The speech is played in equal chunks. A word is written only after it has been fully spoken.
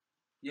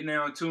You're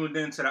now tuned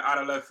in to the Out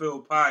of Left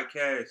Field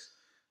podcast.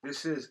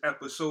 This is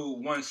episode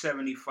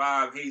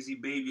 175. Hazy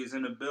Baby is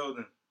in the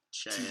building.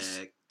 Check.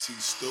 T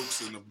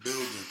Stokes in the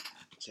building.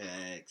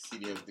 Check.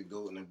 CDF the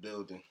GOAT in the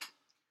building.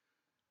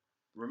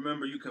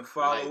 Remember, you can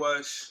follow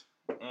us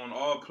on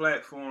all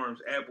platforms: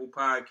 Apple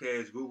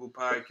Podcasts, Google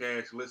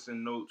Podcasts,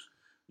 Listen Notes,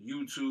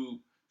 YouTube.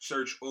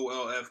 Search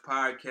OLF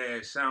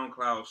Podcast.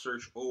 SoundCloud.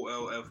 Search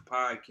OLF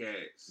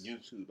Podcast.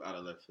 YouTube Out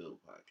of Left Field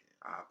podcast.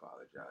 I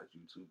apologize.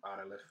 YouTube Out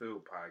of Left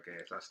Field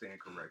podcast. I stand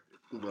corrected.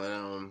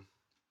 But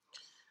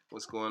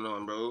what's going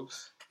on,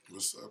 bros?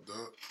 What's up,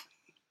 dog?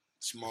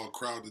 Small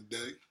crowd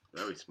today.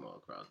 Very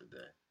small crowd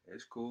today.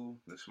 It's cool.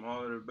 The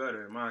smaller the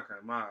better in my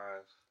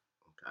eyes.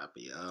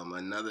 Copy.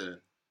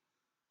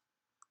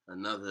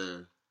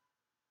 Another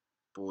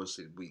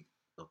bullshit week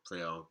of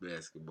playoff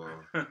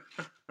basketball.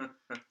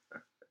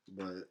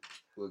 But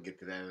we'll get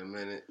to that in a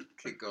minute.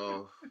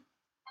 Kickoff.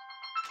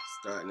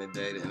 Starting the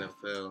day, the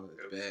NFL is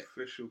back.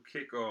 Official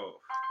kickoff.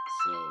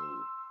 So,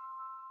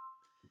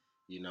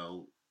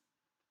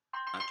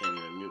 I can't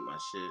even mute my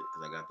shit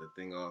because I got the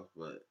thing off.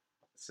 But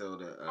so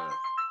the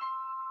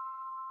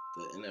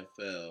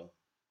NFL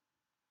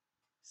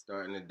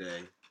starting the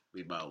day.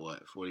 We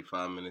about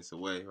 45 minutes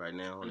away right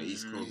now on the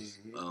East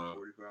Coast. 45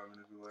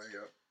 minutes away.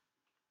 Yep.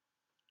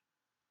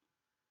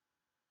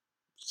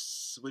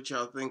 What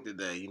y'all think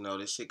today?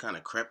 This shit kind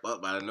of crept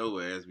up out of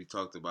nowhere as we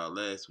talked about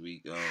last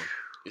week.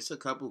 It's a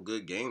couple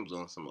good games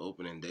on some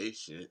opening day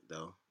shit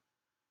though.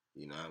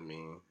 You know what I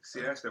mean?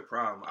 See, that's the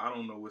problem. I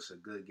don't know what's a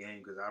good game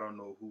because I don't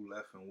know who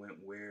left and went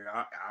where.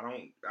 I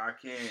don't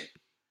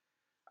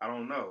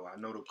know. I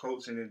know the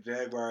Colts and the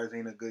Jaguars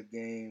ain't a good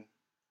game.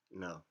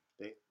 No,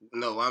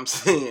 I'm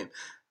saying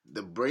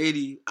the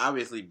Brady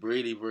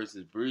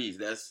versus Breeze.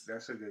 That's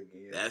a good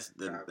game. That's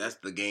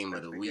the game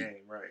of the week.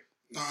 Game, right?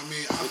 No, I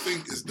mean, I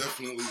think it's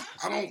definitely.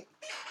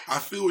 I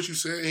feel what you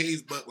said,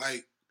 Hayes, but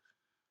like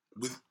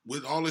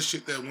with all the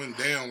shit that went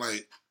down,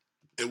 like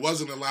it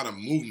wasn't a lot of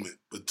movement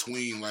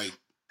between like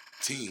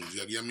teams.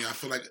 You know what I mean? I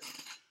feel like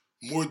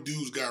more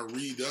dudes got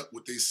read up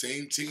with their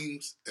same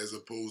teams as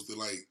opposed to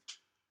like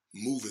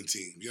moving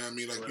teams. You know what I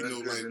mean? Like you know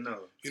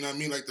what I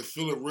mean? Like the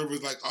Phillip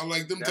Rivers, like all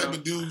like them type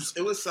of dudes.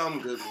 It was some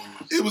good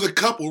moves. It was a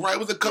couple, right? It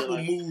was a couple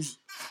moves.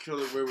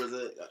 Phillip Rivers,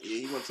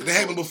 he went to. They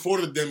happened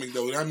before the demic,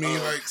 though. You know what I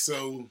mean? Like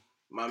so.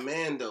 My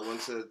man though went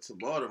to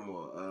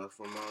Baltimore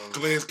from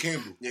Calais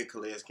Campbell. Yeah,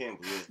 Calais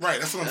Campbell. Yeah. Right,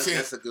 that's what I'm saying.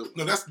 That's a good one.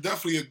 No, that's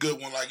definitely a good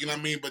one. Like you know what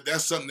I mean. But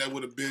that's something that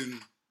would have been.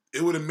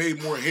 It would have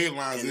made more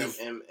headlines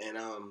and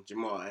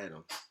Jamal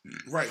Adams.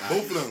 Right,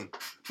 both of them.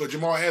 But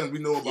Jamal Adams, we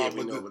know about. Yeah,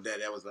 we know about that.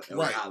 That was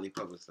highly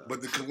publicized.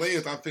 But the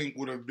Calais, I think,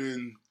 would have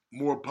been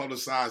more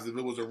publicized if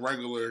it was a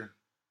regular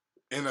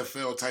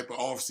NFL type of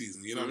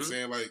offseason. You know what I'm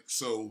saying? Like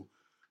so.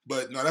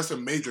 But no, that's a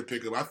major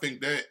pickup. I think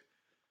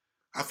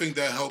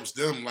that helps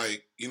them,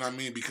 like, you know what I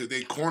mean? Because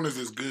their corners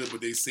is good, but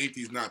their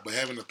safety's not. But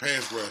having a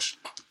pass rush.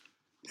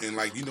 And,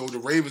 like,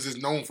 the Ravens is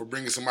known for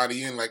bringing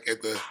somebody in, like,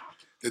 at the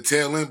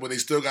tail end, but they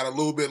still got a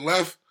little bit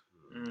left.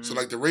 Mm-hmm. So,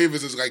 like, the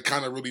Ravens is, like,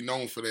 kind of really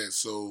known for that.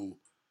 So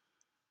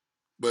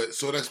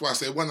that's why I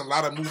say it wasn't a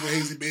lot of moving,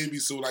 Hazy Baby.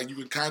 So, like, you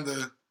would kind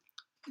of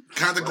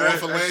go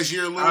off of last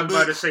year a little bit. I was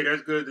about to say,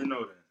 that's good to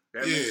know that.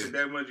 That makes it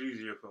that much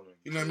easier for me.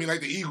 You know what I mean? Like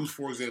the Eagles,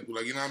 for example.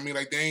 Like, you know what I mean?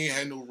 Like, they ain't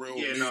had no real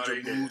major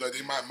moves. Like,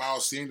 they might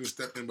Miles Sanders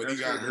stepped in, but he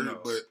got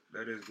hurt. But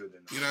that is good to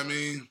know. You know what I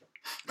mean?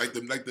 Like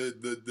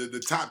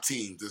the top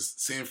teams. The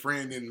San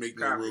Fran didn't make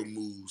no real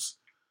moves.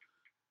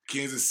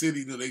 Kansas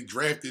City, they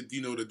drafted,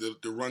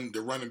 the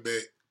running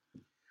back.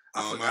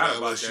 I forgot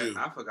about that.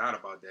 I forgot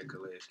about that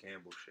Calais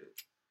Campbell shit.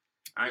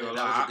 I ain't gonna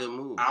lie. That was a good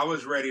move. I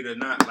was ready to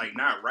not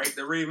write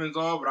the Ravens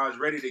off, but I was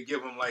ready to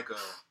give them like a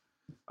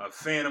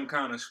phantom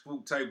kind of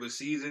spook type of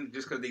season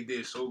just because they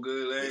did so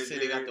good last year. They say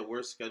they got the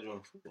worst schedule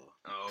in football.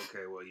 Oh,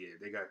 okay. Well, yeah,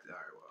 they got all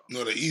right.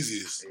 Well, no, the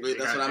easiest.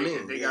 That's what I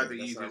mean. They got the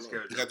easiest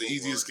schedule. They got the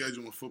easiest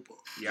schedule in football.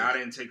 Yeah, I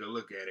didn't take a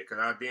look at it because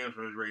I damn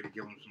sure was ready to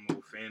give them some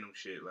more phantom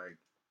shit. Like,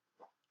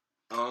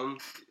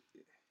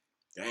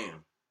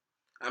 damn.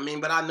 I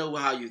mean, but I know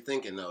how you're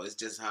thinking though. It's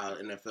just how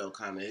NFL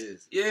kind of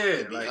is.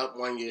 Yeah, like up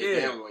 1 year,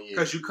 down 1 year.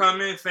 Because you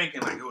come in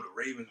thinking like, yo, the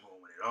Ravens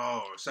won't win it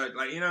all, or something.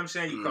 Like, you know what I'm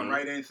saying? You come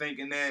right in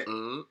thinking that.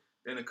 Mm-hmm.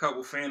 Then a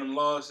couple phantom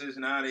losses.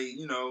 Now they,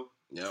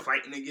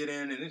 fighting to get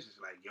in, and it's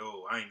just like,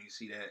 yo, I ain't even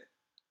see that.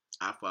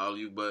 I follow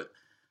you, but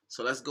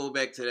so let's go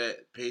back to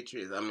that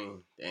Patriots. I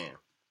mean, damn,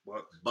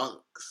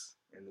 Bucks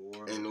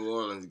in New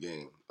Orleans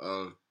game.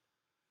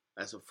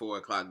 That's a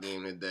 4:00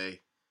 game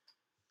today.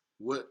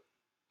 What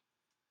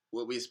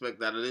we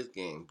expect out of this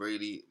game?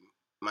 Brady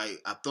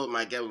I thought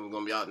Mike Evans was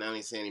gonna be out. Now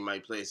he's saying he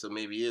might play, so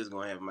maybe he is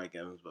gonna have Mike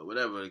Evans. But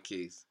whatever the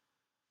case,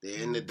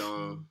 they're in the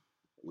dome,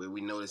 where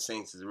we know the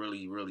Saints is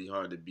really, really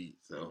hard to beat.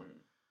 So,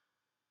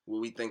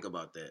 what we think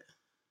about that?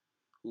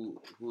 Who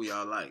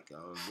y'all like?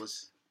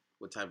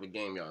 What type of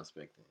game y'all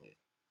expecting here?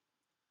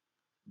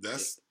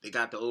 They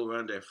got the over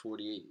under at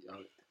 48.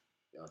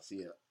 Y'all see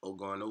it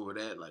going over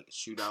that like a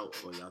shootout,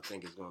 or y'all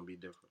think it's gonna be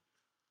different?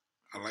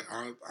 I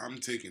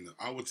would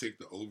take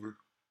the over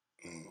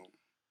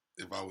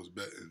if I was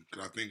betting,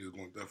 because I think it's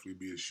gonna definitely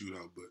be a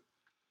shootout. But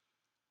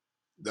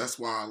That's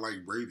why I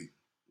like Brady.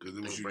 Because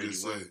of what you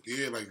just said.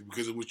 Yeah, like,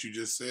 because of what you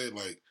just said,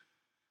 like,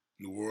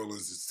 New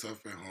Orleans is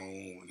tough at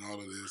home and all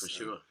of this. For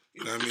sure.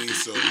 You know what I mean?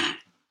 So,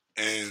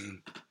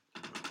 and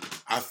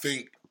I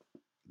think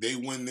they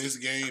win this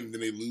game, then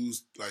they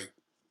lose, like,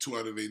 2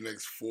 out of their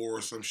next 4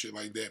 or some shit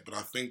like that. But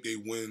I think they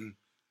win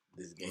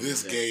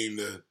this game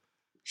to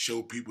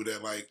show people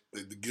that, like,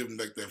 to give them,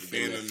 like, that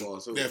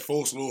fandom, that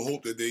false little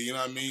hope that they, you know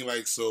what I mean?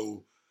 Like,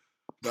 so,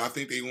 but I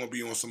think they're going to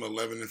be on some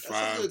 11-5,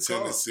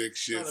 10-6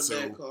 shit.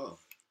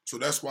 So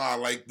that's why I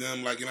like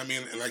them. Like, you know what I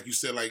mean? And like you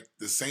said, like,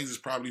 the Saints is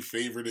probably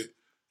favorite.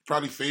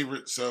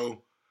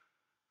 So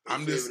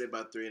I'm just favored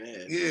by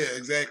 3.5. Yeah,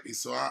 exactly.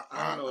 So I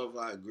don't know if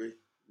I agree,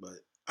 but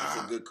it's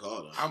a good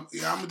call. Though. I'm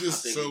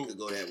just I think it could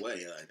go that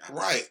way.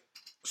 Right.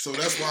 So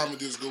that's why I'm gonna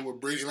just go with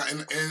Brady.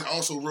 And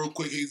also, real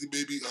quick, Hazy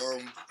baby,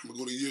 I'm gonna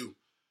go to you.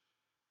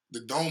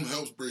 The dome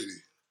helps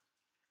Brady.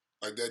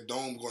 Like, that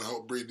dome gonna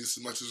help Brady just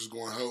as much as it's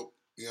gonna help.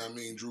 You know what I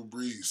mean? Drew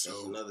Brees. So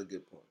that's another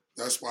good point.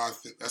 That's why I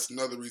think that's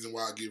another reason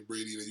why I give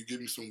Brady that. You give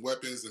him some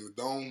weapons in the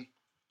dome.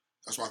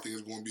 That's why I think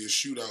it's going to be a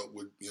shootout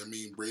with, you know what I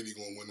mean, Brady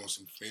going to win on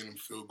some phantom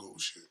field goal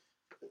shit.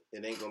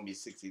 It ain't going to be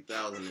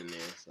 60,000 in there,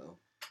 so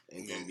it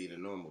ain't going to be the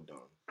normal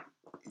dome.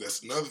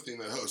 That's another thing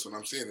that helps. What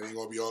I'm saying, it ain't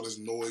going to be all this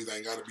noise. I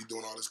ain't got to be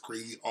doing all this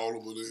crazy all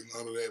over it,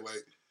 none of that,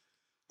 like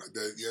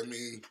that. You know what I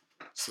mean?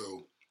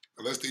 So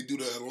unless they do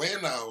the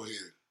Atlanta out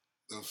here,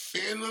 the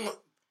phantom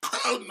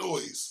crowd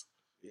noise.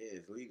 Yeah,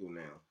 it's legal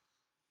now.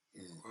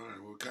 All right,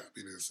 well,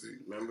 copy this. See,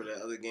 remember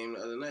that other game the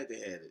other night they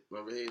had it.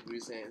 Remember we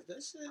saying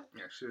that shit?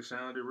 That shit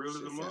sounded real as a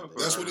motherfucker.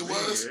 That's what it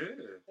was. Yeah,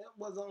 that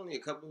was only a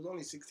couple. It was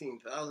only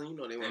 16,000. You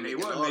know they weren't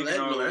making all that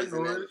noise.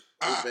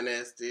 Open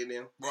ass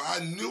stadium. Bro, I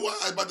knew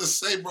what I was about to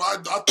say, bro. I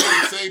thought the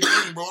same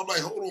thing, bro. I'm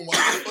like, hold on,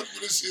 why the fuck do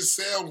this shit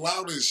sound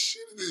loud as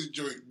shit in this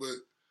joint? But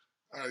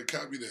all right,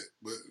 copy that.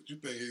 But what you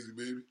think, Hazy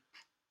baby?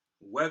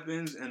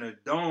 Weapons in a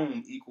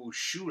dome equals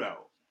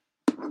shootout.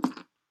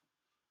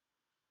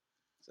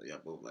 So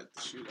y'all both like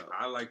the shootout.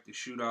 I like the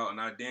shootout, and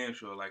I damn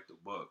sure like the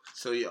Bucks.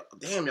 So y'all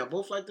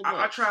both like the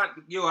Bucks.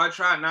 I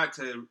try not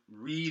to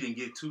read and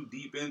get too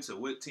deep into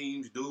what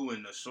teams do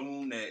and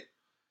assume that,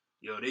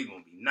 they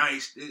gonna be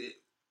nice.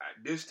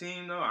 This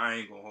team though, I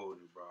ain't gonna hold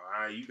you, bro.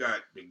 All right, you got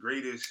the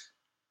greatest,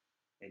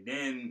 and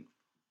then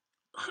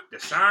the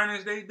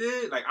signings they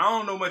did. Like, I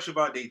don't know much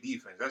about their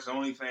defense. That's the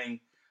only thing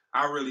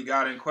I really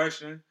got in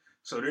question.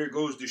 So there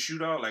goes the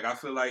shootout. Like, I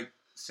feel like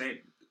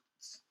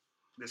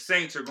the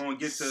Saints are going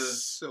to get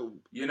to,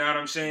 you know what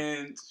I'm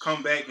saying,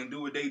 come back and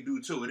do what they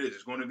do too.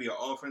 It's going to be an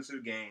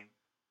offensive game.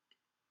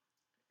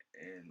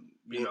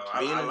 And,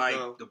 I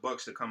like the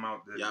Bucks to come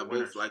out. Y'all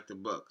both like the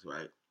Bucks,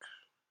 right?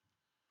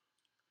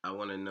 I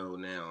want to know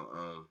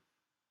now,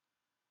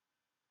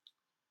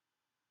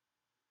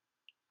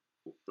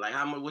 like,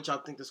 how much, what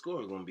y'all think the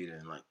score is going to be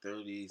then? Like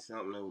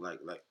 30-something, like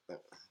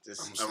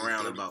just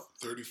around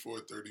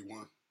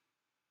 34-31.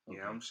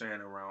 Yeah, I'm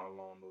saying around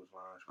along those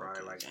lines,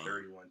 probably like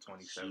 31-27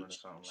 or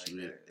something like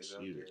that. It's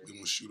up there. They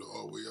gonna shoot it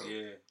all the way up.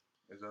 Yeah,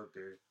 it's up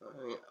there.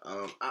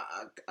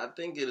 I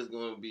think it is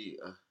going to be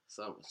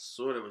some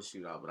sort of a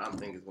shootout, but I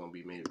think it's going to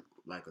be maybe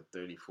like a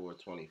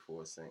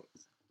 34-24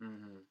 Saints.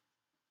 Mm-hmm.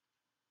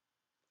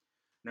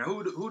 Now,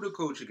 who the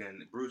coach again?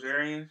 Bruce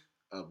Arians?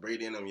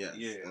 Brady and them, yes.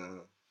 Yeah.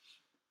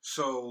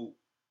 So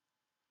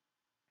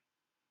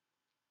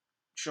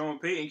Sean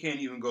Payton can't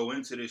even go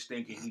into this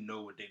thinking he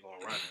know what they're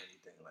gonna run or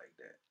anything like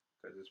that,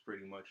 because it's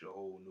pretty much a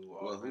whole new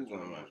offense for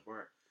the most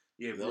part.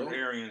 Yeah, Bruce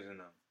Arians and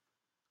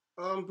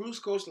them. Bruce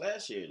coached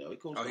last year though.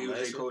 He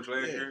was a coach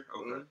last year.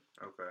 Okay,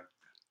 okay.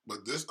 But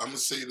I'm gonna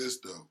say this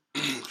though.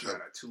 Got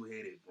a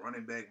 2-headed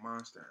running back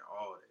monster and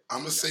all that.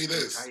 I'm gonna say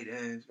this. Tight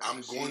ends.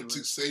 I'm going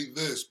to say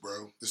this,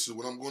 bro. This is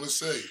what I'm gonna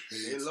say.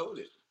 Hey, it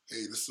loaded.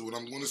 Hey, this is what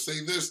I'm going to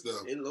say this,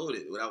 though. It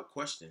loaded, without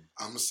question.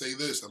 I'm going to say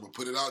this. I'm going to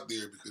put it out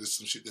there because it's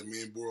some shit that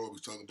me and Boro always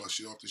talk about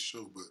shit off the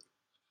show. But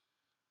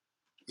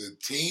the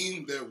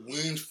team that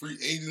wins free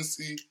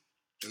agency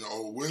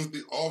or wins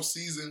the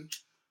offseason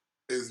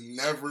is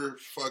never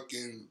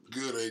fucking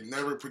good. They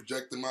never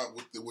project them out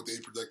what they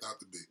project out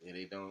to be. Yeah,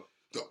 they don't.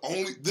 The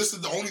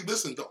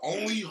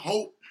only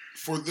hope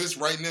for this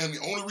right now, and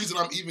the only reason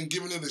I'm even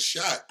giving it a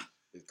shot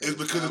is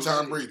because of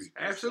Tom Brady.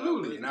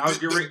 Absolutely. And I was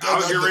getting ready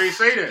to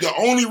say that. The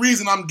only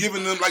reason I'm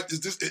giving them like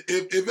this,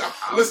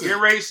 I was getting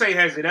ready to say,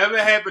 has it ever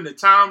happened to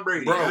Tom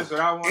Brady? Bro, that's what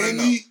I want to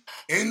know.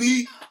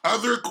 Any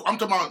other, I'm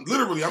talking about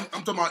literally, I'm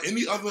talking about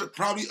any other,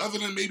 probably other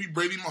than maybe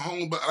Brady,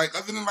 Mahomes, but like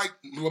other than like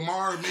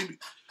Lamar, maybe,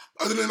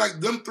 other than like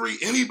them three,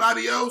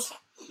 anybody else?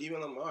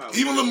 Even Lamar,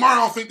 I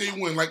don't think they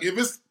win. Like if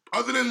it's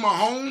other than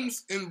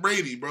Mahomes and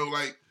Brady, bro,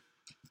 like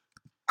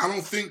I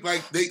don't think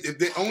like they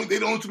the only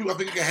two people I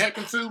think it can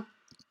happen to.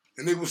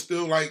 And they will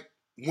still, like,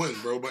 win,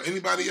 bro. But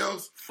anybody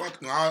else,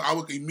 fuck no. I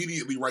would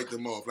immediately write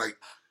them off. Like,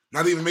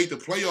 not even make the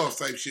playoffs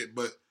type shit,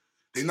 but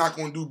they're not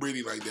going to do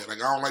Brady like that. Like,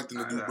 I don't like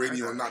them to do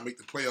Brady or not make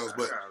the playoffs.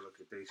 But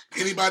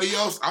anybody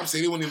else, I'm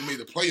saying they wouldn't even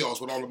make the playoffs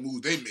with all the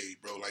moves they made,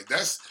 bro. Like,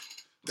 that's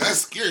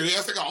scary.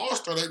 That's like an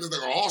all-star. That's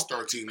like an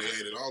all-star team they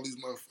added. All these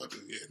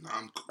motherfuckers. Yeah, nah,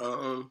 I'm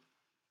cool.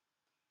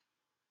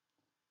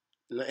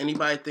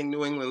 Anybody think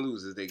New England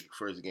loses their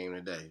first game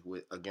today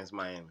against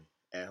Miami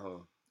at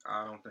home?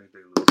 I don't think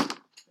they lose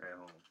at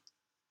home.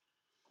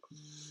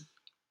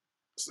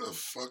 It's a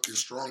fucking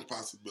strong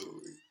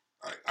possibility.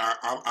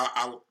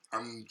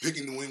 I'm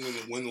picking New England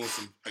to win on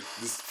some like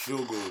this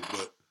field goal,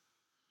 but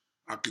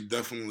I could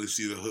definitely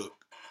see the hook.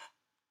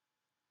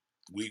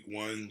 Week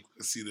 1,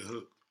 I see the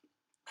hook.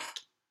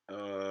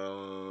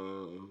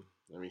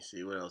 Let me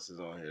see what else is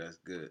on here. That's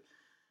good.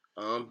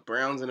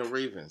 Browns and the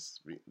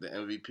Ravens, the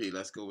MVP.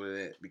 Let's go with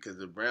that because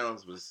the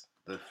Browns was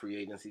the free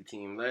agency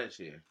team last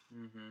year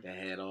that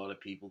had all the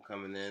people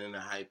coming in and the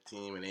hype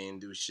team, and they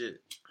didn't do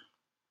shit.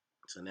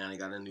 So now they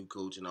got a new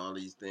coach and all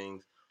these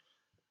things.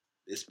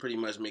 It's pretty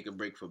much make or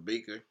break for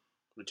Baker,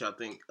 which I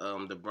think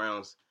the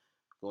Browns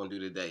going to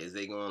do today. Is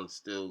they going to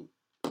still?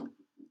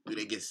 Do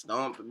they get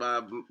stomped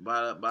by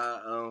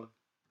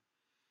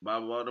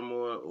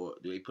Baltimore, or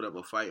do they put up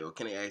a fight, or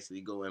can they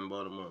actually go in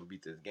Baltimore and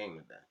beat this game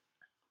today?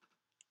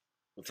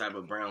 What type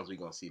of Browns we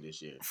gonna see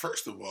this year?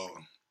 First of all,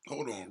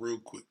 hold on real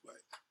quick.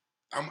 Like,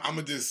 I'm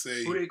gonna just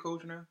say, who they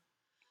coach now?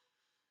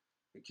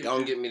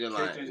 Don't get me the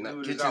line.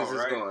 Kitchens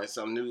is gone. It's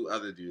some new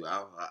other dude.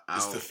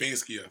 It's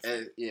Stefanski.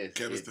 Yes,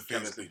 Kevin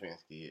Stefanski.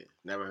 Yeah,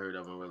 never heard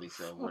of him really.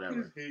 So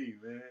whatever. Who's he,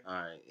 man? All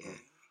right. Yeah.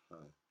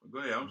 Go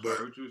ahead. I'm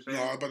sorry. What you were saying?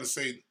 No, I was about to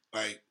say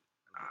like.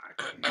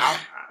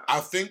 I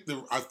think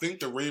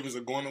the Ravens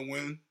are going to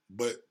win,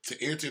 but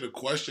to answer the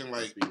question,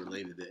 like, be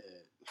related to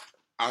Ed.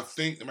 I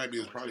think it might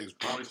be probably his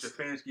Only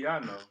Stefanski I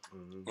know.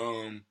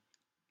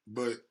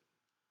 But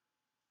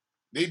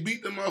they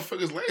beat the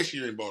motherfuckers last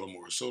year in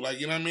Baltimore, so like,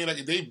 you know what I mean? Like,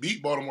 if they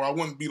beat Baltimore, I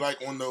wouldn't be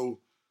like on no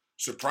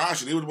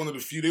surprise. They were one of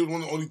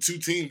the only 2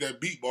 teams that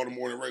beat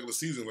Baltimore in the regular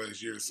season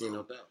last year. So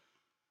no doubt.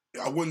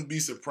 I wouldn't be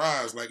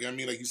surprised. Like, I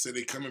mean, like you said,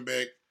 they coming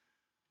back.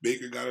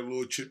 Baker got a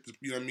little chip,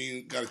 you know what I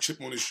mean? Got a chip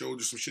on his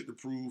shoulder, some shit to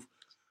prove.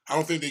 I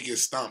don't think they get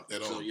stomped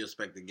at all. So you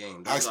expect the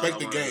game? I expect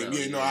the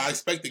game. I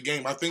expect the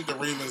game. I think the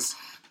Ravens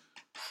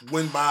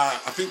win by.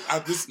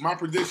 My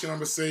prediction. I'm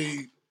gonna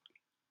say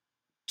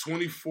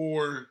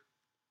 24-17.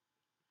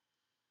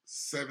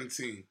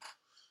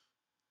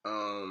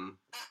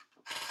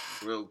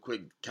 Real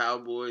quick,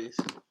 Cowboys.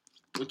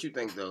 What you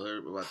think though?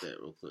 Heard about that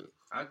real quick.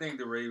 I think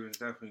the Ravens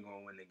definitely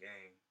gonna win the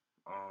game.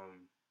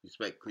 You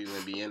expect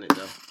Cleveland to be in it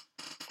though?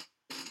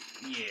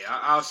 Yeah,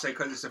 I'll say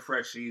because it's a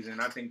fresh season.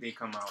 I think they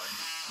come out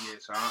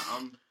and so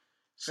I'm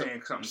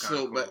saying something kind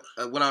of close.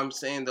 But what I'm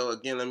saying though,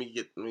 again, let me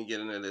get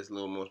into this a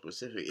little more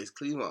specific. Is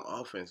Cleveland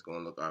offense going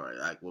to look all right?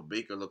 Like, will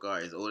Baker look all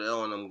right? Is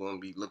Odell and them going to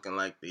be looking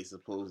like they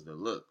supposed to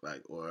look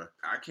like? Or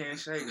I can't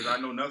say because I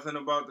know nothing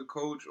about the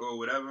coach or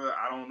whatever.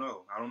 I don't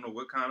know. I don't know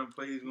what kind of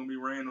plays going to be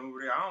ran over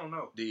there. I don't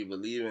know. Do you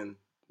believe in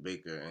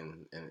Baker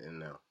and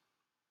them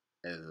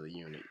as a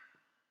unit?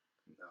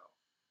 No.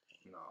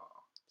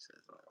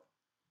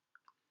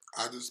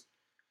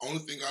 Only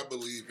thing I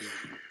believe in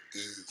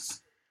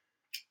is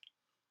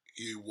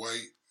he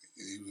white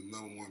and he was the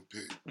number 1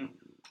 pick. And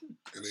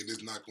they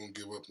just not going to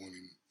give up on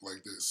him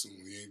like that soon.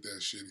 He ain't that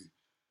shitty.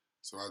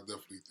 So I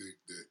definitely think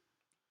that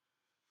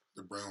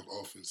the Browns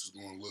offense is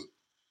going to look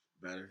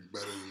better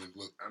than it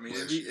looked. I mean,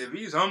 if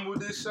he's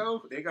humbled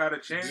himself, they got a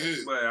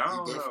chance. But I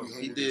don't know.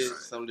 He did to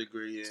some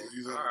degree, yeah.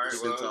 So all right,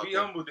 well, if he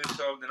humbled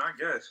himself, then I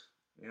guess.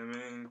 You know what I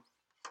mean?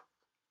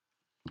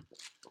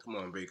 Come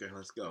on, Baker,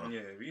 let's go. Yeah,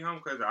 if he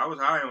humbled, because I was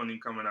high on him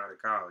coming out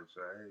of college.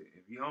 So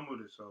if he humbled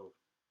himself,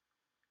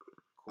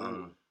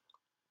 cool.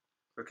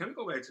 But can we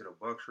go back to the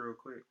Bucks real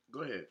quick?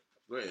 Go ahead.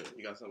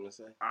 You got something to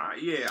say?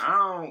 Yeah,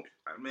 I'm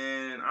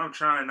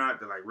trying not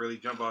to like really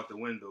jump out the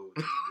window.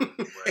 But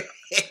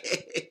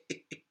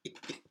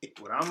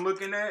what I'm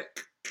looking at,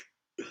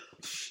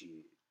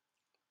 shit,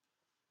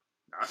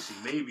 I see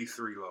maybe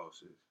 3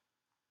 losses.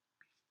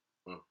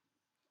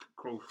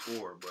 Close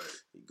 4, but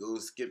he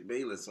goes Skip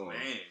Bayless on. Man,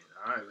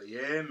 all right,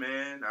 yeah,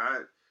 man.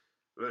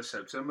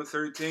 September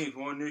 13th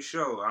on this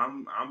show,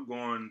 I'm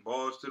going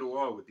balls to the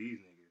wall with these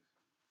niggas.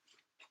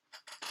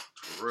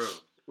 For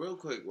real. Real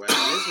quick, right?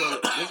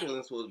 This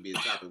wasn't supposed to be a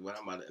topic, but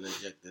I'm about to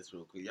interject this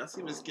real quick. Y'all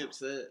see what Skip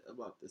said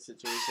about the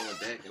situation with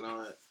Dak and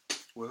all that?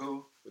 With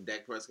who? With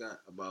Dak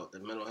Prescott, about the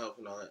mental health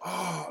and all that.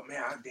 Oh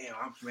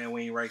man,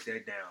 we ain't write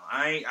that down.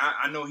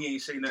 I know he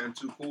ain't say nothing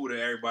too cool that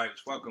everybody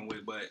was fucking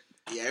with, but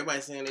yeah,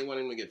 everybody's saying they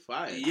want him to get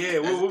fired. Yeah,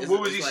 what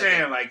was he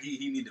saying? Like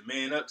he need to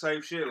man up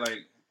type shit.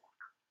 Like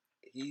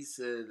he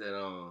said that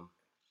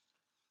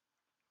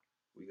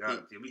he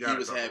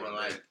was having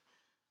like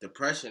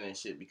depression and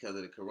shit because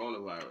of the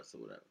coronavirus or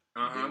whatever.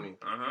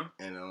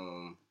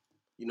 And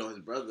you know, his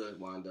brother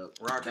wound up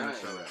rocking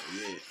himself.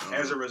 Yeah.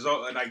 As a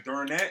result of like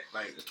during that,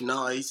 like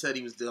no, he said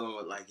he was dealing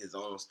with like his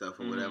own stuff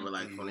or whatever,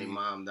 like from their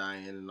mom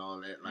dying and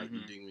all that. Like you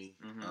dig me?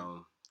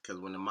 Because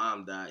when the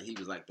mom died, he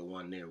was like the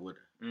one there with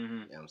her. You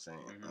know what I'm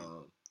saying?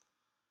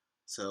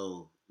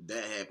 So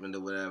that happened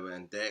or whatever,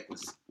 and Dak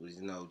was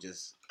you know,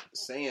 just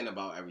saying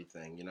about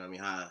everything. You know what I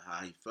mean? How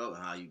he felt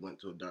and how he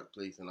went to a dark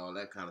place and all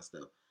that kind of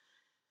stuff.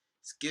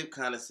 Skip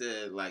kind of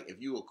said, like,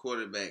 if you were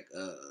quarterback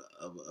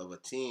of a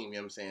team, you know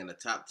what I'm saying, a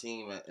top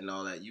team and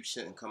all that, you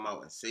shouldn't come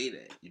out and say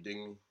that. You dig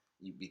me?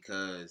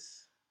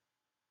 Because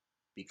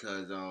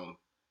because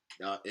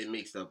it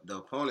makes the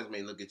opponents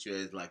may look at you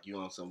as like you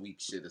on some weak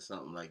shit or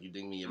something. Like, you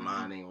dig me, your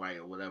mind ain't right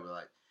or whatever.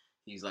 Like,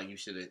 he's like you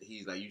should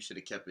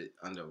have kept it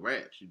under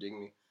wraps. You dig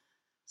me?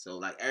 So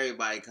like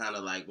everybody kind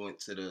of like went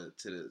to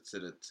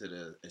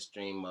the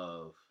extreme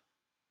of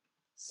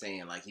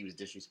saying like he was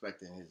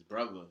disrespecting his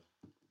brother,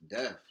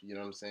 Def. You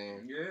know what I'm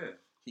saying? Yeah.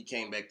 He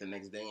came back the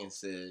next day and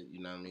said,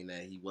 you know what I mean,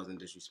 that he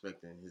wasn't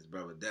disrespecting his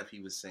brother Def.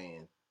 He was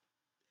saying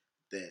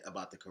that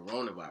about the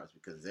coronavirus,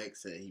 because Zach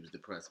said he was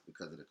depressed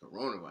because of the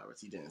coronavirus.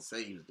 He didn't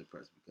say he was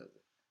depressed because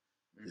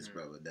of his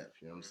brother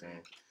Def. You know what I'm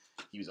saying?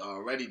 He was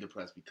already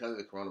depressed because of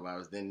the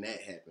coronavirus. Then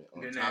that happened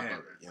on top of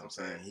it. You know what I'm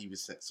saying? He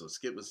was so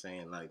Skip was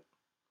saying like,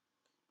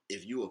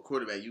 if you a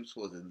quarterback, you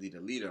supposed to lead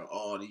a leader.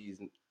 All these,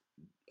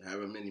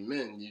 however many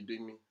men, you dig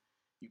me?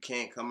 You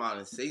can't come out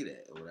and say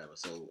that or whatever.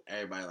 So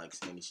everybody like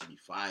saying he should be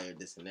fired,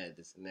 this and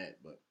that.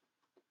 But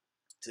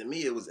to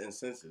me, it was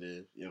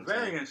insensitive. You know what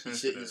I'm saying?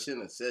 Insensitive. He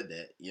shouldn't have said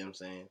that. You know what I'm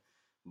saying?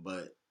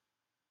 But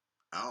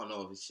I don't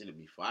know if he should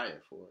be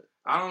fired for it.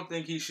 I don't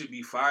think he should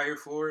be fired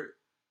for it.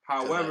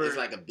 However, it's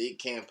like a big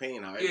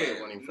campaign now. He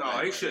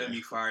shouldn't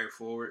be fired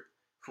for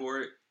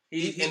it.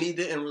 He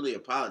didn't really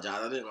apologize.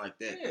 I didn't like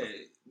that. Yeah,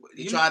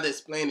 he tried to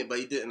explain it, but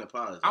he didn't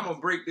apologize. I'm gonna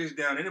break this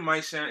down, and it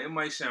might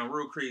sound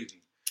real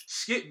crazy.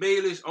 Skip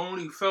Bayless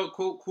only felt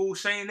cool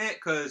saying that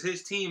because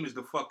his team is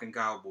the fucking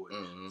Cowboys. You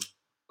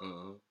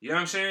know what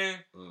I'm saying?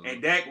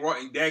 And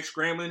Dak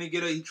scrambling to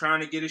get he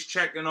trying to get his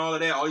check and all of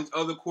that. All these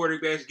other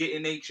quarterbacks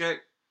getting their check.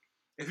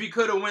 If he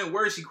could have went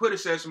worse, he could have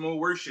said some more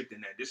worse shit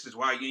than that. This is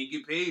why you ain't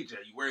get paid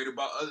yet. You worried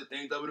about other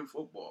things other than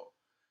football.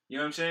 You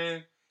know what I'm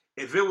saying?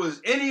 If it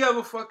was any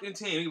other fucking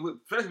team,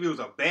 especially if it was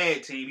a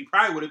bad team, he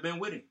probably would have been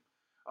with him.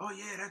 Oh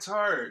yeah, that's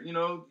hard. You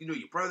know, your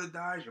brother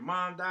dies, your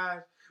mom dies.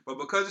 But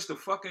because it's the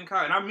fucking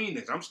Cowboys, and I mean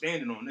this, I'm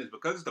standing on this.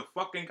 Because it's the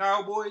fucking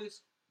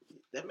Cowboys.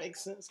 That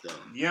makes sense, though.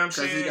 You know what I'm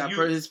saying? Because he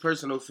got his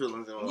personal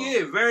feelings on.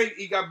 Yeah,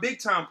 he got big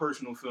time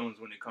personal feelings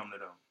when it come to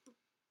them.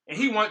 And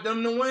he want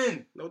them to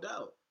win. No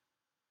doubt.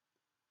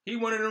 He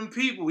one of them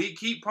people. He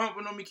keep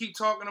pumping them, he keep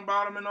talking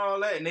about them and all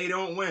that, and they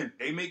don't win.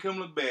 They make him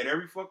look bad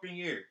every fucking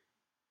year.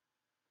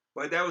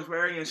 But that was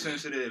very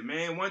insensitive,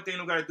 man. One thing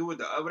don't got to do with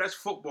the other. That's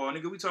football,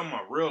 nigga. We talking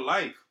about real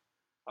life.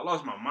 I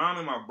lost my mom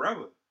and my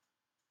brother.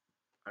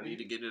 I need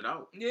to get it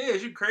out. Yeah,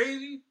 is you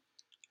crazy?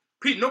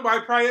 Pete,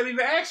 nobody probably ever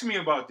even asked me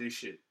about this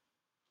shit.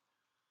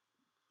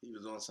 He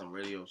was on some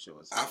radio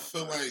show. I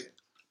feel like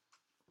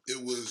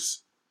it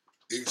was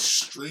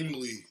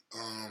extremely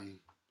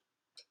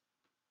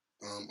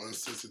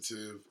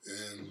unsensitive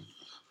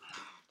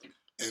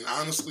and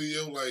honestly,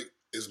 yo, like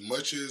as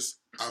much as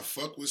I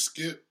fuck with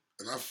Skip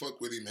and I fuck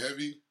with him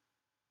heavy,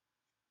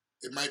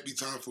 it might be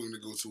time for him to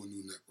go to a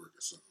new network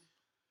or something.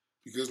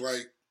 Because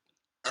like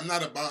I'm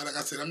not about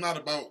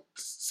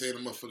saying a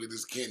motherfucker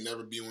just can't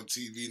never be on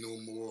TV no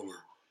more or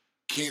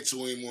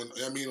cancel him on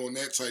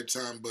that type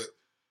time, but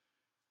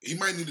he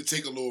might need to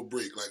take a little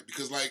break, like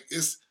because like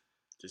it's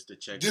just to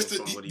check from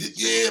what he's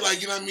doing.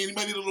 Like you know what I mean. He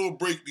might need a little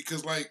break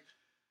because like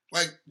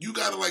you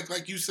gotta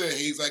like you said,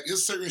 Hayes, like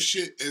it's certain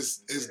shit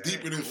is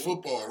deeper than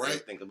football,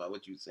 right? Think about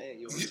what you're saying.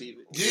 You're on TV.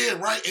 Yeah,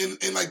 right.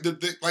 And like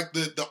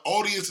the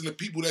audience and the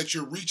people that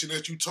you're reaching,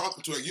 that you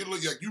talking to, like you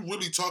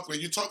really talking,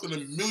 like you're talking to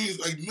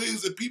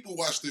millions of people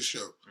watch this show.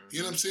 Mm-hmm. You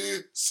know what I'm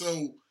saying?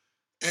 So,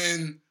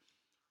 and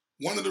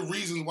one of the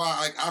reasons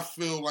why I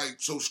feel like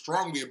so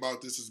strongly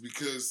about this is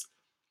because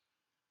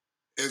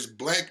as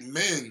black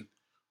men,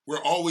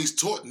 we're always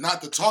taught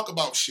not to talk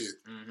about shit,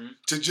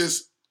 to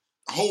just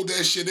hold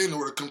that shit in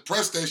or to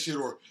compress that shit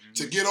or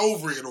to get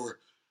over it, or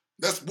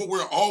that's what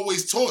we're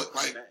always taught.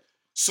 Like,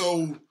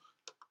 so,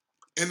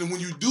 and then when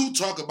you do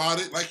talk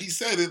about it, like he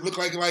said, it looked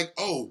like,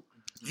 oh,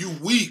 you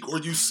weak or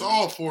you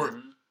soft,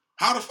 or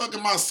how the fuck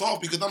am I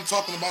soft because I'm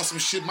talking about some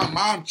shit my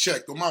mom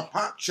checked or my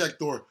pop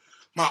checked or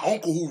my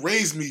uncle who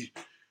raised me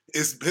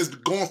has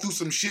gone through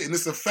some shit and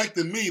it's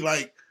affecting me,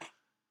 like,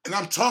 and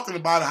I'm talking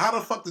about it. How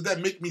the fuck did that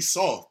make me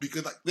soft?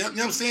 Because, like, you know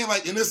what I'm saying?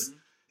 Like, and it's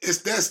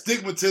that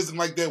stigmatism,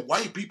 like, that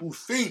white people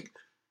think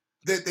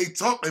that they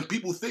talk, and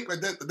people think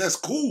like that's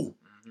cool.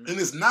 And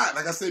it's not.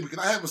 Like I said, because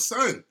I have a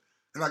son,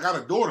 and I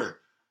got a daughter,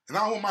 and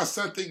I don't want my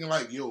son thinking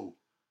like, yo,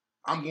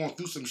 I'm going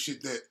through some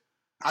shit that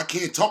I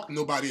can't talk to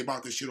nobody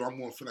about this shit, or I'm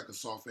going to feel like a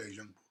soft-ass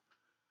young boy.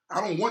 I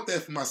don't want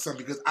that for my son,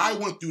 because I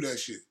went through that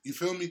shit. You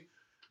feel me?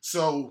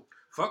 So...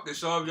 Fuck this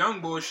soft young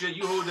boy shit.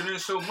 You hold it in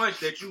so much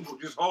that you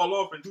just haul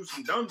off and do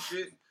some dumb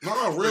shit.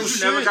 No, real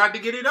shit. You never got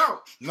to get it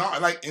out. No,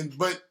 like,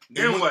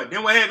 Then what?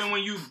 Then what happened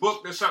when you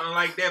booked or something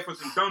like that for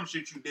some dumb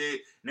shit you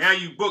did? Now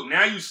you booked.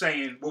 Now you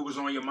saying what was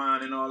on your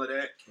mind and all of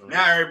that.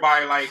 Now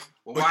everybody like,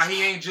 well, why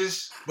he ain't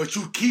just... But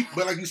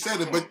like you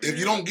said, if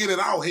you don't get it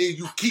out, hey,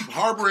 you keep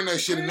harboring that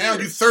shit. And now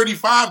you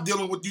 35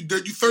 dealing with you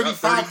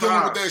 35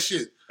 dealing with that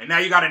shit. And now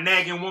you got a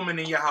nagging woman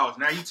in your house.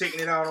 Now you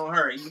taking it out on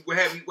her. What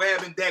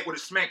happened Dak would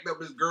have smacked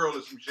up his girl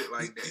or some shit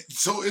like that.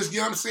 So it's, you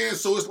know what I'm saying?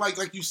 So it's like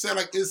you said,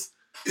 like it's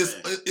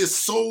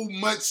so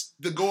much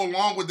to go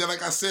along with that,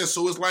 like I said.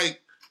 So it's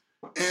like,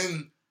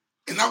 and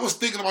I was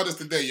thinking about this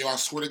today, yo. I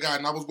swear to God,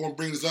 and I was going to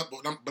bring this up,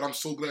 but I'm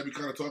so glad we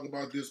kind of talk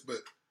about this. But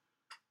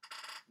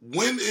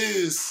when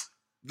is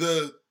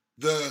the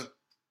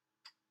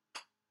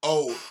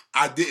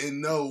I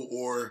didn't know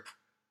or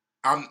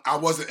I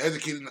wasn't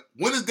educated.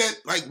 When is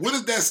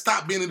that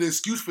stop being an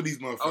excuse for these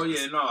motherfuckers? Oh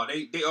yeah, no,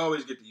 they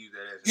always get to use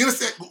that as. You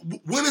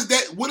understand? When is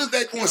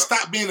that going to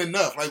stop being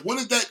enough? Like when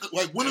is that?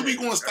 Like when are we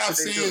going to stop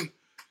saying?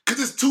 Because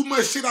there's too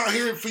much shit out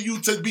here for you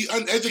to be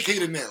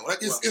uneducated now. Like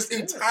it's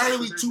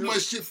entirely too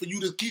much shit for you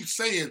to keep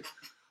saying.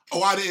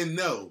 Oh, I didn't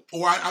know,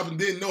 or I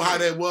didn't know how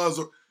that was.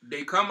 Or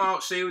they come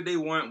out, say what they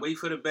want, wait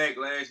for the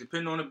backlash.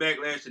 Depending on the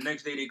backlash, the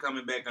next day they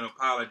coming back and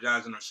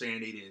apologizing or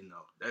saying they didn't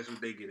know. That's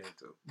what they get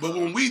into. But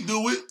when we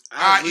do it,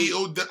 i.e.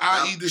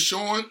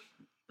 Deshaun,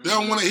 they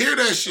don't want to hear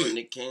that shit. Or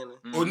Nick Cannon.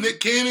 Or Nick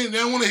Cannon, they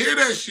don't want to hear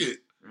that shit.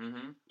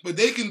 Mm-hmm. But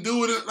they can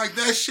do it like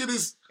that shit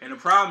is. And the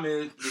problem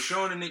is,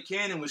 Deshaun and Nick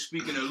Cannon was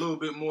speaking a little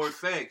bit more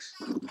facts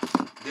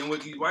than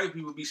what these white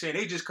people be saying.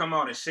 They just come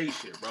out and say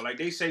shit, bro. Like,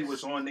 they say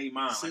what's on their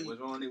mind. Like,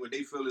 what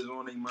they feel is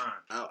on their mind.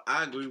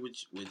 I agree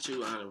with you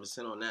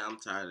 100% on that. I'm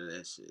tired of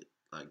that shit.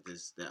 Like,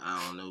 that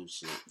I don't know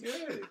shit.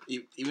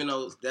 Yeah. Even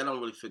though that don't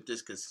really fit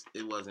this because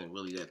it wasn't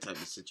really that type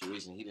of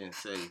situation. He didn't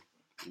say,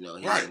 he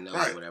didn't know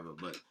or whatever.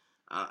 But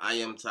I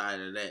am tired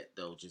of that,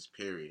 though, just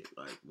period.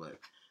 Like, but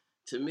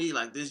to me,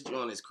 like, this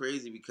joint is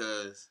crazy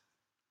because,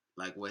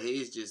 like, what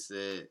Hayes just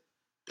said,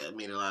 that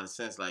made a lot of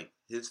sense. Like,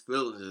 his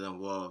feelings is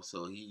involved,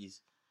 so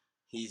he's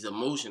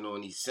emotional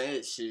and he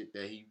said shit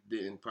that he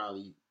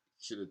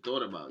should have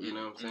thought about. You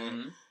know what I'm saying?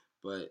 Mm-hmm.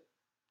 But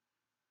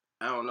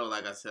I don't know.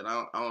 Like I said,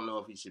 I don't know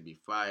if he should be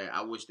fired.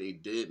 I wish they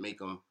did make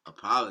him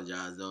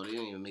apologize, though. They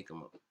didn't even make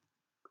him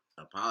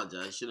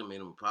apologize. Should have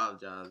made him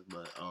apologize,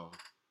 but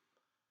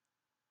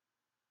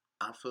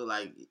I feel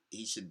like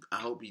he should. I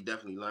hope he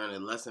definitely learn a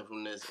lesson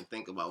from this and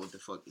think about what the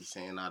fuck he's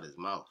saying out his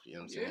mouth. You know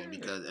what I'm saying?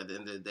 Because at the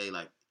end of the day,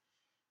 like,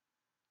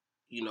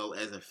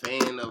 as a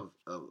fan of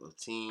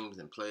teams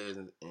and players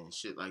and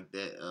shit like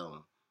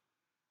that,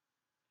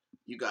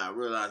 you gotta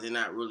realize they're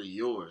not really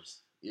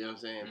yours. You know what I'm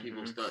saying? Mm-hmm.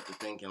 People start to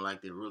thinking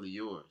like they're really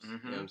yours.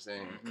 Mm-hmm. You know what I'm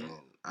saying? Mm-hmm. And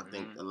I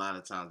think a lot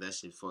of times that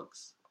shit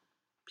fucks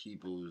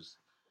people's,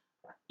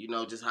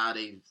 just how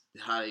they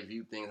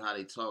view things, how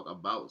they talk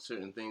about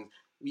certain things.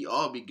 We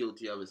all be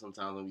guilty of it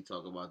sometimes when we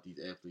talk about these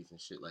athletes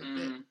and shit like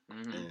that.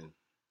 Mm-hmm. And,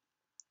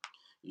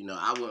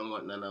 I wouldn't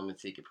want none of them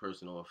to take it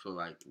personal or feel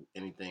like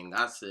anything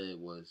I said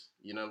was,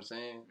 you know what I'm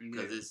saying?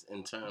 Because it's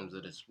in terms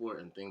of the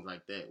sport and things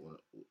like that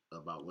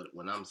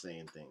when I'm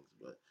saying things.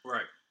 But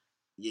right.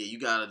 Yeah, you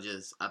gotta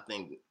I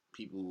think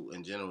people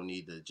in general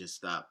need to just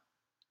stop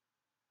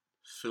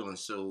feeling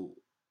so,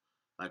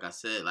 like I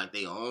said, like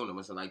they own them.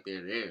 It's like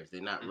they're theirs.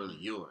 They're not really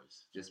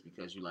yours just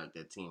because you like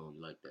that team or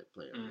you like that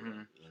player. Mm-hmm.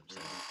 You know what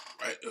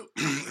I'm saying?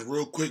 Right.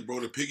 Real quick, bro,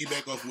 to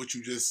piggyback off what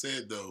you just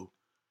said, though,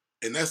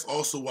 and that's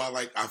also why,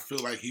 like, I feel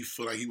like he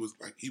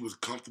was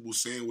comfortable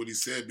saying what he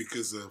said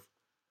because of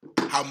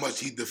how much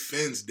he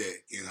defends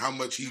Dak and how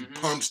much he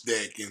pumps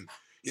Dak and.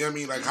 You know what I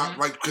mean? Like how,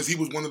 because he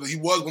was one of the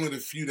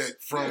few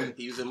that from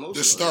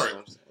the start.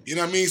 You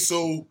know what I mean?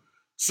 So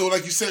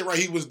like you said, right?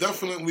 He was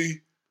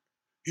definitely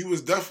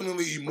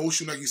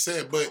emotional, like you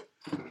said. But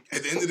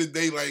at the end of the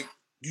day, like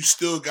you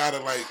still gotta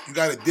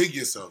dig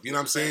yourself. You know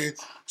what I'm saying?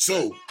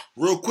 So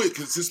real quick,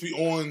 because since we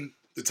on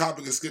the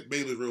topic of Skip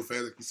Bayless real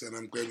fast, like you said,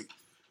 I'm glad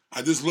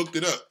I just looked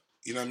it up.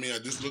 You know what I mean? I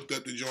just looked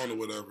up the joint or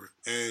whatever,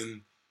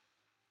 and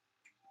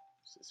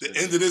the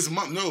end of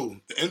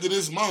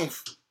this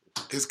month.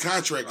 His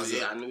contract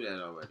is up. I knew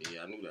that already.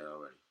 All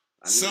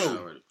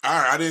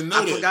right, I didn't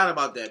know that. I forgot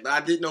about that, but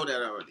I did know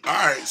that already. All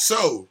right,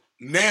 so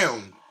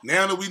now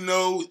that we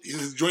know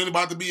his joint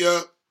about to be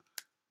up,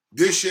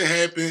 this shit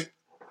happened.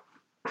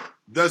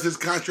 Does his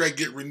contract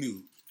get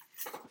renewed?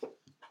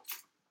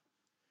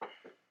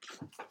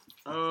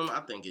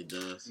 I think it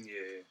does.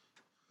 Yeah.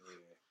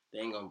 They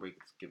ain't gonna break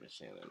Skip and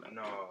Shannon.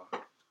 No,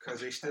 because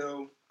they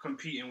still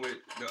competing with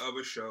the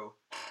other show.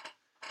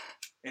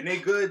 And they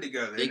good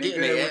together. They getting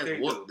their ass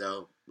whooped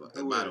though.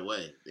 By the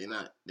way, they're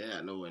not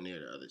nowhere near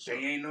the other show. They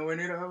ain't nowhere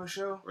near the other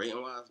show.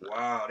 Rating wise, no.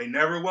 Wow, they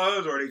never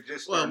was, or they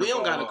just. Well, we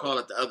don't gotta call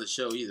it the other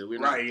show either. We're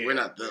not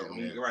them.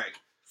 Yeah, right.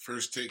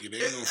 First take it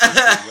ain't no first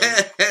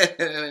take level.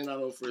 It ain't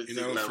no first take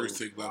level. First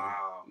take level.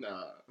 Wow.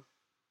 Nah.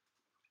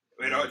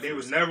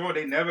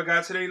 They never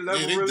got to their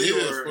level. Yeah, they really,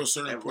 did for a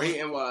certain point.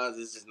 Rating wise,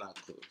 it's just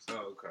not close.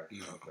 Oh, okay.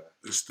 No, okay.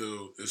 It's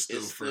still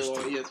first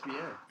on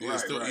ESPN. Yeah,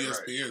 it's still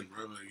ESPN,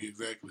 bro. Like,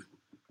 exactly.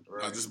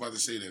 Right. I was just about to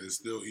say that it's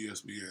still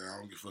ESPN. I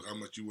don't give a fuck how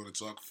much you want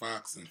to talk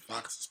Fox, and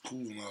Fox is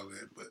cool and all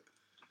that, but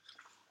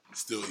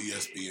it's still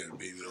ESPN,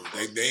 baby.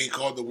 Though they ain't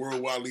called the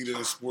worldwide leader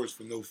in sports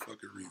for no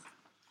fucking reason.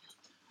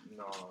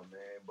 No,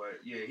 man,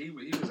 but yeah, he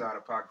was out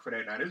of pocket for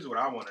that. Now this is what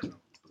I want to know.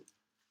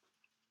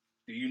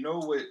 Do you know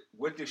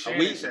what did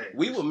Shannon say?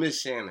 We will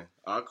miss Shannon,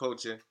 our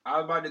coach. I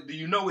was about to. Do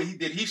you know what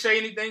did he say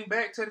anything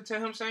back to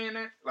him saying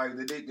that? Like,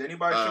 did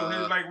anybody show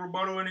his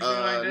rebuttal or anything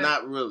like that?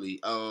 Not really.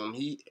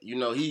 He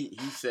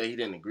said he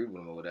didn't agree with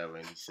him or whatever,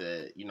 and he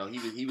said, he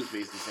was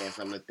basically saying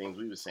some of the things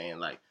we were saying,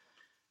 like,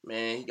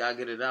 man, he gotta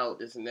get it out,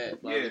 this and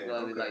that. Blah, yeah, blah,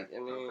 okay. Like, I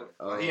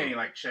mean, he ain't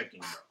like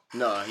checking though.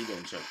 No, he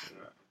didn't check him.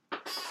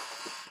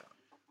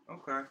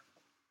 Okay.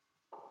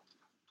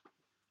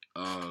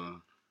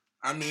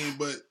 I mean,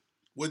 but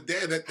with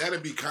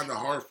that'd be kind of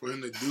hard for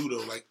him to do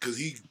though, like, cause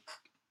he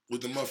was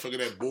the motherfucker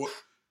that brought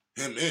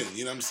him in.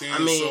 You know what I'm saying? I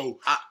mean,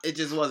 it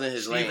just wasn't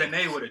his lane. Stephen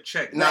A. would have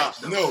checked. No.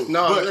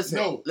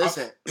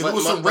 Listen. If it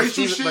was some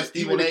racial shit,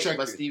 he would have checked it.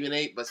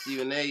 But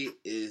Stephen A.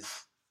 is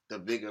the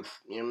bigger.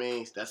 You know what I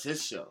mean? That's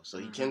his show, so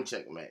he can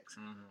check Max.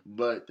 Mm-hmm.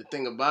 But the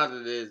thing about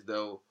it is,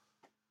 though.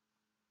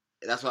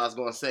 That's what I was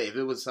gonna say. If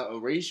it was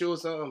something racial or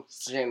something,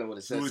 Shannon would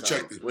have said something.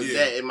 Checked it. With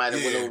that, it might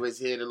have went over his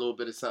head a little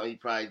bit or something. He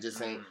probably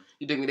just ain't.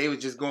 You think they was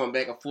just going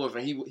back and forth,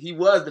 and he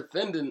was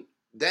defending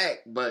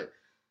Dak, but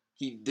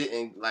he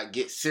didn't like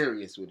get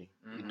serious with him.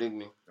 You dig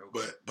me?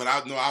 But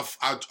I know I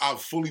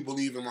fully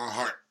believe in my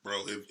heart,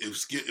 bro.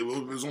 If it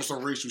was on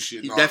some racial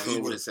shit, he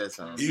definitely would have said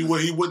something. He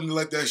wouldn't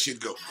let that shit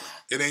go.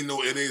 It ain't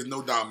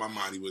no doubt in my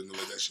mind he wouldn't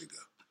let that shit go.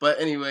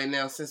 But anyway,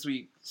 now since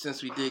we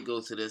did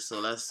go to this, so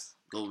let's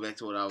go back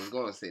to what I was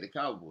going to say, the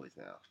Cowboys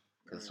now.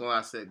 Because when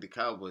I said the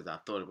Cowboys, I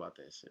thought about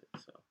that shit.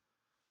 So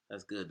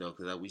that's good though,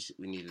 because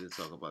we needed to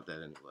talk about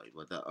that anyway.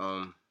 But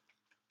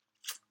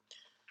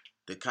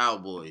the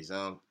Cowboys,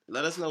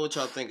 let us know what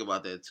y'all think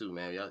about that too,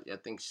 man. Y'all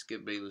think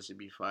Skip Bayless should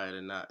be fired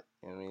or not?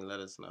 I mean, let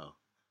us know.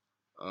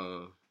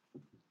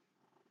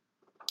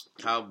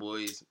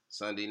 Cowboys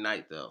Sunday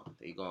night though,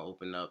 they gonna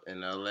open up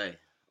in LA.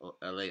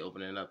 LA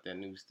opening up their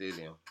new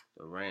stadium,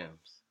 the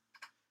Rams.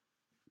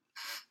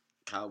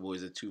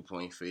 Cowboys a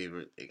 2-point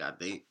favorite. They got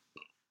they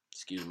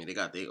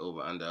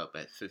over under up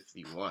at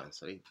 51,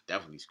 so they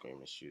definitely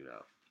screaming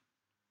shootout.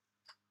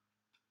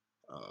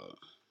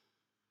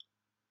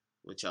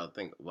 What y'all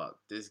think about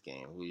this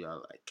game? Who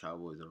y'all like,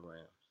 Cowboys or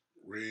Rams?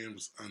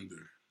 Rams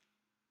under.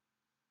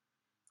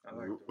 I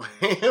like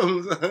the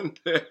Rams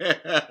under.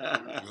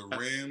 The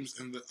Rams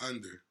and the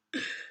under.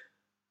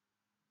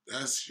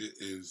 That shit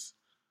is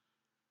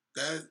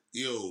that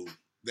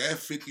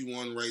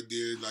 51 right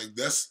there, like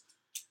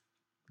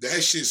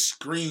that shit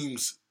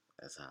screams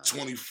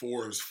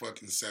 24 is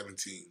fucking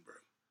 17, bro.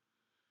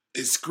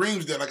 It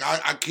screams that, like,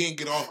 I can't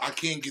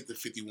get the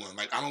 51.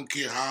 Like, I don't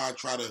care how I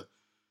try to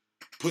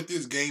put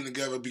this game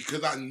together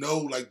because I know,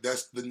 like,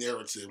 that's the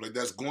narrative. Like,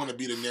 that's going to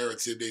be the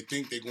narrative. They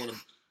think they're going to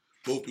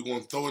both be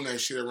going throwing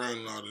that shit around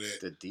and all of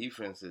that. The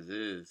defenses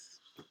is.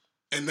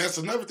 And that's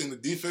another thing. The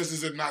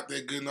defenses are not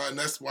that good, and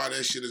that's why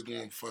that shit is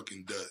going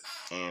fucking dud.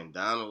 And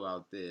Donald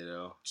out there,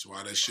 though. That's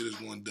why that shit is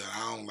going dud.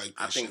 I don't like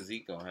that shit. I think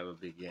Zeke going to have a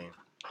big game.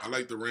 I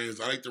like the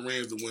Rams. I like the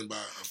Rams to win by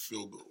a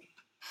field goal.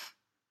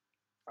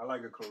 I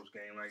like a close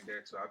game like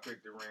that, so I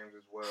picked the Rams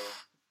as well.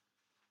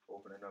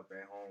 Opening up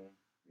at home.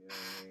 You know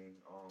what I mean?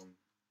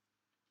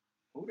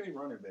 Who they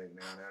running back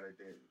now?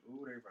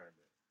 Who they running back?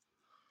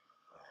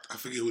 I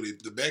forget who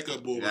the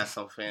backup boy. Got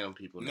some Phantom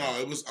people now. No,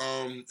 it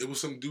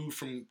was some dude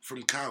from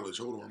college.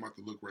 Hold on, I'm about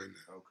to look right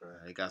now. Okay.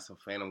 They got some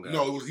Phantom guys.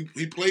 No, it was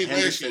he played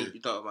Henderson, last year.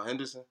 You talking about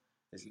Henderson?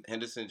 It's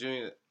Henderson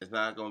Jr. It's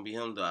not gonna be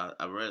him though.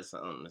 I read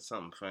something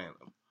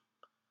Phantom.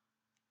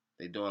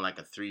 They doing like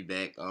a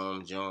 3-back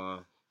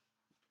John.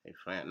 They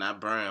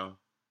not Brown.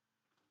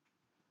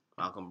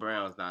 Malcolm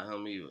Brown's not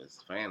him either.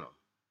 It's Phantom.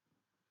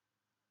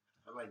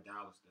 I like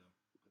Dallas though.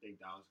 I think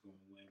Dallas gonna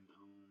win.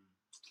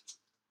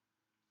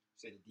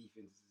 Say the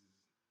defense is.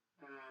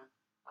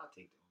 I'll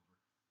take the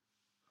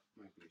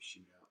over. Might be a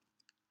shootout.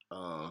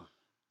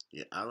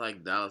 Yeah, I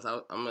like Dallas.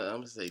 I'm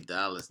gonna say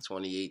Dallas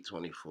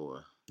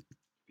 28-24.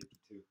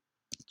 52.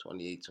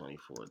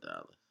 28-24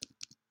 Dallas.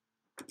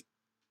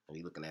 And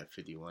you looking at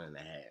 51 and a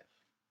half.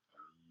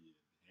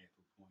 Half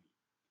a point.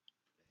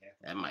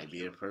 That might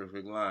be a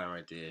perfect line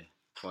right there.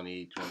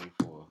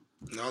 28-24.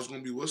 Now it's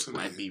gonna be what's the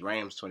name? Might be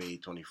Rams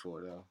 28-24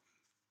 though.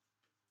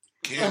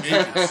 Cam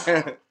Akers.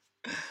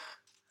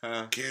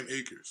 Huh? Cam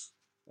Akers.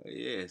 Oh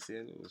yeah, see,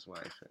 it was my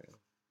fan.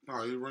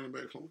 No, he's running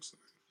back from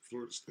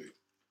Florida State.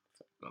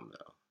 No.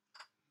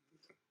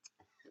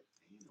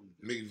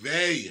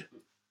 McVay.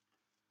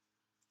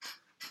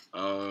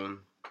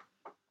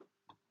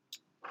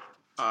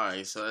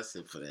 Alright, so that's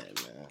it for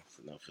that, man. That's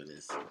enough of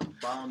this.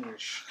 Bomb and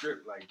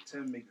strip like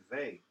Tim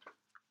McVeigh.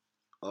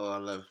 All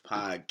Left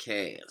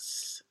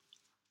Podcast.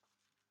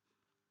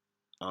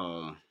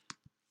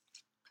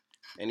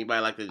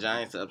 Anybody like the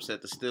Giants to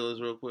upset the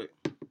Steelers real quick?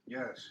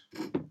 Yes.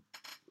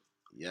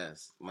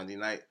 Monday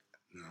night?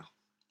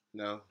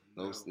 No,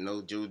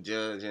 Joe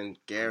Judge and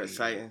Garrett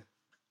sighting.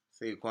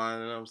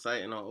 Saquon and them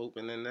sighting on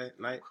opening that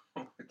night.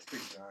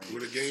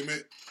 Where the game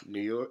at?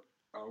 New York.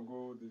 I'll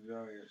go with the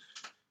Giants.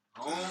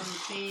 Home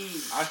team.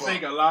 I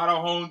think a lot of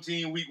home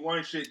team week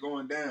 1 shit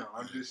going down.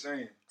 I'm just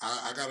saying.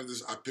 I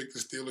picked the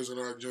Steelers in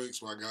our joint,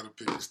 so I gotta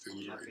pick the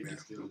Steelers right now.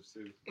 Steelers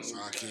too. So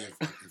I can't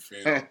fucking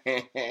fan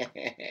them.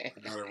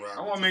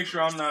 I want to make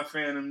sure I'm not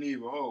fan them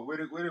neither. Oh, where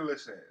the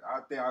list at?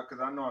 I think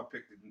because I know I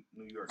picked the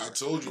New York. I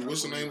told you,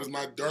 what's the name was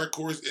my dark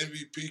horse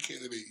MVP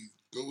candidate.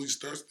 He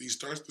starts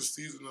the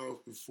season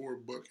off with 4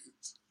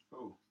 buckets.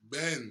 Oh,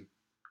 Ben.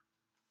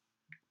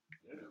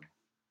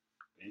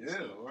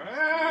 Yeah,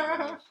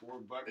 right. 4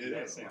 buckets.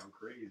 That sounds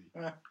crazy.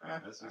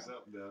 That's what's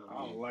up, though. I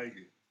don't like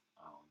it.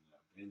 I don't know.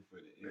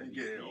 They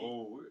getting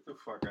old. Get the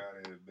fuck out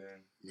of here,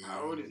 Ben. Yeah.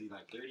 How old is he?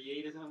 Like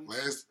 38 or something?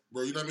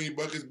 Bro, you know how many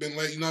buckets been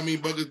like? You know how many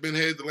buckets Ben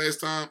had the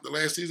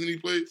last season he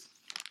played?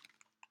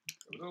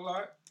 It was a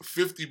lot.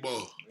 50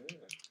 ball. Yeah.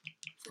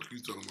 Fuck you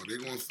talking about? They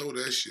gonna throw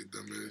that shit,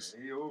 dumbass.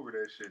 He over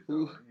that shit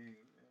though.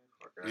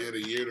 He had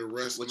a year to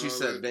rest. What you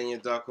said, Ben, your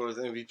dark horse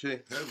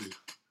MVP? Heavy.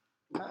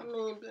 I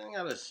mean, Ben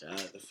got a shot.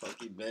 The fuck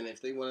he been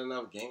if they win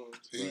enough games.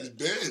 He's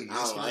been.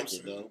 I don't like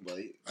it though. But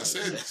I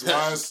said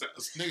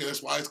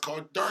that's why it's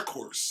called dark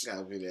horse.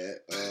 Gotta be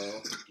that.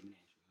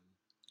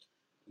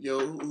 Yo,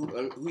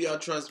 who y'all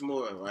trust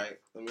more? Right?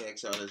 Let me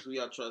ask y'all this: who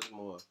y'all trust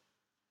more?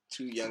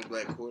 Two young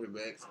black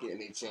quarterbacks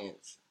getting a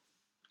chance.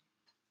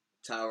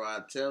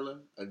 Tyrod Taylor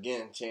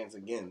chance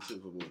again,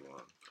 Super Bowl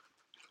one.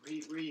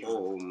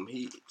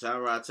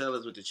 Tyrod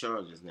Taylor's with the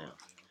Chargers now,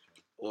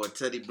 or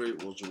Teddy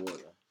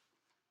Bridgewater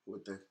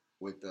with the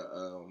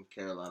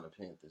Carolina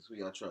Panthers. Who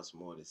y'all trust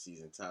more this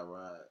season,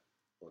 Tyrod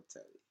or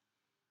Teddy?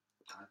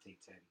 I'll take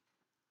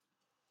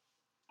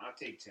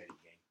Teddy,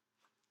 gang.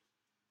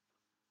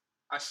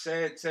 I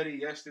said Teddy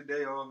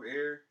yesterday off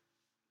air,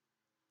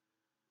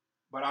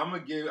 but I'm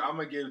gonna give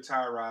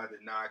Tyrod the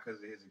nod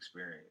because of his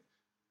experience.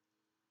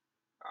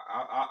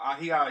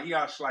 He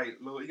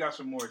got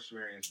some more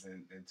experience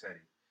than Teddy.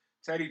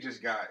 Teddy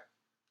just got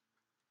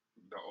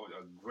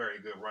a very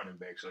good running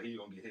back, so he's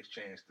gonna get his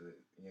chance to,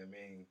 you know what I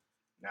mean,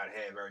 not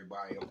have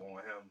everybody up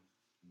on him.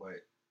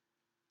 But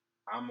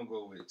I'm gonna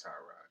go with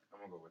Tyrod.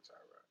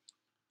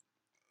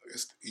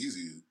 It's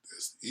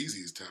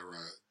easy as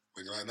Tyrod.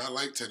 I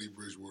like Teddy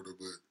Bridgewater,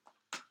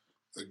 but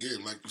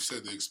again, like you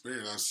said, the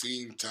experience. I've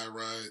seen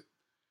Tyrod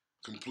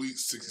complete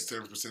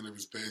 67% of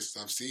his passes.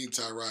 I've seen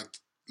Tyrod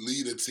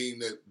lead a team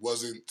that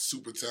wasn't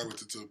super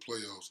talented to the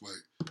playoffs.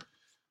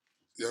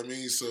 You know what I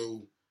mean?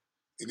 So,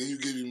 and then you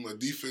give him a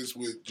defense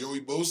with Joey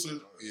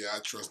Bosa. Yeah, I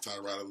trust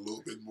Tyrod a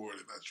little bit more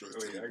than I trust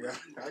Teddy.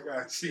 I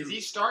gotta see. Is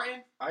he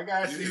starting? I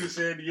gotta see who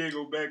San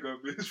Diego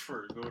backup is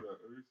first. Hold up.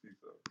 Let me see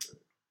something.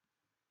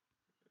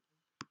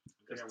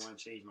 I want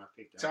to change my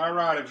pick.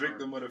 Tyrod a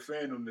victim of the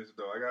fandomness,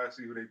 though. I gotta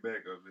see who they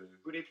backup is.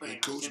 Who they playing?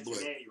 Coach Black,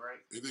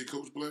 right? Is they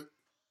Coach Black?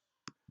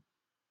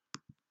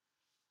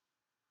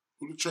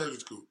 Who the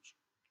Chargers coach?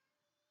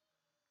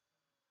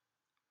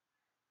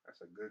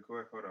 That's a good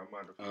question. Hold on, I'm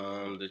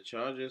about to. The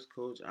Chargers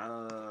coach,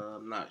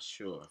 I'm not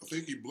sure. I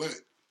think he black.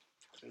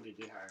 I think they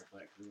did hire a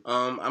black dude.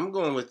 I'm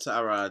going with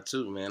Tyrod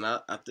too, man. I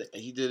think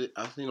he did it.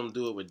 I've seen him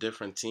do it with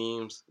different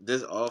teams.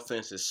 This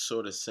offense is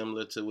sort of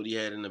similar to what he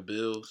had in the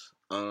Bills.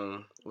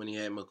 When he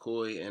had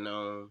McCoy and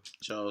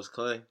Charles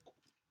Clay.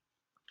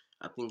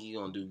 I think he's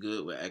gonna do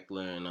good with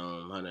Eckler and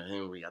Hunter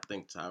Henry. I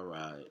think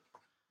Tyrod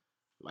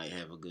might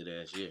have a good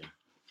ass year.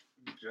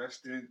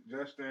 Justin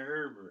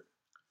Herbert.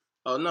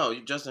 Oh no,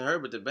 Justin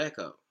Herbert the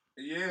backup.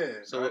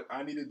 Yeah, so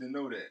I needed to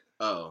know that.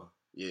 Oh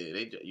yeah,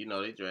 they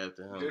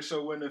drafted him. Just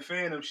so when the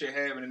fandom shit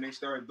happen and they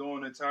start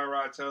doing the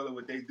Tyrod Taylor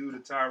what they do to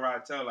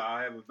Tyrod Taylor,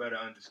 I have a better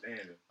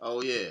understanding.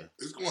 Oh yeah,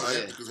 it's going to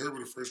happen because Herbert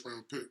the first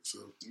round pick.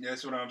 So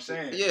that's what I'm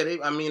saying. Yeah,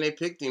 they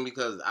picked him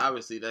because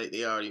obviously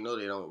they already know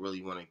they don't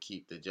really want to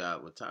keep the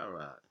job with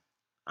Tyrod.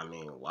 I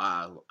mean,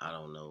 why? I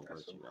don't know,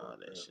 but you know how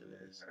that shit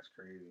is. That's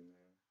crazy,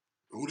 man.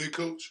 Who they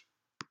coach?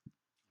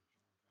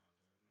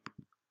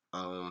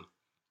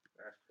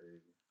 That's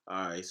crazy.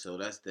 All right, so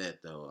that's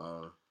that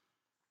though.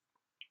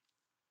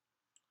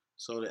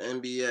 So the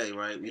NBA,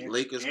 right?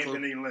 Lakers.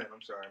 Anthony Lynn.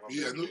 I'm sorry.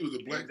 Yeah, I knew he was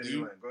a black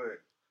dude. Lynn. Go ahead.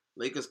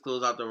 Lakers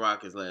closed out the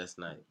Rockets last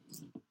night.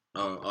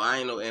 I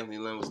didn't know Anthony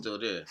Lynn was still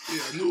there.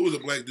 Yeah, I knew it was a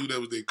black dude that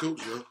was their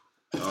coach,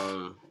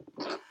 yo.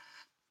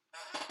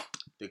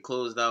 They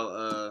closed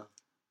out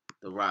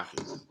the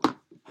Rockets.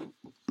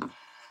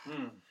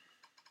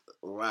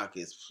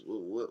 Rockets.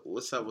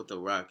 What's up with the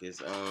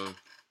Rockets?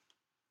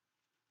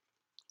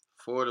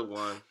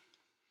 4-1.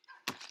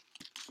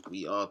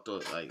 We all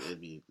thought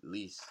it'd be at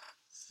least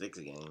 6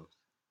 games.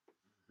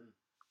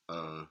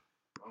 My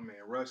man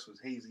Russ was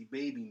hazy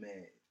baby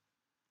mad.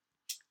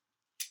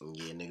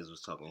 Yeah, niggas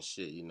was talking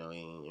shit. You know what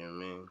I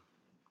mean?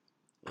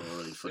 Ain't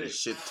really for the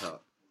shit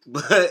talk.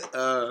 But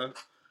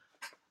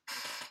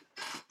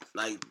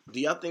do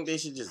y'all think they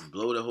should just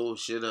blow the whole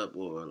shit up,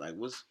 or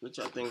what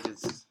y'all think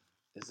is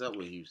up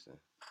with Houston?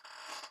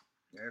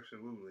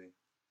 Absolutely.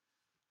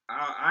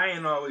 I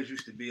ain't always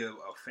used to be a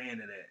fan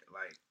of that,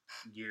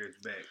 years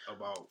back,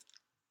 about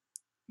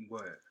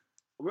what?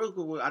 Real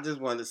quick, I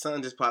just wanted,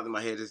 something just popped in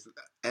my head. Just,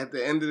 at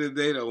the end of the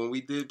day, though, when we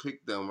did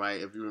pick them,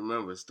 right, if you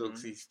remember,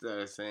 Stokesy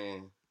started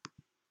saying,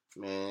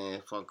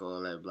 man, fuck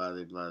all that,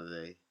 blase,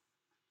 blase.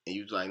 And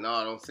you was like,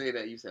 no, don't say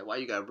that. You said, why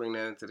you got to bring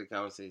that into the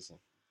conversation?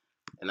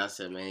 And I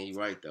said, man, you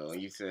right, though.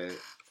 And you said,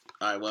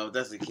 all right, well, if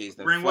that's the case,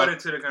 then bring what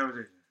into the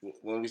conversation?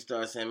 When we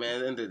start saying, man, at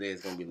the end of the day,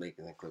 it's going to be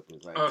Lakers and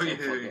Clippers. You know what I'm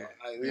saying?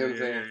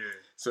 Yeah.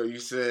 So you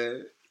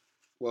said,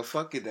 well,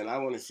 fuck it then. I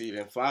want to see it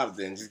in 5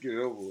 then. Just get it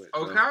over with.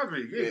 Oh,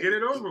 copy. Yeah, get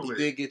it over with. You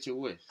did get your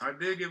wish. I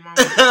did get my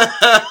wish.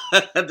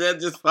 That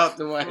just popped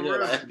in my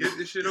head. Get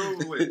this shit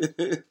over with.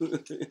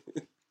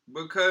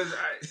 Because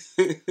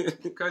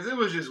it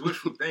was just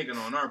wishful thinking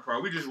on our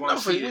part. We just wanted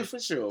to see it. For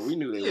sure. We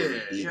knew they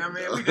were beat them,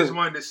 man. We just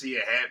wanted to see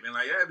it happen.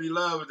 Like, that'd be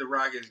love if the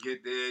Rockets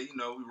get there. You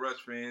know, we Russ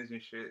fans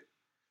and shit.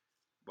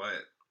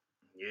 But,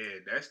 yeah,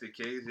 that's the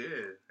case,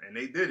 yeah. And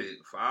they did it.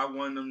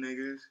 5-1 them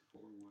niggas.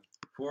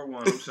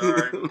 4-1, I'm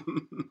sorry.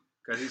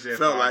 Because he said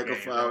felt like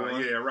games, a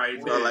 5-1. Yeah, right.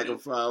 It felt like a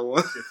 5-1.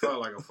 It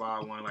felt like a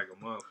 5-1 like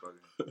a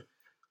motherfucker.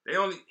 They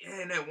only,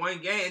 in that one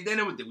game, and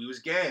then we was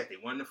gassed. They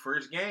won the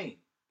first game.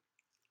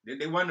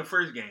 They won the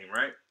first game,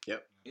 right?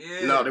 Yep.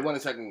 Yeah. No, they won the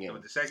second game.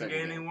 The second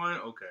game they won?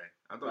 Okay.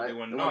 I thought they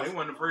won. No, they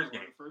won the first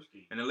game.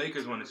 And the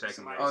Lakers won the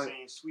second game.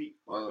 Saying sweep.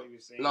 No, he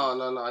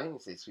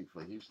didn't say sweep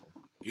for Houston.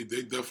 Yeah,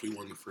 they definitely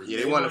won the first game.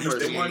 Yeah, they won the first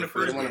game. They won the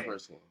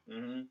first game.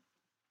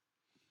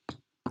 Mm-hmm.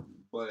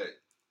 But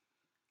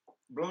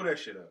blow that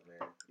shit up,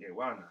 man. Yeah,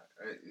 why not?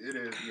 It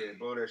is, yeah,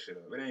 blow that shit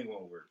up. It ain't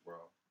gonna work, bro.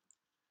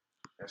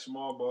 That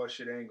small ball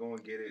shit ain't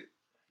gonna get it.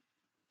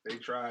 They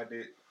tried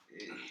it.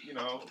 You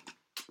know,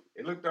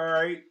 it looked all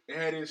right. It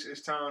had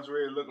its times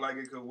where it looked like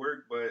it could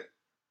work, but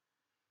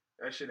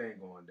that shit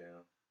ain't going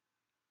down.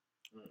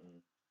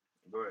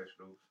 Go ahead,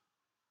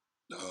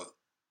 Stokes.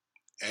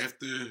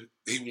 After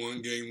they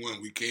won game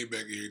 1, we came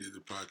back here to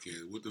the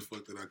podcast. What the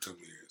fuck did I come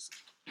here and say?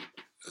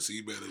 I said,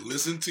 you better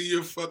listen to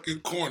your fucking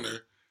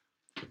corner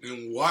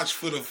and watch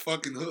for the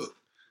fucking hook.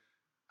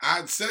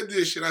 I said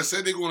this shit. I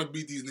said they're going to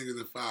beat these niggas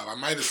in 5. I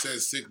might have said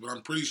 6, but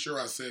I'm pretty sure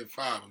I said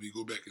 5 if you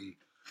go back and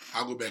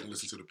I'll go back and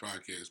listen to the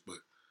podcast. But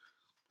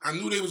I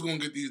knew they was going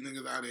to get these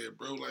niggas out of here,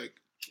 bro.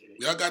 Like,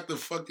 y'all got the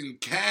fucking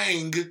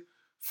Kang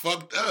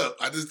fucked up.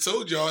 I just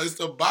told y'all it's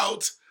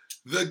about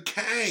the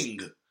Kang.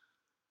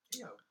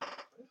 Yeah.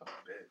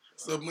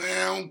 So, man,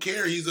 I don't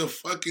care. He's a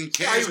fucking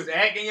cat. How he was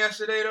acting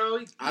yesterday,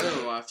 though. I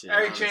didn't watch it.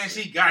 Every chance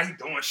he got, he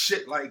doing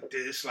shit like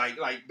this, like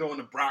doing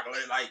the broccoli,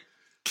 like,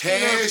 Cash, you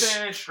know what I'm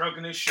saying?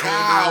 Shrugging his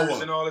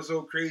shoulders and all this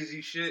old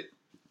crazy shit.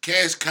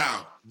 Cash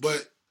cow.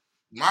 But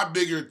my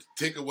bigger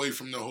takeaway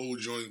from the whole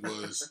joint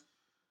was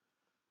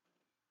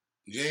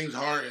James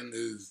Harden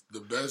is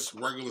the best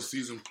regular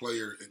season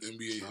player in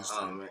NBA history.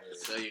 Oh, man.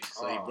 So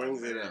he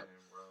brings it up.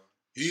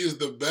 He is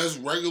the best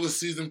regular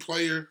season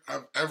player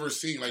I've ever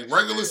seen. Like,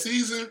 regular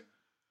season,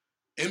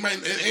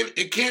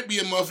 it can't be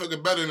a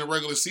motherfucker better than a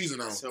regular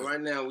season. So right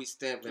now we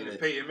stamping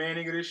it. Peyton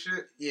Manning of this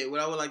shit? Yeah, what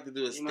I would like to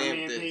do is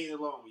stamp this. Peyton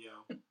alone, yo.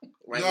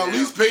 Right now, at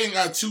least Peyton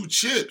got 2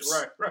 chips.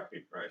 Right.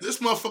 This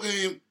motherfucker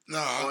ain't...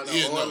 On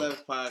the All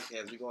Left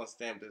podcast, we're going to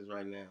stamp this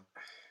right now.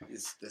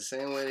 It's the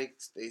same way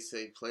they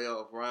say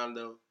playoff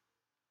Rondo.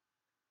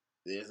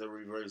 There's a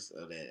reverse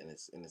of that, and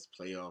it's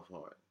playoff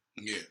Harden.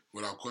 Yeah,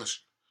 without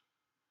question.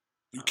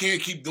 You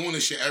can't keep doing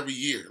this shit every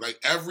year. Like,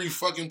 every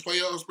fucking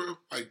playoffs, bro.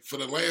 Like, for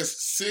the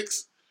last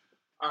 6.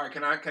 All right,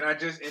 can I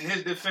just, in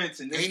his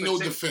defense... Ain't no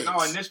defense.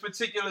 No, in this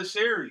particular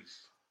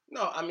series.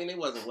 No, I mean, they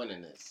wasn't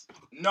winning this.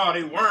 No,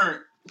 they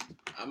weren't.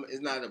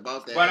 It's not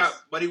about that.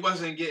 But he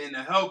wasn't getting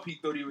the help he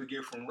thought he would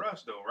get from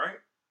Russ, though, right?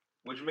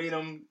 Which made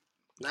him...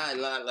 Not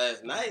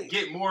last night.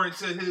 Get more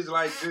into his,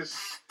 like, just...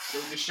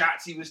 The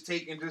shots he was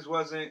taking just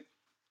wasn't...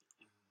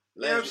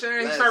 You know what I'm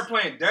saying? He started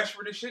playing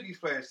desperate as shit these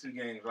past 2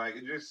 games. Like,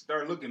 it just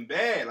started looking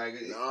bad. Like,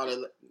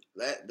 no,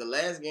 the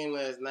last game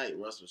last night,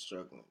 Russ was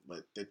struggling.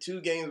 But the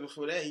 2 games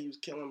before that, he was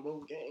killing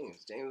both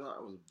games. James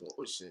Harden was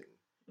bullshitting.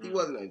 He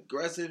wasn't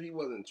aggressive. He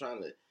wasn't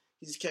trying to...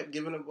 He just kept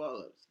giving the ball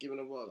up.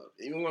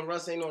 Even when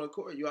Russ ain't on the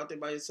court, you out there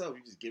by yourself,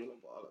 you just giving the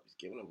ball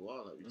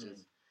up. You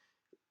just...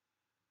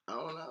 I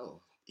don't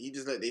know. He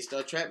just they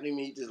start trapping him.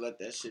 He just let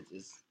that shit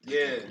just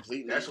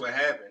completely. That's what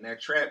happened.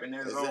 That trap in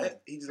that zone.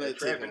 He just let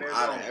trap him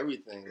out of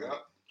everything.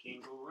 Yep.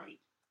 Can't go right.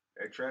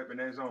 That trap in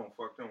that zone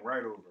fucked him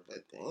right over. But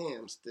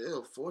damn,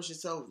 still force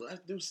yourself.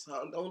 Let's do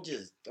something. Don't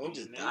just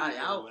die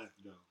out.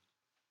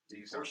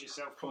 Force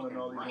yourself pulling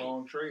all these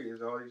long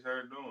trades. All he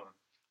started doing.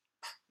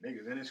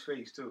 Niggas in his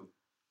face too.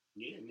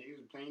 Yeah,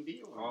 niggas playing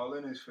deal. All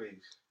in his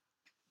face.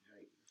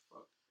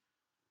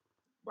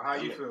 But how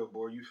you feel,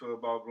 boy? You feel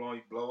about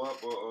blow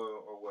up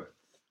or what?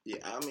 Yeah,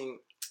 I mean,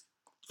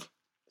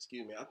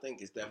 excuse me. I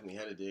think it's definitely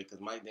headed there because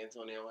Mike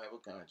D'Antoni don't have a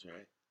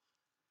contract.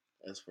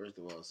 That's first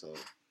of all. So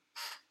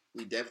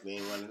we definitely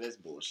ain't running this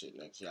bullshit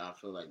next year. I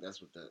feel like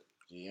that's what the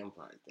GM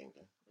probably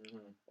thinking,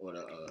 or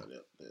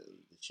the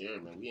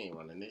chairman. We ain't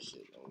running this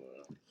shit no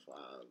more.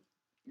 5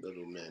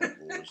 little men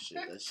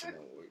bullshit. That shit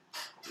don't work.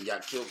 We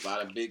got killed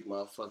by the big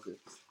motherfucker.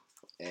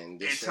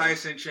 And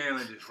Tyson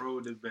Chandler just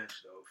rolled the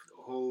bench though.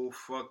 The whole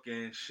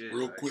fucking shit.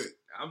 Real quick.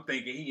 I'm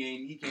thinking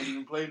he can't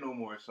even play no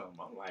more or something.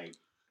 I'm like.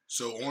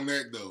 So on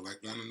that though, like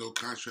on the no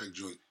contract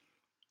joint,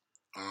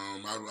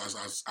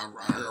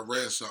 I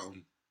read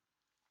something,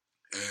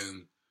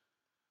 and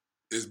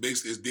it's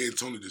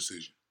D'Antoni's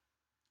decision.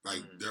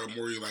 Like Daryl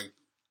Morey, like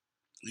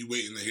he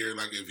waiting to hear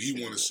like if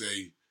he want to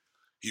say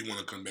he want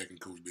to come back and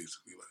coach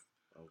basically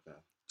like. Okay.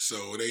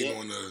 So it ain't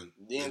on the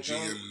GM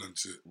and nothing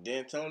shit.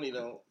 D'Antoni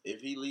don't. If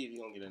he leave, he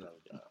gonna get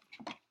another job.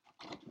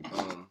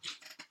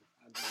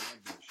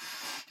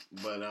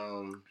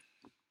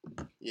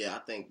 Yeah, I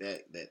think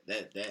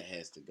that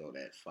has to go.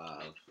 That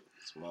 5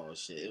 small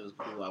shit. It was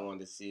cool. I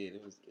wanted to see it.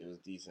 It was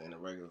decent in the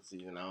regular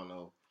season. I don't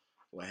know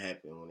what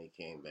happened when they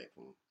came back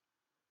from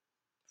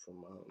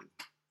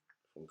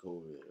COVID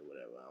or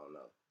whatever. I don't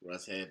know.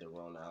 Russ had the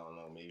Rona. I don't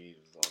know. Maybe he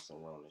was on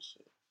some Rona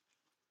shit.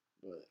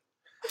 But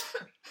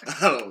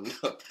I don't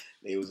know.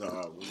 They was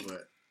horrible.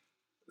 But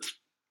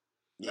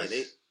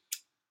yeah,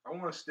 I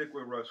want to stick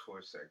with Russ for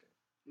a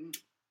second.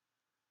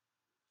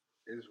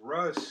 Is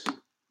Russ?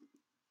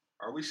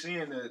 Are we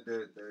seeing the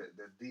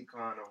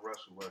decline of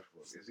Russell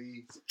Westbrook? Is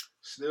he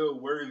still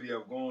worthy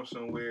of going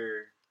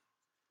somewhere,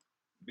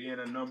 being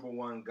a number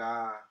one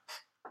guy,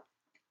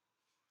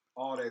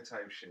 all that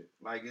type shit?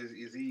 Like,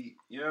 is he?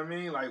 You know what I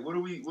mean? Like, what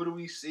do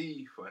we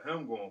see for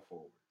him going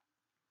forward?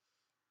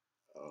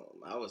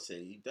 I would say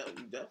you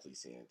definitely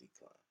seeing a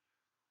decline,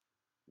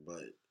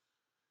 but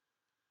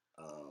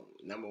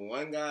number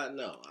one guy,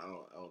 no, I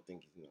don't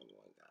think he's number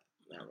one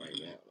guy. Not right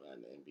now, not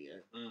in the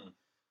NBA.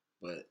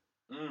 But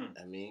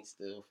I mean,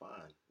 still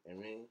fine. I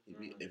mean,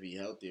 if he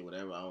healthy or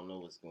whatever, I don't know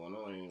what's going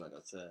on. And like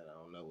I said, I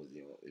don't know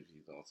if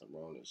he's on some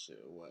wrong shit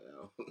or what. I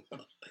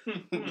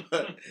don't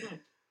know.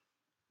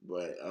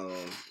 but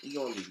he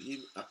gonna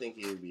be. I think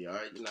he'll be all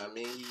right. You know what I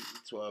mean?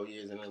 He's 12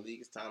 years in the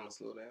league. It's time to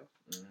slow down.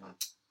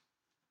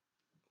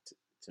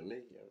 To me,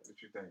 yeah.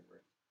 What you think, Ray?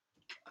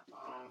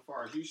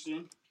 For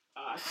Houston,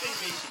 I think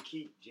they should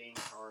keep James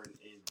Harden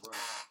and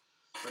Russ,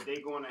 but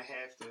they're gonna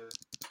have to.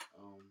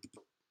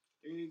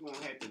 They're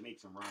gonna have to make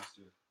some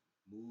roster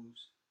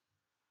moves.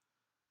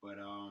 But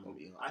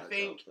I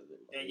think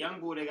that young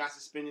boy that got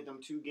suspended them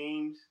 2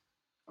 games,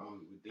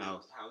 with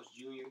House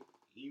Jr.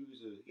 He was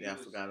I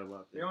forgot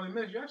about that. They only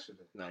missed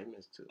yesterday. No, he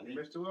missed 2. He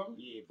missed 2 of them?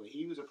 Yeah, but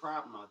he was a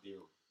problem out there.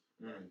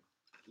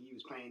 He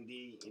was playing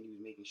D and he was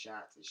making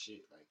shots and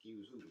shit. Like, he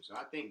was hooping. So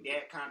I think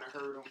that kind of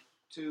hurt him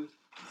too.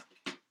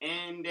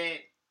 And that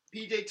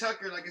PJ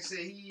Tucker, like I said,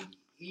 he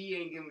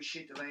ain't giving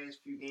shit the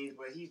last few games,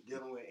 but he's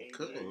dealing with AD.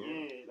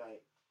 Yeah,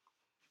 like,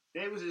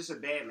 that was just a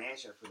bad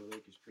matchup for the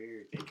Lakers,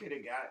 period. They could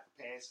have got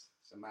past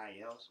somebody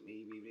else.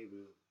 Maybe they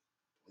would have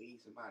played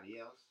somebody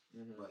else.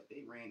 But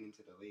they ran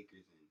into the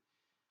Lakers and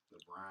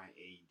LeBron,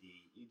 AD.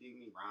 You dig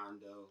me?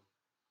 Rondo.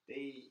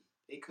 They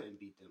couldn't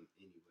beat them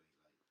anyway.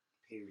 Like,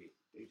 period.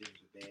 They just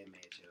was a bad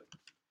matchup.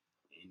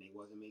 And they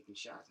wasn't making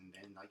shots. And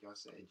then, like y'all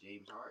said,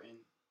 James Harden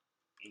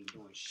ain't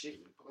doing shit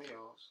in the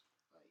playoffs.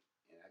 Like,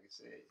 and like I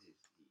said, his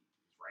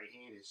right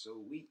hand is so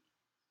weak.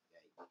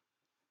 Like,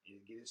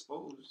 and get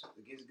exposed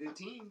against good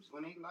teams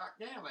when they lock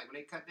down. Like,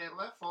 when they cut that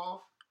left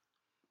off,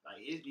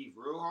 like, it'd be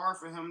real hard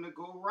for him to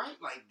go right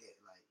like that.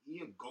 Like,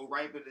 he'll go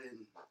right, but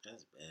then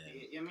that's bad.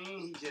 I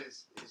mean,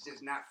 it's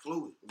just not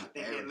fluid. I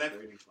think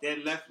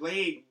that left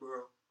leg,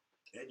 bro.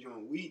 That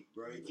joint weak,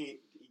 bro. He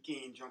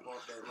can't jump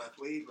off that left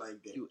leg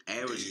like that. You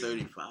average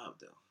 35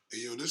 though.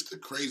 Hey, yo, this the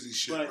crazy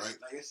shit, but, right?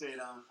 Like I said,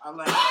 I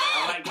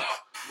like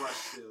Russ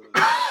still.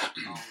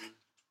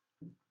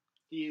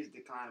 He is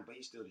declining, but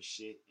he's still the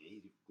shit, and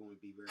he's going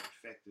to be very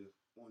effective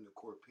on the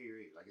court.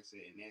 Period. Like I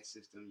said, in that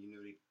system, you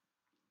know, they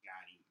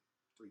got him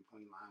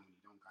 3-point line when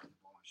you don't got the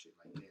ball and shit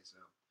like that.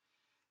 So,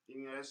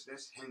 you know,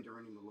 that's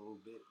hindering him a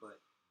little bit, but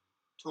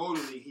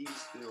totally, he's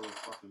still a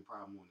fucking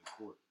problem on the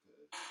court.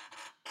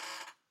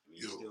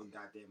 He still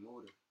got that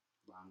motor,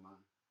 bottom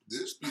line.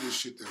 This be the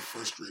shit that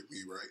frustrate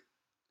me, right?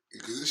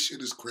 Because this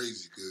shit is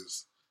crazy.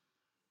 Because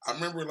I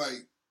remember,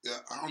 like,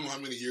 I don't know how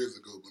many years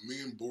ago, but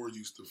me and Bohr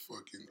used to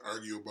fucking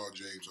argue about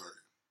James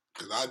Harden.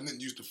 Because I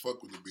didn't used to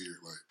fuck with the beard,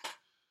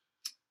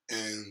 like.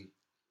 And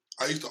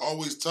I used to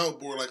always tell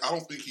Bohr, like, I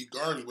don't think he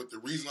guards, but the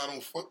reason I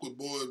don't fuck with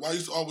Bohr is what I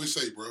used to always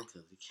say, bro.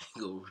 Because he can't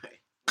go right.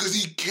 Because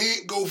he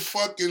can't go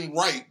fucking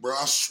right, bro.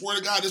 I swear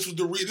to God,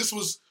 this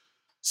was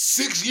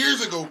 6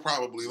 years ago,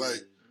 probably,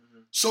 like.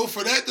 So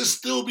for that to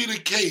still be the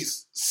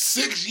case,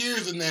 6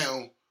 years from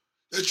now,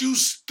 that you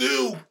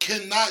still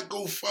cannot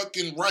go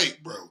fucking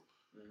right, bro.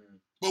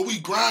 But we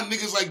grind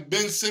niggas like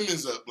Ben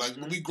Simmons up. Like,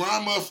 we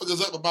grind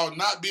motherfuckers up about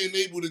not being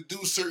able to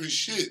do certain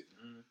shit.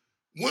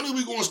 When are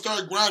we going to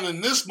start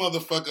grinding this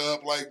motherfucker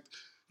up like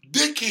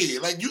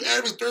dickhead? Like, you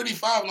average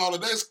 35 and all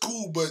of that's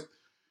cool, but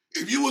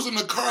if you was in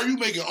the car, you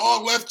making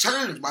all left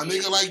turns, my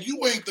nigga. Like,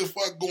 you ain't the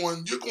fuck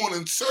going, you're going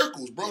in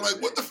circles, bro.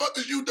 Like, what the fuck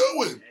is you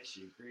doing? That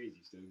shit crazy,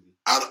 Stevie.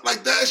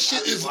 Like, that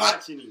shit is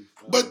like,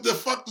 but the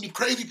fucking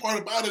crazy part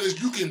about it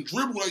is you can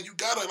dribble, like, you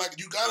got a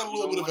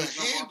little bit of a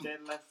handle.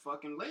 That left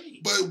fucking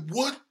leg. But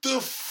what the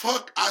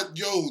fuck,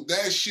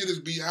 that shit is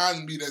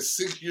behind me that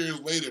 6 years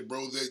later,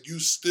 bro, that you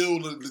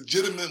still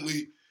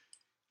legitimately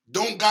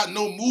don't got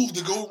no move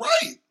to go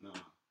right. No.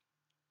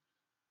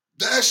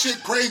 That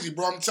shit crazy,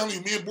 bro. I'm telling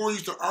you, me and Boy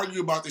used to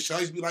argue about this shit. I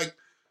used to be like,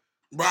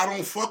 bro, I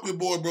don't fuck with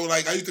Boy, bro.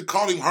 Like, I used to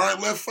call him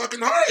Hard Left fucking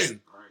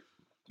Harden. Right.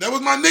 That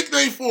was my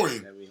nickname for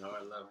him.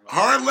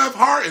 Hard Left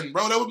Harden,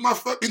 bro. That was my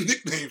fucking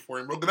nickname for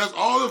him, bro. Because that's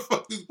all the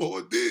fuck this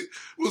boy did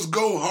was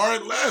go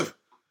hard left.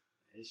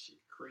 That shit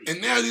crazy.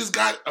 And now he's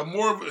got a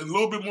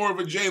little bit more of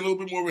a J, a little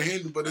bit more of a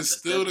handle, but it's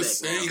still the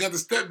same. Bro. He got the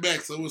step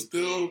back, so it's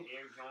still. Go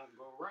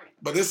right.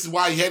 But this is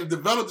why he had to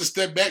develop the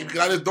step back, because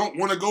I just don't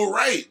want to go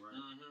right.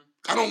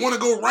 I don't want to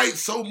go right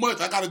so much.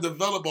 I got to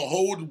develop a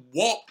whole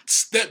walk,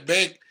 step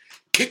back,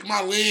 kick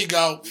my leg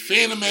out,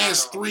 phantom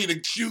ass 3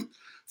 to shoot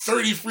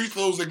 30 free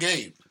throws a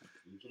game.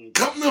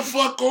 come the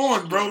fuck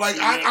on, bro. Like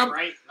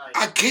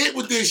I can't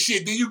with this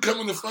shit. Then you come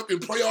in the fucking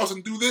playoffs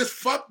and do this?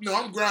 Fuck no,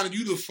 I'm grinding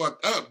you the fuck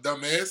up,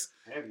 dumbass.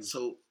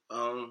 So,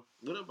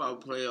 what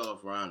about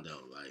playoff Rondo?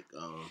 Like,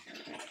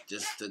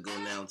 just to go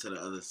down to the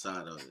other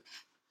side of it.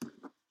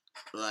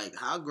 Like,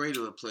 how great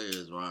of a player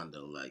is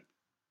Rondo? Like,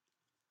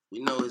 we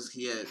know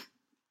he had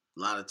a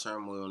lot of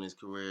turmoil in his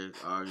career,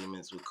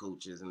 arguments with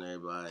coaches and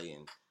everybody,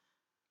 and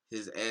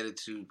his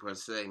attitude per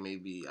se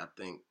maybe, I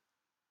think,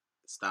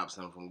 stops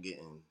him from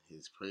getting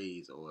his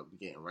praise or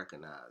getting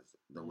recognized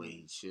the way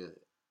he should.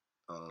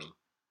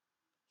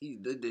 He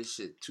did this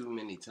shit too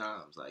many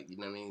times, like, you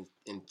know what I mean?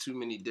 In too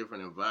many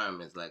different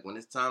environments. Like, when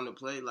it's time to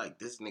play, like,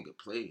 this nigga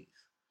plays.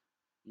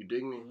 You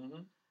dig me?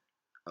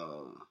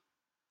 Mm-hmm.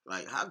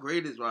 Like, how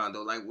great is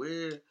Rondo? Like,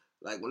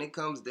 when it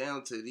comes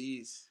down to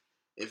these,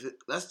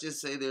 let's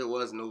just say there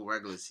was no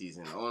regular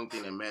season, the only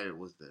thing that mattered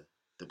was the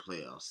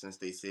playoffs, since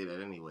they say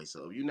that anyway.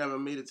 So if you never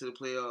made it to the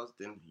playoffs,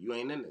 then you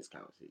ain't in this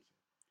conversation.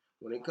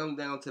 When it comes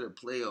down to the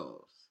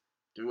playoffs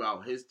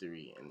throughout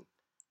history and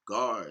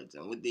guards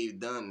and what they've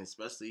done,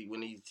 especially when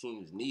these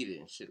teams need it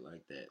and shit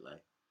like that, like,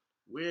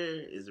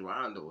 where is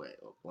Rondo at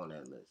on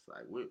that list?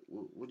 Like,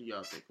 what do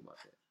y'all think about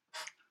that?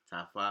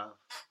 Top 5?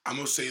 I'm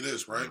going to say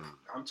this, right?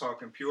 I'm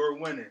talking pure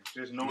winning.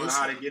 Just knowing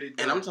how to get it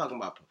done. And I'm talking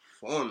about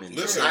performing.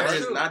 Listen,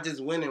 not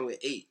just winning with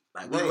 8.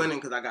 Like, we winning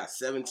because I got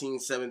 17,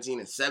 17,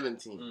 and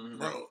 17. Mm-hmm.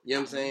 Bro. You know what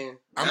I'm saying?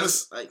 I'm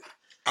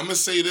going to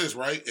say this,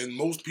 right? And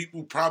most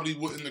people probably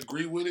wouldn't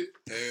agree with it.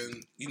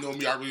 And you know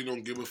me, I really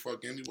don't give a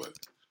fuck anyway.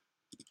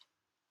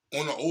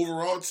 On the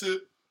overall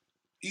tip,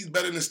 he's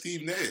better than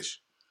Steve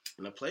Nash.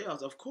 In the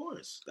playoffs, of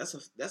course.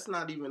 That's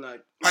not even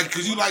like... Like,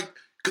 because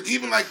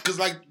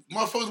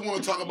motherfuckers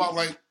want to talk about,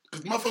 like,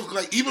 because motherfuckers,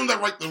 like, even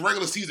like the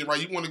regular season, right,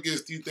 you want to give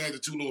Steve Nash the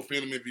 2 little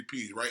Phantom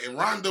MVPs, right? And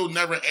Rondo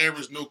never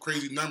averaged no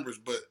crazy numbers,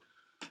 but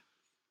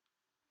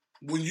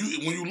when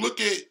you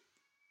look at,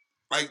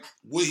 like,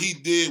 what he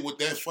did with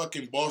that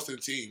fucking Boston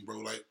team, bro,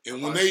 like,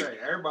 and when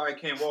everybody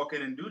can't walk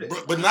in and do that.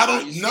 Bro, but not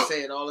only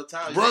say it all the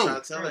time, bro.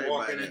 You tell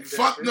everybody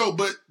fuck no,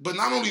 but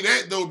not only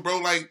that though, bro.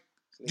 Like,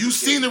 you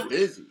seen it,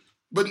 busy.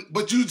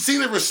 but you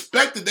seen the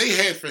respect that they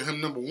had for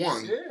him. Number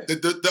one,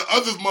 the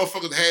other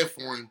motherfuckers had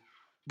for him.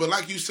 But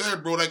like you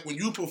said, bro, like when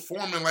you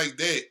performing like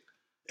that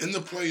in the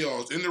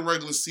playoffs, in the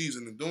regular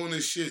season, and doing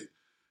this shit,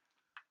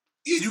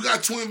 yeah, you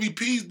got 2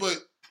 MVPs, but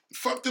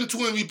fuck them 2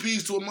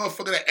 MVPs to a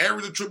motherfucker that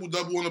averaged a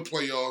triple-double in the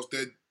playoffs,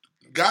 that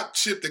got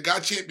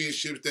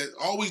championships, that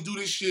always do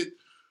this shit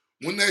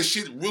when that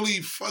shit really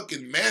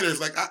fucking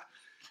matters. Like,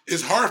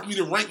 it's hard for me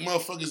to rank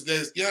motherfuckers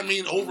that's, you know what I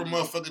mean, over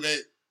motherfucker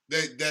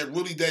that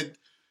really,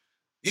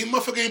 he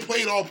motherfucker ain't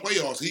played all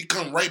playoffs. He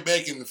come right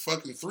back in the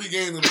fucking 3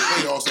 games in the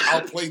playoffs and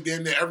outplay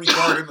damn near every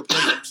guard in the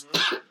playoffs.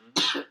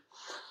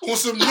 On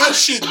some nut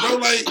shit, bro,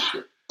 like,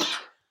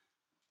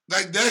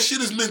 that shit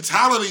is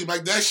mentality.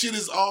 Like, that shit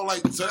is all,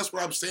 like, so that's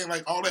what I'm saying.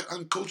 Like, all that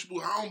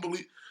uncoachable,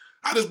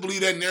 I just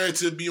believe that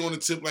narrative be on the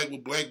tip, like,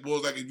 with black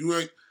boys. Like,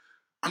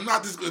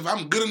 if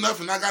I'm good enough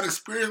and I got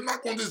experience, I'm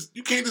not going to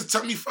you can't just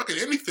tell me fucking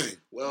anything.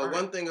 Well, right.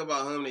 One thing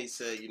about him, they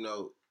say,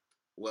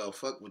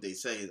 fuck what they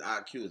say, his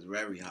IQ is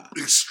very high.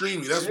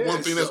 Extremely. That's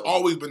one thing that's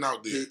always been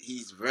out there.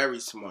 He's very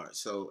smart.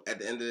 So, at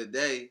the end of the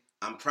day,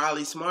 I'm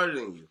probably smarter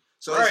than you.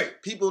 So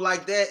people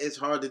like that, it's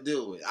hard to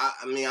deal with.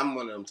 I mean, I'm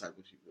one of them type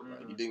of people.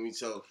 Right? You dig me?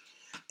 So,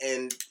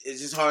 and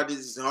it's just hard.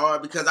 It's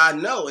hard because I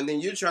know, and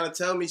then you're trying to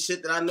tell me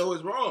shit that I know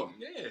is wrong.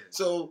 Yeah.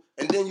 So,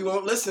 and then you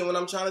won't listen when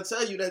I'm trying to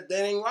tell you that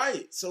ain't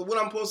right. So, what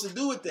I'm supposed to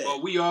do with that?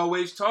 Well, we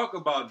always talk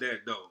about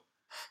that though.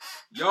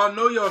 Y'all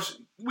know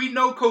we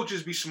know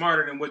coaches be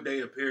smarter than what they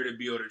appear to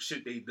be or the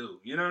shit they do.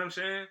 You know what I'm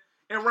saying?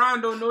 And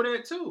Rondo know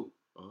that too.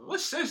 What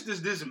sense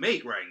does this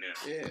make right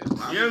now? Yeah.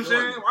 You know what I'm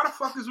saying? Why the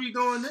fuck is we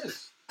doing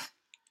this?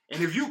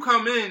 And if you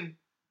come in,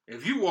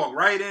 if you walk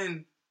right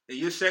in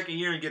your second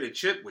year and get a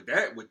chip with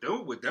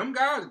them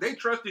guys, they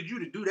trusted you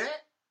to do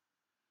that.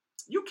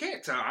 You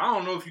can't tell. I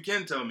don't know if you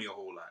can tell me a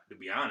whole lot, to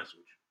be honest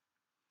with you.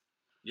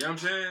 You know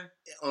what I'm saying?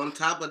 On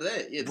top of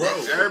that, yeah, bro,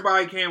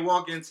 everybody can't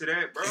walk into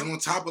that, bro. And on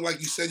top of, like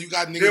you said, you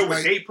got niggas deal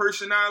with their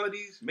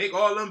personalities, make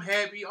all them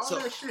happy, all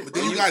that shit. But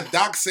then you got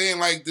Doc saying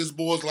like this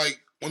boy's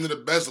like one of the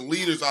best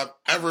leaders I've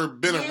ever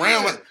been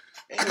around. Like,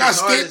 I got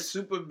stick.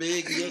 Super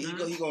big.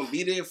 He gonna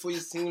be there for your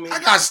teammates. I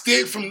got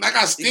stick.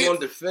 He gonna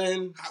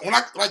defend. When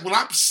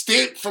I'm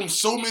stick from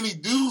so many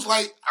dudes,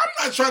 like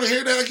I'm not trying to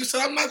hear that. Like you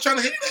said, I'm not trying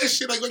to hear that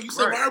shit. Like you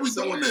said, why are we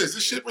doing this?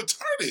 This shit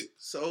retarded.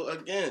 So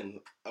again,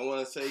 I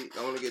want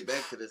to get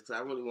back to this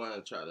because I really want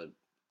to try to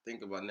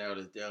think about narrow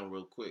this down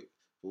real quick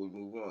before we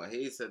move on.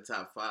 Hayes said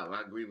top 5.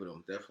 I agree with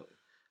him definitely.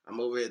 I'm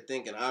over here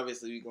thinking.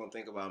 Obviously, we're gonna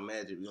think about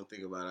Magic. We're gonna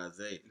think about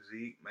Isaiah,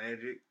 Zeke,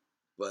 Magic.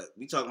 But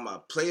we talking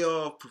about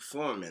playoff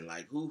performing,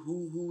 like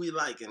who we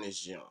like in this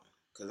joint.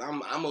 Cause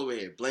I'm over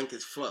here blank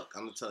as fuck.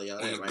 I'm gonna tell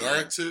y'all that right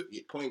now.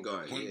 Yeah, point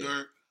guard. Point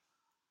guard.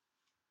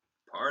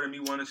 Part of me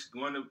want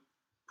to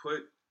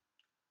put.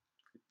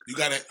 You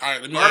gotta. All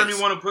right. Let me. Part of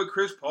me want to put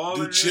Chris Paul.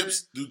 Do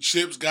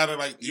Chips gotta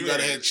like? You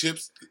gotta have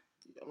Chips.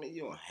 I mean,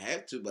 you don't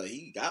have to, but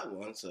he got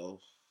one, so.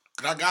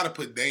 I gotta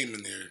put Dame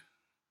in there.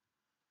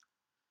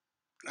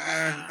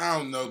 I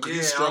don't know, because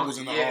he struggles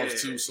in the off,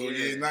 too. So,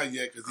 not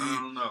yet, because I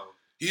don't know.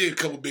 He had a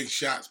couple big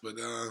shots, but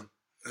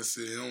that's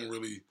it. He don't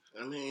really...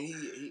 I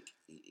mean,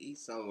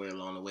 he's somewhere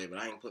along the way, but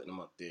I ain't putting him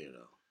up there,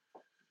 though.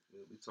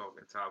 We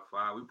talking top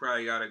 5. We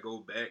probably got to go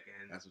back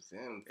and, that's what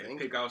I'm saying. And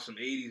pick out some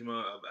 80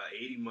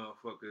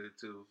 motherfucker,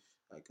 too.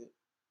 I could.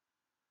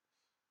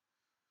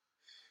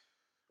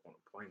 On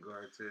the point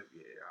guard tip,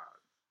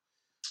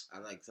 I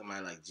like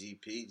somebody like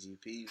GP.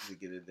 GP used to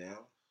get it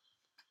down.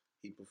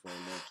 He performed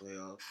more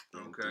playoffs.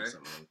 Okay.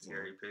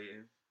 Gary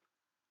Payton.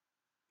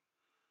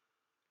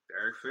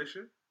 Derek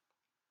Fisher.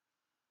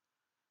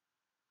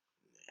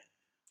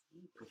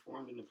 He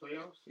performed in the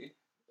playoffs?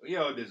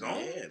 Yeah, his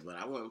own. Yeah, but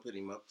I wouldn't put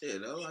him up there,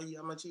 though.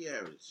 How much he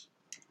average?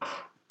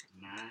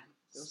 9.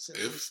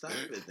 Stop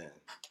it then.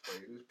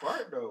 Played his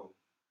part, though.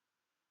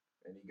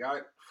 And he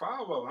got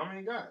 5 of them. How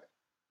many he got?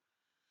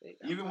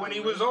 Even when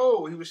he was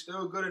old, he was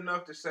still good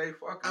enough to say,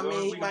 fuck it. I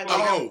mean,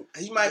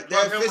 he might.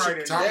 Derek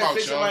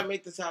Fisher might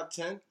make the top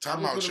 10.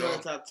 Time out, y'all.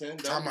 Top 10.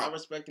 I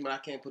respect him, but I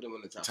can't put him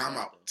in the top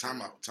 5.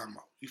 Time out.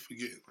 You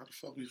forget. How the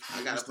fuck we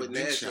forget? I gotta put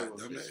Nash on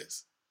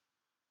dumbass.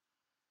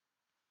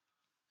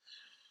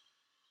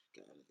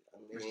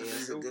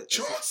 That's a good,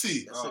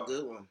 Chauncey. That's a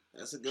good one.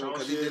 That's a good one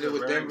because he did it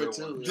with Denver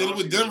too. Did it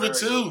with Denver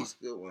too. That's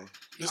a good one.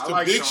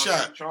 Mr. Big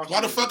Shot.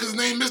 Why the fuck is his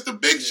name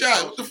Mr. Big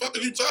Shot? What the fuck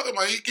are you talking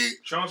about?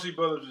 Chauncey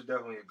Billups is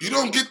definitely a good You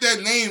don't get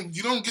that name.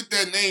 You don't get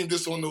that name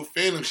just on no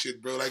Phantom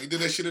shit, bro. Like he did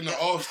that shit in the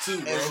off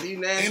too, bro.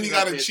 And he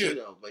got a chip.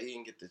 Too, but he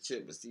didn't get the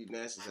chip. But Steve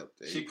Nash is up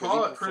there.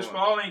 Chris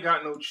Paul ain't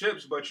got no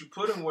chips, but you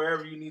put him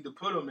wherever you need to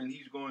put him, and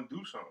he's going to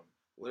do something.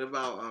 What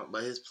about?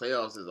 But his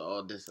playoffs is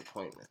all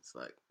disappointments.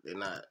 Like they're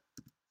not.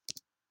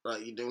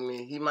 Like, you know what I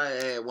mean? He might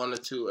add 1 or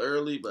 2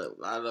 early, but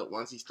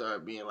once he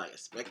started being, like,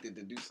 expected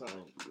to do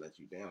something, he let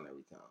you down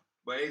every time.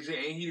 But ain't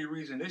he the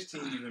reason this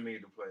team even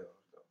made the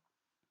playoffs,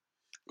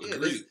 though?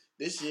 Yeah,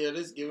 this year,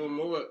 let's give him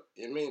more.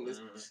 I mean,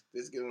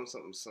 let's give him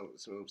some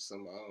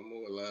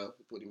more love.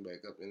 Put him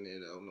back up in there,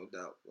 though, no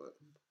doubt. But,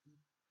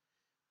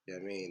 yeah, I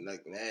mean,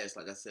 like Nash,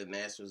 like I said,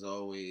 Nash was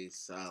always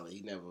solid.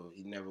 He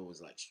never was,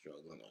 like,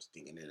 struggling or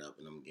stinking it up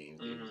in them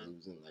games. He was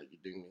losing, like, you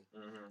dig me?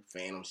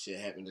 Phantom shit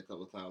happened a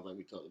couple of times, like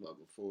we talked about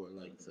before.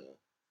 Like, so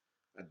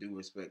I do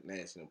respect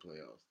Nash in the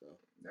playoffs, though.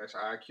 That's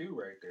IQ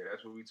right there.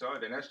 That's what we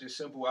talked. And that's just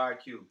simple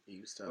IQ. He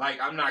was tough. Like,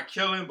 I'm not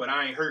killing, but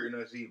I ain't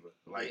hurting us either.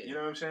 Like, you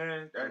know what I'm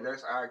saying?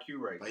 That's IQ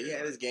right there. But he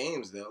had his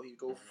games, though. He'd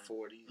go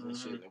for 40s and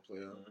shit in the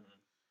playoffs.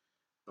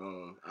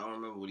 I don't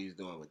remember what he was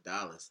doing with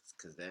Dallas,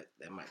 because that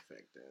might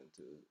factor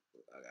into.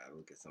 I gotta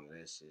look at some of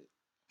that shit.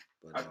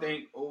 But I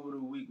think over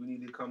the week we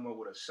need to come up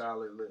with a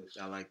solid list.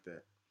 I like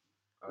that.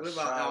 What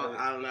about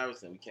Allen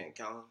Iverson? We can't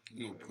count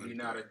him. He's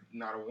not a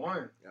 1. All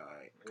right.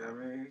 You know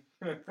what I mean?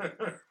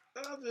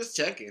 I'm just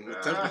checking the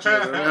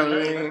temperature. You know what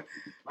I mean?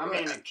 My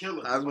man is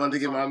killer. I just wanted to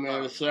give my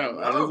man a shout.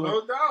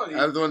 No doubt.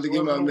 I just wanted to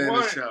give my man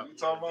a shout. You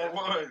talking about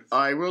ones? All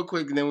right, real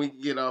quick, and then we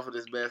can get off of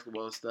this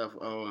basketball stuff.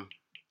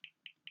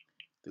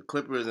 The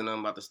Clippers and I'm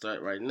about to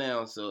start right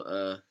now.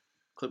 So,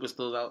 Clippers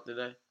close out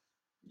today?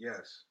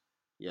 Yes.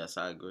 Yes,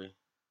 I agree.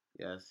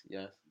 Yes,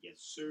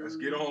 sir. Let's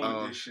get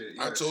on with this shit.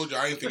 Yes. I told you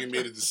I ain't think it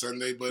made it to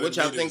Sunday, but what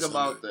y'all think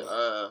about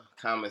the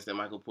comments that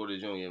Michael Porter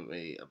Jr.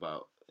 made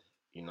about,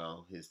 you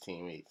know, his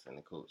teammates and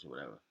the coach or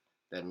whatever?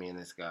 That me and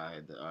this guy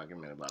had the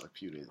argument about a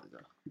few days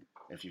ago.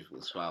 If you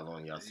was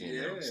following, y'all seen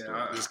that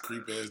story. This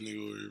creep ass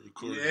nigga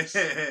recording.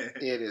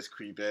 Yeah, this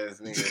creep ass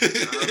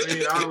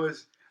nigga.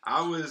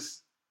 I mean,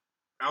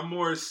 I'm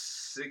more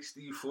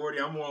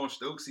 60-40. I'm more on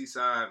Stokesy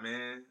side,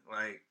 man.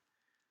 Like,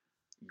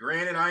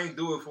 granted, I ain't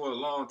do it for a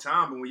long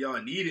time, but when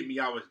y'all needed me,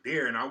 I was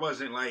there, and I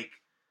wasn't like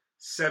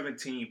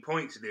 17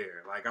 points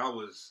there. Like, I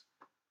was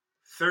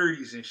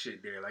 30s and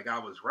shit there. Like, I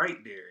was right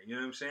there. You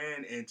know what I'm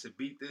saying? And to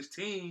beat this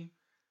team,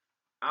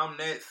 I'm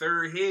that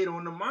third head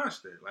on the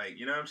monster. Like,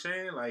 you know what I'm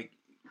saying? Like,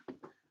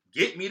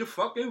 get me the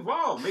fuck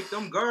involved. Make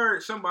them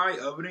guard somebody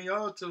other than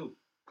y'all two.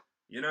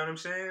 You know what I'm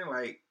saying?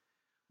 Like,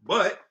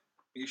 but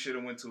he should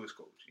have went to his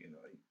coach, you know.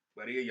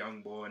 But he a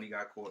young boy, and he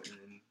got caught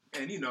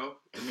and you know,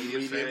 the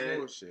media fed.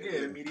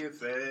 Bullshit, the media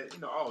fed. You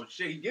know, oh,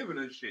 shit, he giving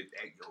us shit.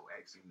 Yo,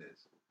 asking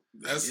this.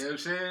 That's, you know what I'm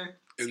saying?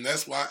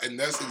 And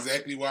that's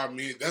exactly why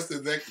that's the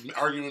exact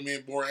argument me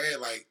and Bohr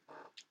had. Like,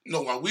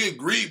 no, while we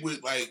agreed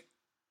with, like,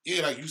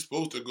 yeah, like, you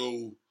supposed to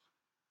go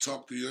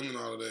talk to him and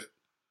all of that.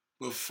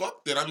 But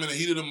fuck that. I'm in the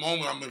heat of the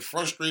moment. I've been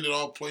frustrated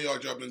all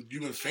playoff.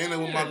 You've been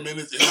fanning with my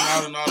minutes in and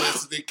out and all that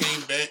since they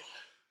came back.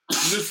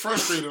 I'm just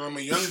frustrated. I'm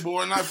a young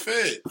boy and I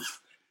fed.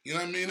 You know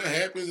what I mean? It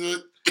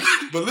happens.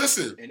 But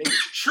listen. And they was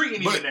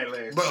treating him in that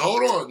last. But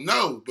hold on.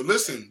 No. But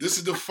listen. This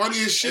is the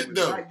funniest shit,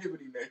 though. Not giving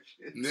him that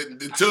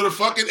shit. Until the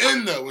fucking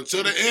end, though.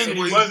 Until the end. And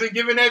he wasn't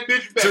giving that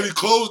bitch back. Until he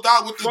closed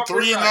out with the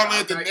 3 and all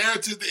that. The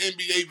narratives the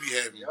NBA be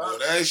having, bro.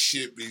 That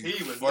shit be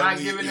He was funny. not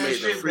giving that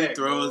shit free back,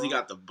 throws. bro. He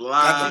got the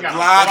block. Got the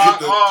block.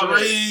 Got the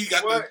 3.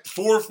 Got the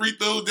 4 free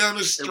throws down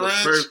the stretch. It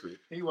was perfect.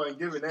 He wasn't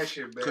giving that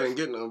shit back. Couldn't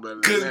get no better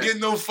than Couldn't that. get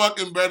no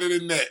fucking better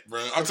than that, bro.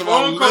 I'm talking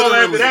phone about call after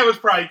literally. that was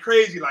probably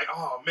crazy. Like,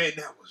 oh, man,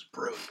 that was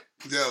brilliant.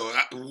 Yo,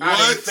 what?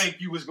 I didn't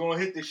think you was going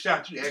to hit the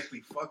shot you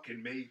actually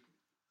fucking made.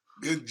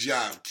 Good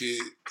job,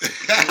 kid.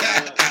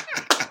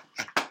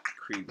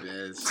 Creep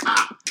ass.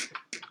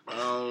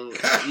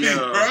 Heavy,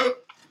 bro.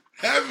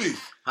 Heavy.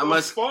 How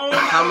much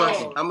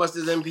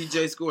does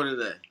MPJ score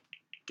today?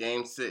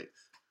 Game 6.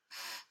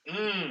 I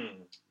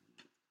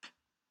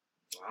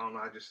don't know.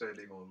 I just said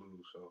they're gonna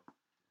lose, so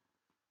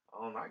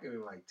I don't know. I give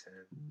him like 10.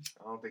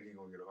 I don't think he's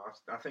gonna get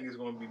off. I think it's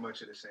gonna be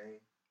much of the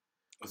same.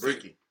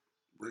 Ricky.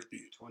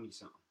 20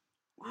 something.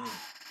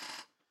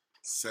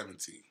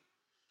 17.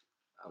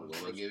 I'm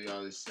gonna give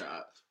y'all the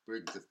shot.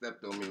 Rick just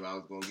stepped on me. I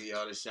was gonna give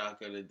y'all the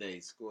shock of the day.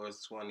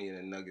 Scores 20 and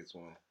the Nuggets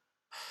win.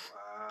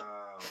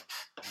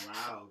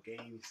 Wow.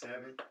 Game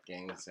 7.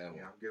 Game 7.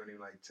 Yeah, I'm giving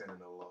him like 10 in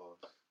the loss.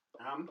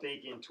 I'm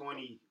thinking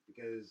 20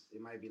 because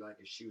it might be like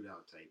a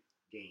shootout type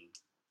game.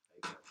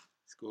 Like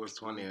Scores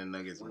 20 and the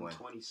Nuggets win.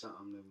 120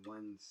 something to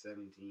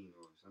 117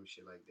 or some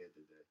shit like that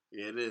today.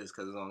 Yeah, it is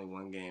because it's only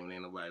one game and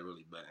ain't nobody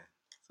really betting.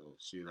 So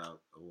shootout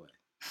away.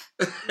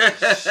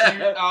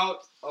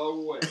 Shootout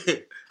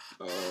away.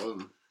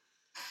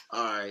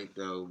 All right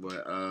though,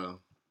 but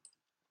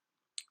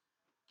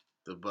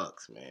the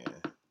Bucks,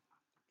 man.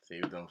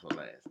 Save them for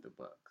last. The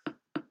Bucks.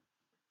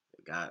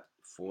 They got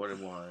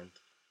 4-1.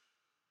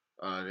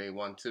 They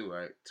won 2,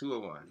 right?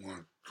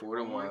 2-1.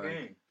 4-1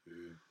 game.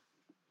 Yeah.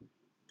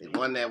 They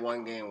won that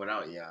one game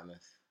without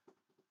Giannis.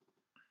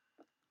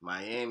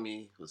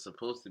 Miami was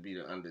supposed to be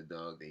the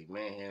underdog. They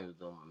manhandled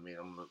them and made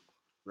them look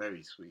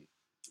very sweet.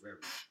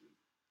 Very sweet.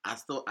 I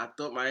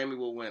thought Miami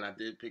would win. I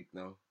did pick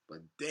them,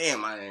 but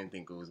damn, I didn't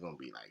think it was gonna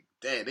be like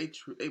that. They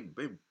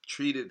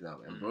treated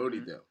them and Brody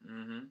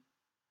them.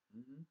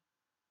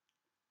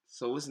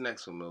 So what's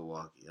next for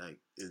Milwaukee? Like,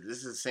 is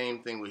this the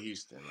same thing with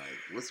Houston? Like,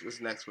 what's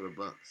next for the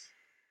Bucks?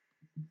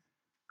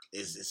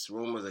 Is this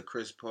rumors of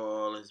Chris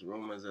Paul? Is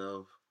rumors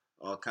of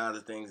all kinds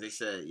of things? They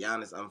said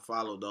Giannis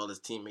unfollowed all his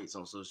teammates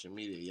on social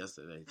media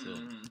yesterday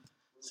too.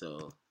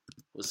 So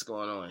what's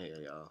going on here,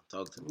 y'all?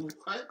 Talk to me.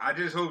 I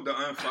just hope the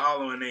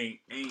unfollowing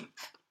ain't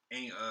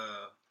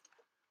a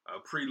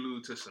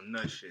prelude to some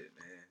nut shit,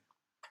 man.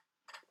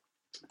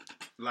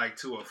 Like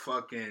to a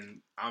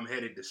fucking I'm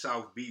headed to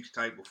South Beach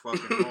type of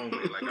fucking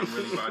moment. Like I'm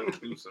really about to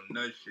do some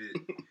nut shit,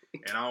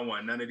 and I don't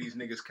want none of these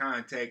niggas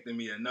contacting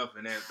me or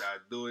nothing after I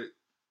do it.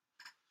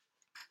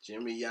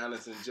 Jimmy,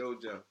 Giannis, and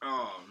JoJo.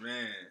 Oh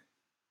man.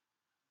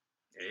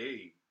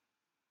 Hey.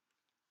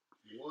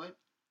 What?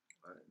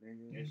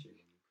 That shit is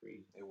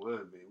crazy. It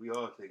would be. We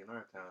all taking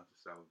our time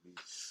to South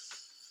Beach.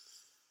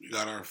 We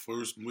got our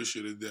first wish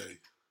of the day.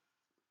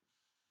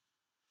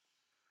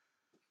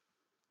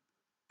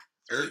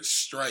 Earth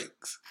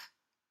strikes.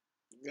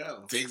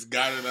 Go. Takes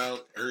got it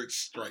out. Earth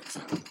strikes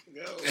out.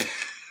 Go.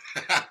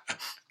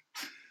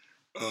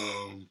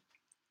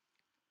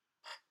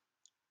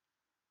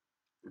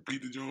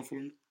 Repeat the joint for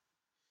me.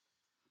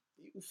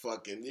 You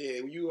fucking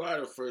you are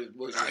the first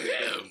Bush. I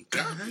am.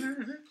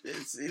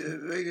 See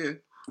this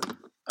nigga.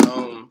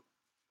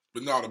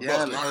 But no, the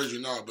Bucks. I heard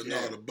you now. But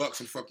no, the Bucks.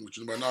 I'm fucking with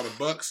you. But no, the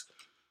Bucks.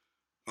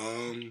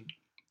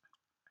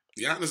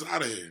 Giannis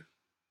out of here.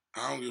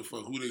 I don't give a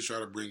fuck who they try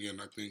to bring in.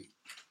 I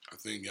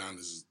think Giannis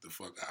is the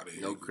fuck out of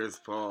here. No Chris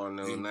Paul,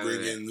 no you none bring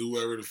of that. in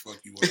whoever the fuck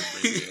you want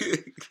to bring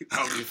in. I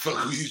don't give a fuck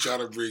who you try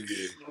to bring in.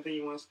 You don't think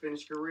he wants to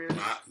finish career?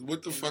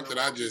 What the fuck did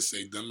I just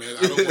say,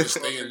 dumbass? I don't want to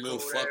stay in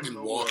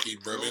Milwaukee,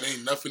 bro. It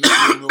ain't nothing to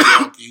do in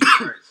Milwaukee.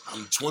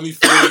 I'm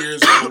 24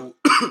 years old.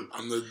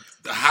 I'm the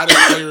hottest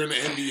player in the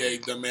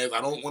NBA, dumbass.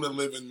 I don't want to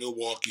live in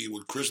Milwaukee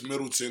with Chris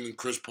Middleton and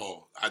Chris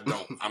Paul. I'm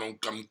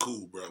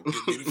cool, bro.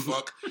 Get me the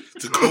fuck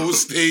to Golden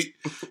State.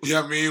 You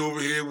know what I mean? Over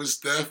here with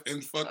Steph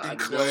and fucking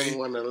Clay. I don't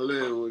want to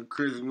live with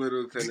Chris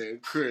Middleton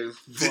and Chris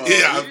Paul.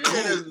 Yeah, I'm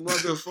cool. This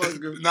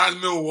motherfucker. Not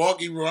in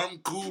Milwaukee, bro. I'm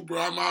cool, bro.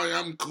 I'm out here.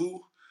 I'm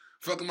cool.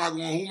 Fuck am I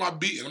going? Who am I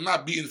beating? I'm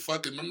not beating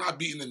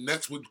the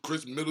Nets with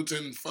Chris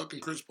Middleton and fucking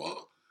Chris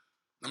Paul.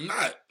 I'm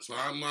not. So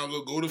I'm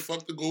gonna go to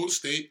fuck the Golden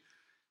State.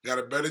 Got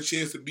a better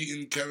chance of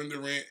beating Kevin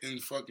Durant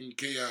and fucking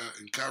KI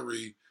and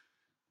Kyrie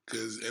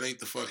because it ain't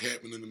the fuck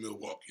happening in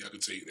Milwaukee. I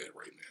can tell you that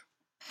right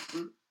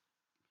now.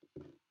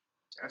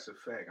 That's a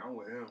fact. I'm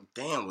with him.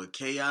 Damn, with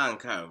KI and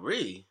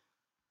Kyrie.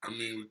 I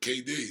mean, with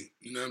KD.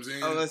 You know what I'm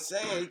saying? I'm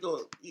saying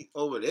he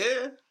over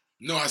there.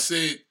 No, I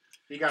said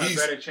he got a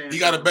better chance. He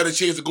got a better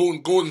chance of going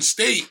to Golden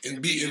State and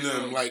beating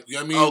them. Like, you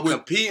know what I mean?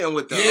 Competing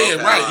with them. Yeah,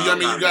 okay. right. You know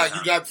what I mean?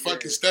 You got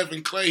fucking Steph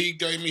and Clay. He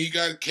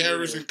got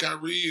Karras and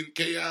Kyrie and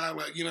KI.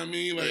 Like, you know what I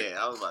mean? Like,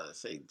 yeah, I was about to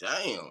say,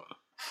 damn.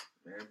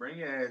 Man, bring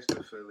your ass to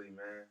Philly,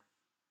 man.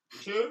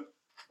 Sure.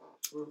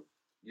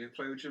 You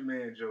play with your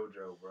man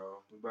JoJo,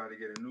 bro. We about to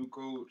get a new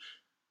coach.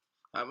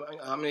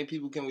 How many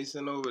people can we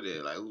send over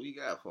there? Like, who we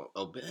got for?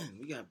 Oh, Ben.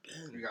 We got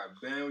Ben. We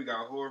got Ben. We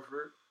got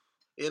Horford.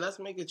 Yeah, let's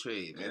make a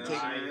trade, man.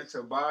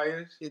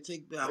 Tobias. Yeah,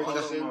 take Ben. All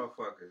them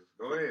motherfuckers.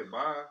 Go ahead, bye.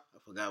 I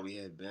forgot we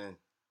had Ben.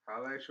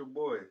 Holla at your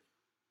boy.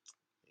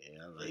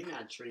 Yeah, I like You're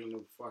not trading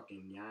no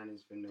fucking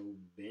Giannis for no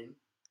Ben.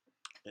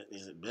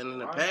 Is it Ben in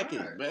the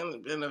package?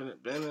 Ben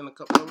and a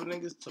couple other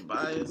niggas?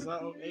 Tobias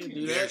something? Hey,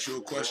 do that. Ask you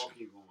a question.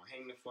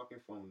 Hang the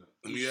fucking phone up.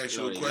 Let me ask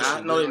you a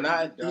question. No, they're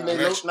not.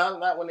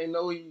 Not when they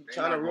know he's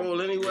trying to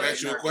roll anyway. Can I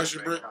ask you a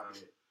question, Britt?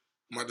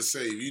 I'm about to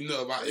say, if you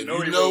know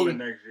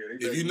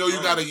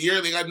you got a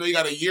year, they got to know you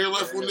got a year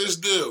left on this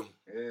deal.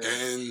 Yeah.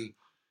 And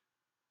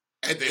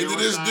at the end of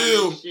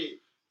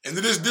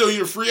this deal,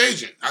 you're a free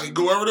agent. I can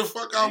go wherever the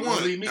fuck I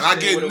want, and I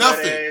get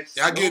nothing.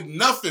 I get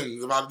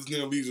nothing about this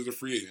nigga leaves as a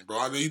free agent, bro.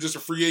 I mean, he's just a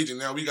free agent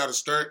now. We got to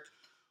start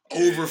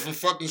over from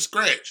fucking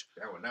scratch.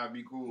 That would not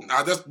be cool.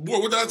 Nah,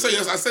 what did I tell you?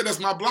 I said that's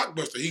my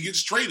blockbuster. He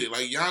gets traded.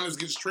 Like Giannis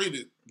gets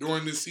traded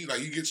during this season. Like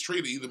he gets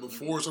traded either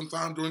before or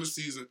sometime during the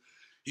season.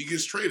 He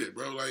gets traded,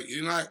 bro. Like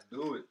you're not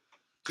do it.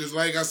 Because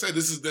like I said,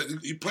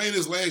 he playing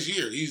his last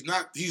year. He's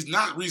not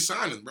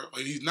re-signing, bro.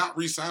 Like he's not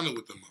re-signing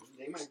with them.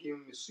 They might give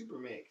him a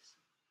supermax.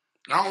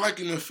 I don't like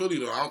him in Philly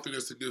though. I don't think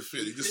that's a good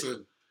fit.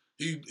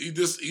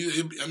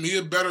 He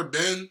a better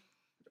Ben.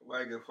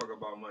 Why give a fuck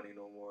about money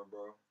no more,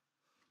 bro?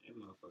 That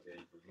motherfucker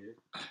ain't from here.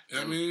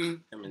 I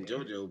mean, him and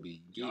JoJo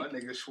be geek. Y'all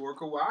niggas swore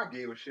I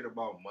gave a shit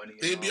about money.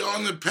 They be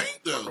on the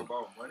paint though. Talk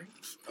about money.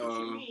 What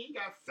you mean? He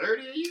got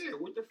 30 a year.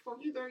 What the fuck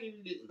you think he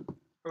was getting?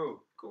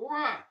 Who?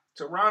 Kawhi.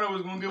 Toronto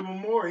was gonna give him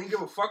more. He didn't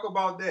give a fuck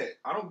about that.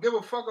 I don't give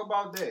a fuck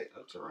about that.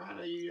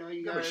 Toronto,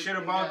 you give a shit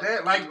about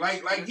that.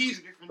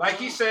 Like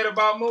he said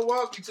about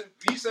Milwaukee.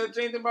 He said the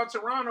same thing about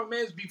Toronto.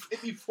 Man,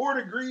 it be 4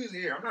 degrees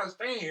here. I'm not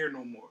staying here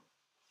no more.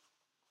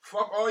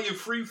 Fuck all your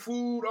free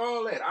food,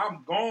 all that.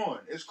 I'm gone.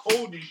 It's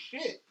cold as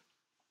shit.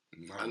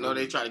 I know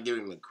they try to give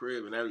him a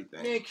crib and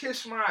everything. Man,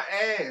 kiss my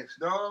ass,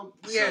 dog.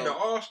 We had the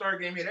All-Star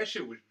game here. That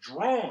shit was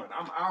drawn.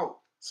 I'm out.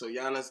 So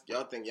y'all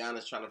think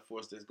Giannis trying to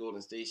force this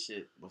Golden State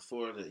shit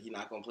before he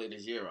not gonna play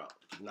this year out?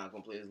 He's not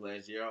gonna play his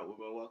last year out with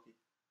Milwaukee?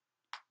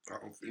 I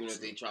don't think so. Even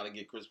if they try to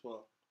get Chris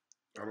Paul?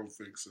 I don't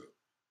think so.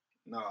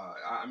 No,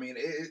 I mean,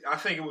 I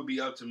think it would be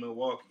up to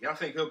Milwaukee. I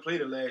think he'll play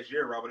the last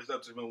year, Robert. It's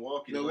up to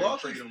Milwaukee to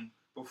trade him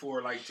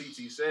before, like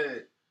TT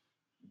said,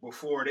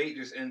 before they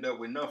just end up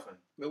with nothing.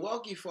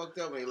 Milwaukee fucked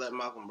up when they let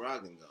Malcolm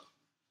Brogdon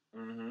go.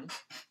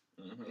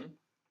 Mm-hmm.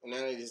 And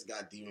then they just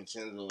got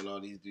DiVincenzo and all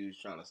these dudes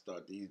trying to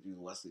start these dudes,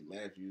 Wesley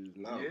Matthews.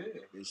 No,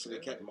 they should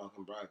have kept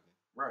Malcolm Brogdon.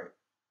 Right.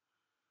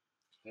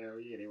 Hell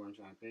yeah, they weren't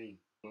trying to pay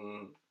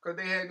him. Because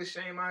they had the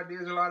same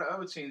ideas a lot of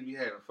other teams be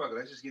having. Fuck it,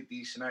 let's just get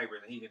these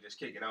snipers and he can just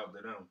kick it out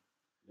to them.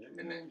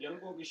 Young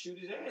boy can shoot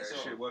his ass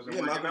off. Shit wasn't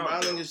working Malcolm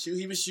out. Brogdon can shoot.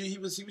 He was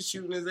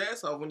shooting his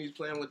ass off when he was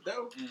playing with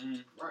them. Mm-hmm.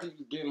 Right. He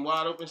was getting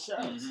wide open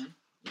shots.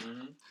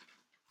 Mm-hmm.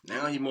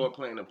 Now he more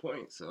playing the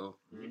point, so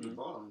he be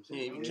balling.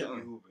 He be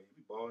killing.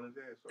 He balling his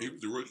ass off. He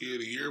was the rookie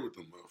of the year with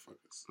them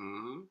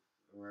motherfuckers.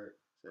 Right.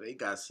 So they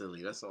got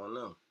silly. That's all I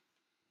know.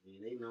 Yeah,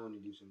 they known to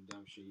do some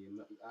dumb shit.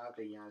 I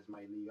think Giannis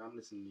might leave. I'm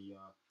listening to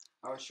y'all.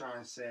 I was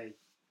trying to say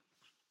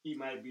he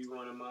might be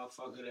one of the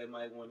motherfuckers that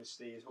might want to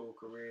stay his whole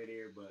career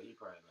there, but he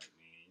probably like,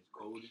 man, it's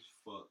cold as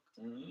fuck.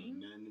 Ain't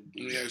nothing to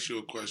do. Let me ask you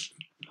a question.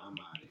 I'm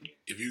out of here.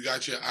 If you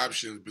got your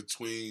options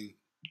between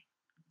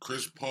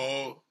Chris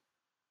Paul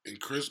and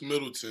Chris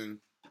Middleton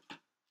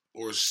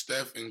or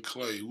Steph and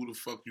Clay, who the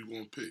fuck you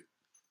gonna pick?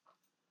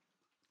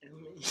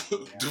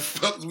 The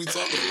fuck is we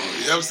talking about?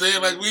 You know what I'm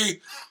saying?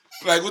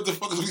 Like what the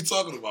fuck is we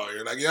talking about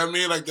here? Like, you know what I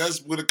mean? Like,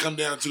 that's what it come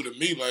down to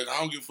me. Like, I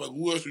don't give a fuck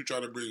who else you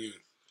try to bring in.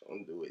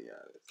 Don't do it,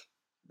 Giannis.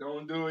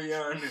 Don't do it,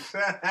 Giannis.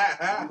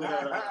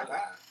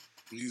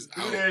 He's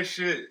do out. that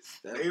shit.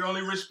 They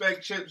only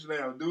respect chips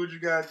now. Do what you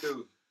gotta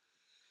do.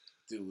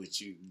 Do what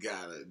you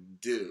gotta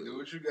do. Do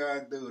what you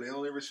gotta do. They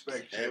only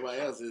respect chips. Everybody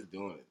else is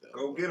doing it, though.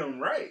 Go get them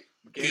right.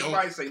 Can't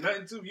nobody say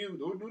nothing to you.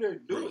 Don't do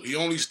that. Do it. He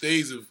only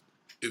stays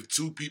if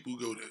 2 people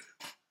go there.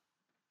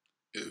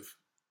 If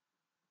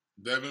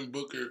Devin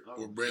Booker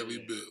or Bradley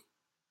Beal.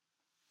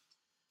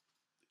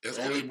 That's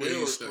the only way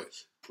he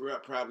stays.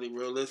 Probably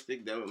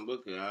realistic. Devin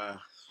Booker, I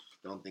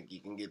don't think he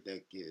can get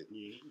that kid.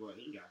 Yeah,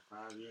 he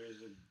got 5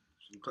 years of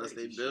some. Plus,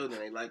 they building.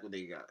 They like what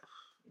they got.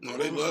 No,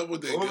 they love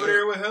what they got. Go over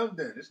there with him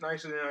then. It's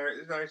nice in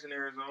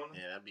Arizona.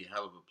 Yeah, that'd be a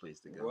hell of a place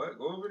to go. What?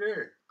 Go over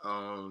there.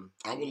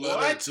 I would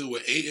love that too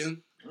with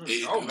Aiden.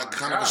 Like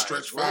kind of a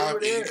stretch 5.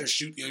 Aiden can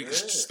shoot. You can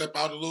step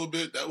out a little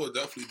bit. That would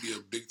definitely be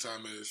a big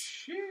time ass.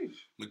 Sheesh.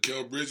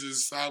 Mikal Bridges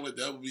is solid.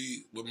 That would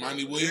be with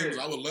Monty Williams.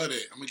 I would love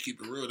that. I'm gonna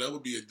keep it real. That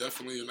would be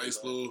definitely a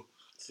nice little.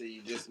 See,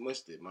 you just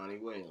mushed it. Monty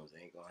Williams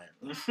ain't gonna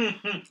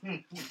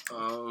happen.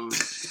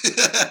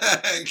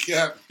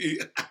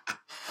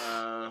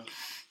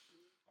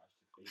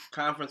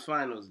 Conference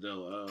finals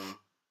though.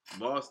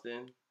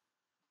 Boston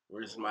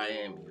versus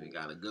Miami. We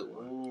got a good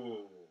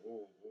one.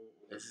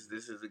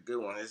 This is a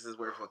good one. This is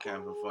worth a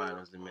conference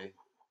finals to me.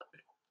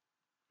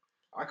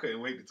 I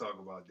couldn't wait to talk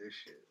about this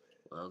shit,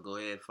 man. Well, go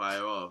ahead,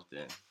 fire off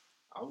then.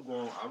 I'm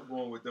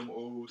going with them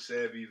old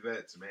savvy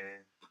vets,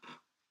 man.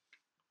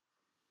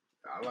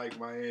 I like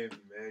Miami,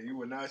 man. You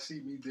will not see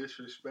me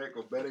disrespect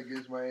or bet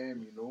against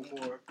Miami no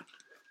more.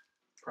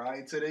 Probably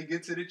until they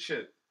get to the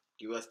chip.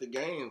 Give us the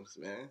games,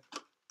 man.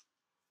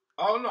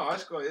 Oh no, I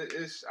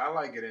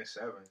like it in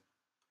 7.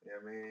 You know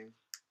what I mean?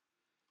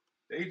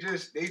 They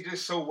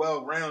just so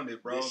well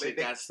rounded, bro. They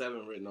got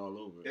 7 written all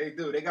over. They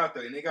do. They got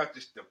the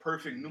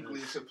perfect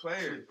nucleus of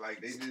players.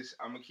 Like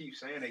I'm gonna keep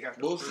saying they got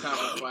both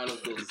conference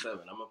finals go to 7.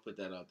 I'm gonna put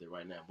that out there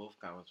right now. Both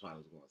conference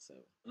finals going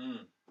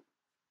 7.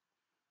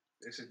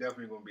 This is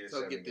definitely gonna be a.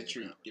 So get the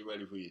treat. Time. Get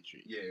ready for your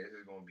treat. Yeah, this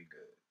is gonna be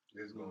good.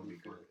 This is gonna be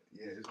good.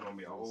 Yeah, it's gonna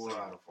be a whole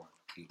lot of fun.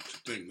 What you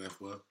think,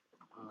 Nephilim?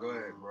 Go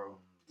ahead, bro.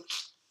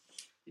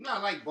 You know, I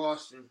like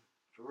Boston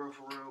for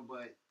real,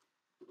 but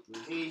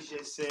when he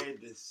just said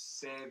the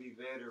savvy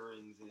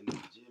veterans and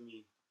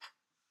Jimmy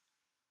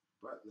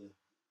Butler,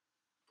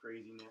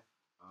 crazy now.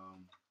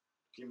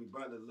 Jimmy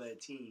Butler led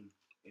team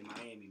in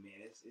Miami,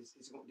 man.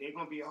 They're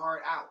gonna be a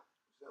hard out.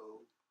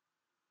 So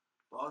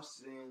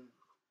Boston,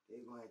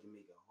 they're gonna have to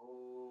make a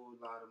whole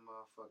lot of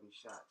motherfucking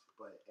shots.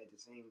 But at the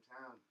same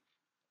time,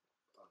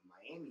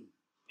 Miami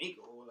make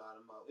a whole lot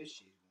of this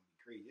shit is gonna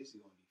be crazy. This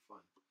is gonna be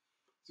fun.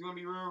 It's gonna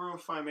be real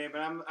fun, man.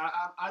 But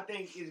I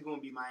think it's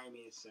gonna be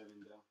Miami in 7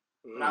 though.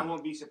 But I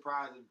won't be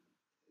surprised if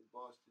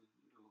Boston,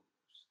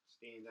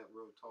 stand up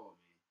real tall,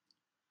 man.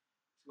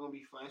 It's gonna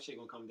be fun. That shit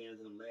gonna come down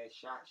to them last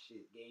shot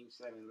shit. Game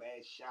 7,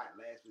 last shot,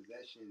 last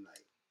possession.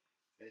 Like,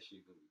 that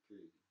shit gonna be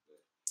crazy.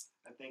 But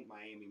I think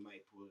Miami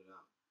might pull it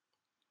out.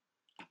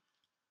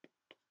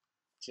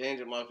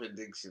 Changing my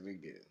prediction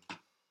again.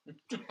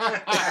 You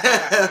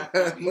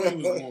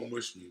was gonna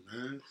wish me,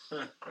 man.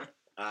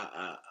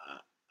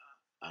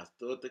 I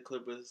thought the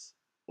Clippers,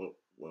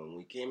 when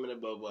we came in the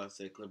bubble, I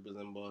said Clippers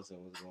and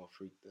Boston was gonna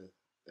freak the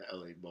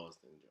LA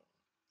Boston joint.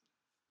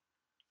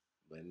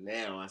 But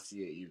now I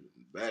see an even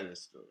better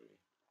story.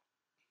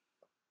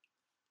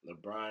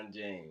 LeBron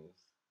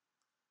James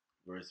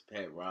versus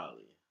Pat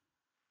Riley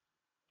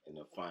in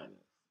the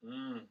finals.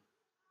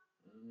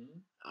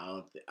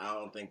 I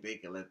don't think they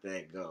can let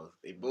that go.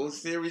 They both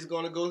series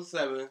gonna go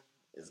 7.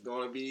 It's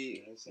gonna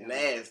be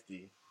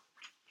nasty.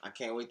 I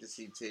can't wait to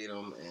see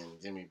Tatum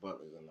and Jimmy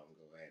Butler and them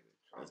go at it.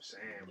 I'm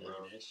saying,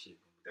 bro. That shit.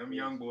 Them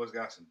young boys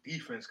got some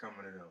defense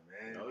coming to them,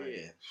 man. Oh,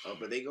 yeah. Oh,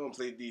 but they gonna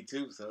play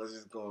D2, so it's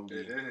just gonna be...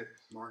 It is.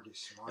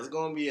 Marcus Smart. It's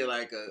gonna be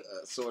like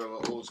a sort of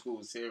an old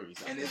school series.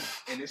 And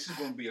this is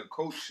gonna be a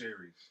coach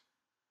series.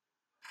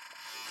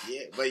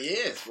 Yeah, but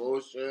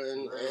Spoelstra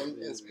and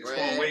it's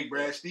gonna make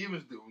Brad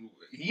Stevens do.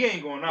 He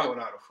ain't going out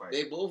without a fight.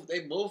 They both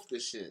the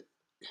shit.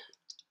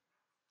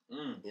 You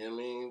know what I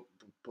mean?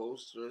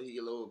 Spoelstra, he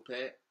a little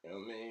Pat. You know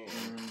what I mean?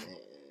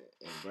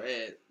 And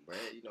Brad,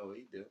 you know what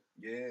he do.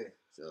 Yeah.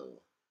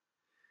 So,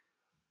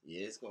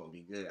 yeah, it's gonna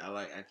be good.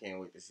 I can't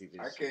wait to see this.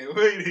 I can't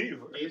wait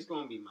either. It's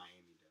gonna be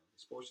Miami though.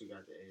 Spoelstra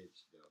got the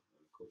edge though on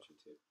the coaching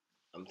tip.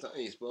 I'm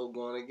telling you, Spo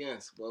going again.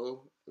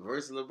 Spo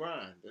versus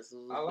LeBron. This is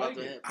what's about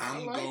to happen.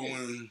 I'm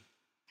going.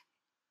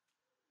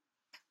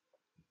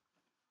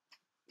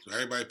 So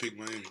everybody picked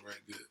Miami,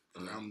 right? Good.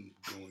 And I'm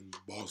going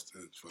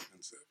Boston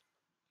fucking 7.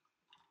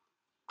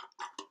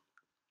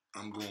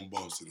 I'm going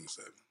Boston in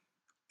 7.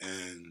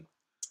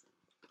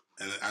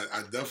 And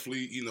I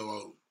definitely,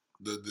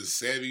 the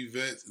savvy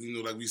vets,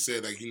 like we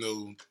said,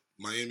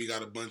 Miami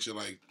got a bunch of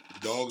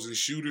dogs and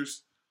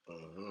shooters.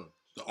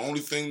 The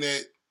only thing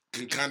that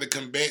can kind of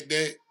combat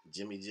that,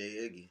 Jimmy J.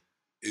 Iggy,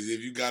 is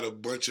if you got a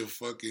bunch of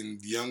fucking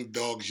young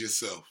dogs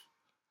yourself.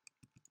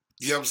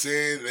 You know what I'm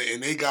saying?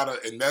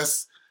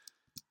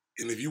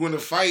 And if you want to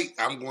fight,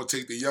 I'm going to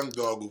take the young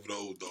dog over the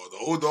old dog. The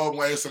old dog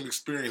might have some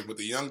experience, but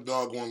the young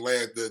dog going to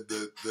last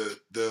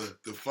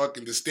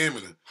the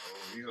stamina.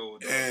 Oh, these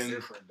old dogs are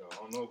different, though. I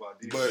don't know about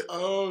these.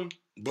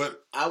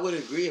 But I would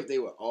agree if they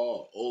were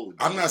all old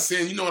dogs. I'm not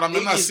saying, you know what I mean?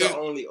 I'm not saying the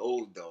only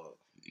old dog.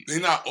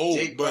 They're not old,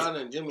 Jake Brown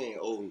and Jimmy ain't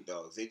old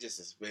dogs. They just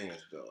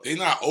experienced dogs. They're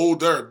not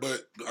older,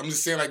 but I'm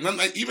just saying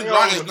even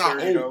Ryan is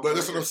not old, but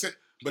that's what I'm saying.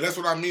 But that's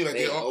what I mean.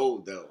 They're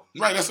old though.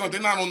 Right, that's what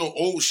they're not on no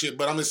old shit.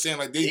 But I'm just saying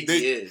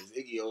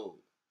Iggy old.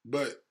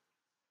 But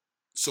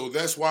so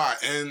that's why,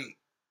 and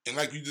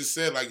like you just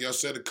said, like y'all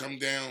said, it come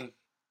down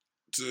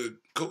to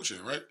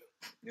coaching, right?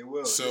 It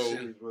will. So this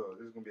series will.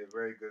 This is gonna be a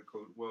very good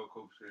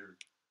well-coached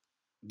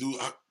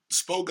series.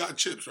 Spo got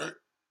chips, right?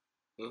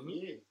 Mm-hmm.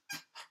 Yeah.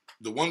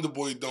 The Wonder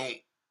Boy don't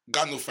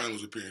got no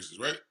finals appearances,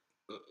 right?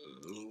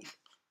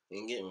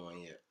 Ain't getting one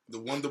yet. The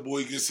Wonder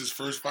Boy gets his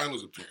first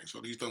finals appearance.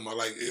 What are you talking about?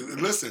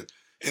 Listen,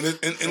 and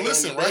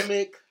listen,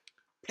 right?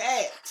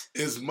 Pat.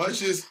 As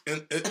much as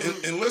and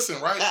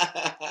listen, right?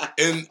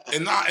 and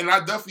I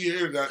definitely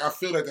hear that. I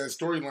feel that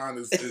storyline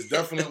is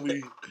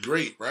definitely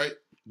great, right?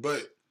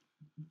 But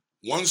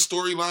one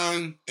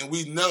storyline, and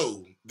we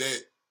know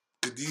that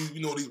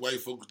these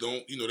white folks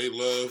don't, they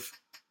love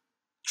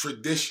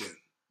tradition.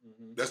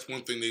 Mm-hmm. That's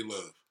one thing they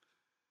love.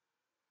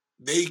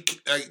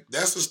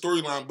 That's the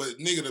storyline, but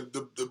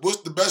nigga,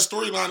 what's the best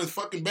storyline in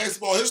fucking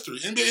basketball history,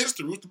 NBA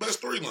history? What's the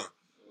best storyline?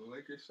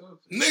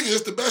 Nigga,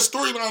 it's the best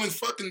storyline in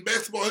fucking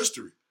basketball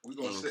history. We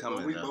gonna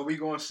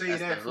say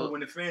that for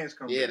when the fans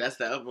come. Yeah, that's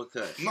the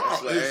uppercut. No,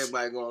 that's what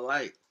everybody gonna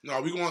like.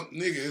 No,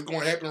 it's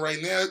gonna happen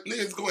right now.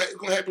 Nigga, it's gonna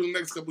happen in the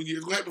next couple of years.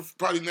 It's gonna happen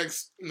probably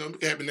next, it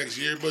can happen next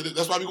year, but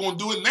that's why we gonna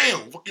do it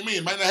now. What you mean?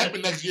 It might not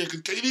happen next year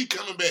because KD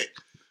coming back,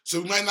 so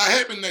it might not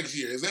happen next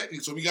year. Exactly.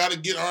 So we gotta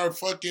get our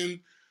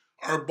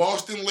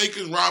Boston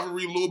Lakers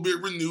rivalry a little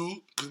bit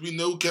renewed because we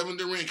know Kevin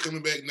Durant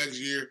coming back next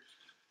year.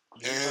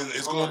 And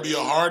it's going to be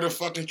a harder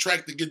fucking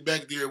track to get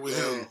back there with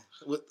him.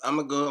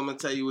 I'm going to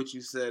tell you what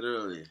you said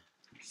earlier.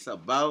 It's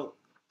about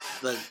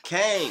the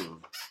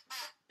king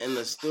And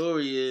the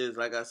story is,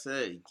 like I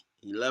said,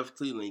 he left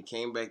Cleveland. He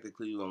came back to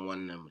Cleveland,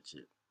 won the number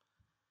chip.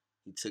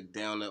 He took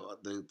down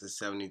the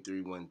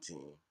 73-1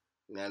 team.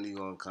 Now he's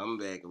gonna come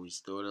back and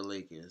restore the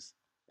Lakers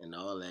and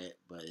all that,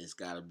 but it's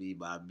gotta be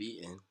by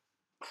beating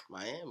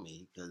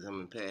Miami, because him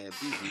and Pat had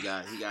beef. He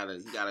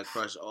gotta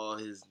crush all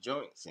his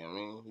joints. You know what I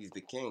mean? He's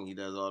the king. He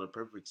does all the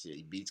perfect shit.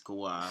 He beats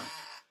Kawhi,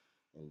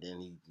 and then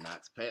he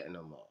knocks Pat in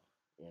them off.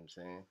 You know what I'm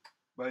saying?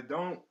 But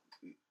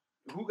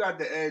who got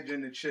the edge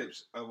in the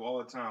chips of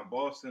all time,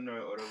 Boston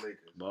or the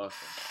Lakers?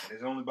 Boston. And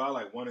it's only by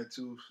like 1 or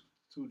 2.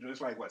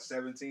 It's like what,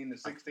 17 to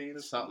 16 or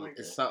something like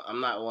that? I'm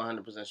not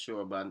 100%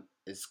 sure, but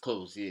it's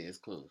close. Yeah, it's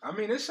close. I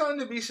mean, there's something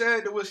to be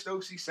said to what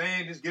Stokes's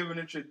saying, just giving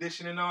the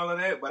tradition and all of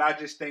that. But I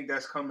just think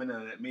that's coming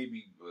in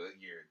maybe a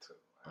year or two.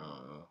 I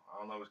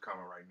don't know what's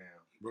coming right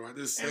now. Bro, I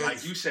just said, and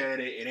like you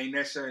said, it ain't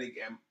necessarily.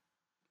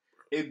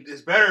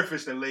 It's better if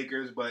it's the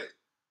Lakers, but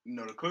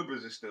the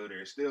Clippers are still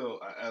there. It's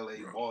still a LA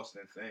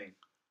Boston thing.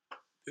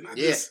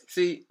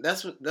 See,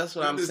 that's what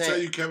I'm saying. Tell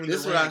you, Kevin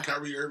Durant and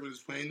Kyrie Irving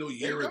is playing no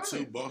year or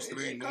two. Boston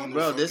ain't going.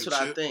 Bro, this what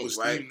I think,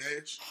 right?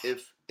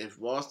 If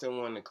Boston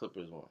won, the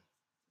Clippers won.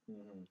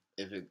 Mm-hmm.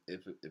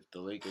 If the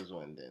Lakers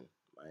won, then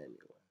Miami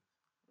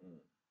won.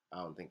 I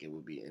don't think it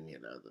would be any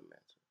of the other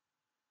matches.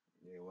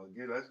 Yeah, well,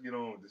 let's get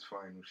on with this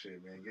final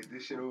shit, man. Get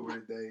this shit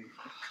over today.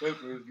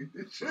 Clippers, get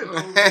this shit over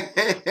with.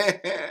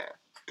 Get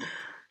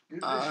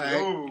this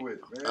shit over with,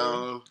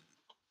 man.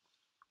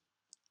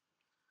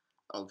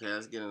 Okay,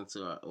 let's get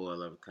into our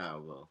OLF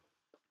convo.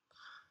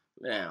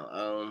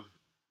 Now,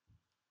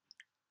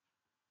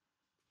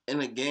 in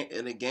a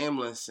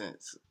gambling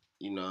sense,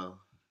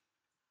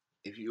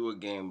 if you were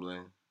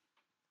gambling,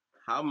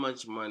 how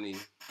much money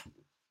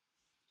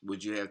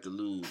would you have to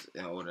lose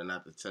in order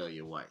not to tell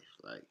your wife?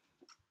 Like,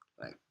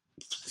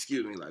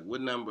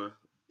 what number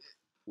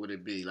would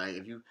it be? Like,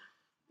 if you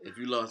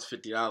lost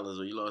 $50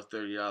 or you lost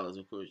 $30,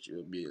 of course you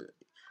would be.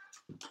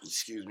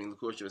 Of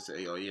course you would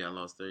say, "Oh yeah, I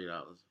lost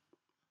 $30."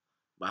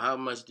 But how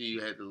much do you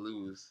have to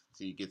lose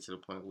till you get to the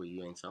point where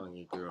you ain't telling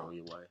your girl or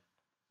your wife?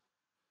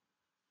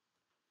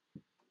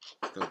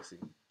 Stokesy.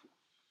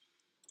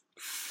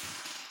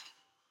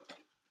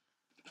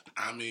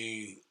 I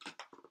mean,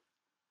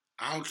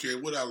 I don't care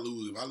what I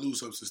lose. If I lose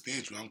something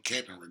substantial, I'm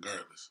capping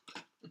regardless.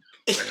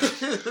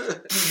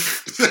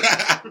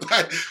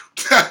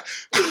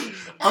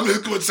 I'm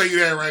just going to tell you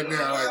that right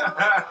now. Like,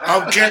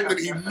 I'm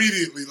capping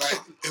immediately. Like,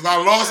 if I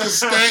lost a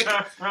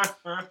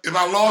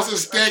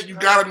stack, you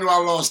gotta know I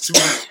lost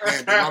 200.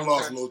 Man, but I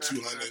lost a little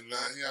 200. You know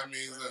what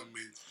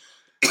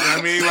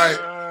I mean?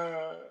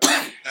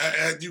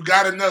 Like, you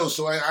gotta know.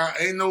 So I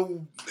ain't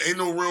no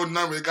real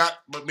number.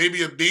 But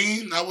maybe a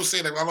bean. I would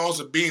say that if I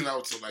lost a bean, I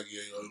would say like,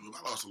 yeah,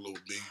 I lost a little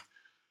bean.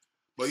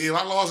 But yeah, if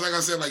I lost, like I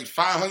said, like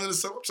 500 or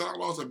something, so I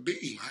lost a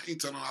bean. I ain't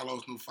telling them I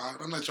lost no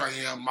 500. I'm not trying to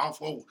hear a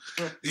mouthful.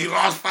 You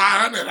lost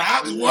 500.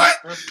 What?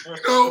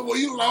 Well,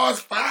 you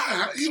lost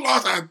 500. You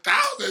lost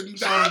 1,000.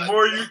 So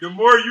the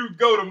more you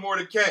go, the more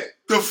the cat.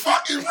 The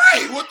fucking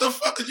right. What the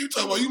fuck are you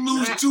talking about? You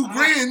lose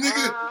 $2,000,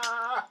 nigga.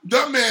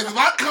 Dumbass. If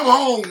I come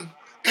home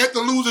after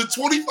losing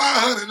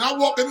 $2,500 and I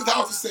walk in this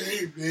house and say,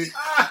 "Hey, man,"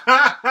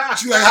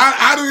 she's like,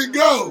 "How did it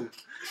go?"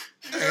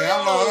 Hey,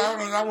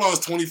 I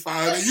lost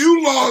 $2,500.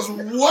 You lost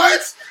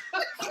what?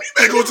 You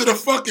better go to the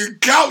fucking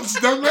couch,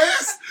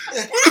 dumbass.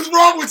 What is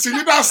wrong with you?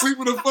 You're not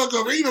sleeping the fuck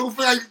up. You don't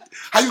feel like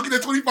how you get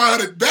that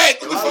 $2,500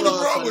 back. What the fuck is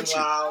wrong with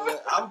you?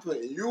 I'm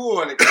putting you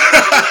on the couch.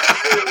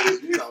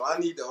 I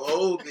need the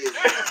whole business.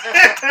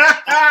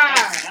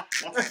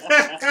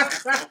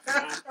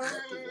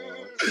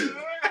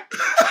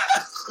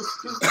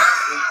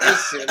 This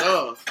shit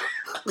off.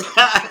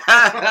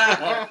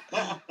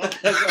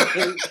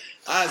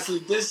 I see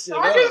this shit.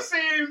 I can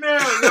see him now.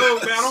 Yo,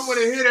 man, I don't want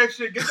to hear that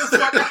shit. Get the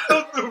fuck out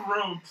of the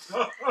room.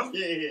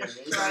 Yeah, man.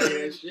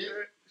 That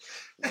shit.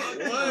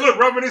 Look,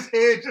 rubbing his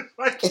head just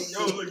like,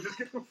 yo, look, just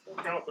get the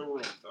fuck out the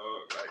room,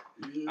 dog. Like,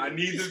 I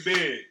need the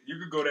bed. You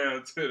could go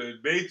down to the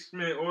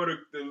basement or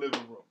the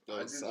living room.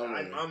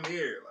 I'm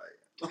here,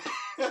 like.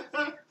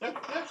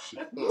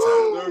 That'd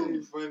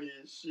be funny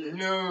as shit.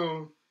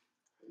 No.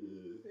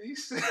 He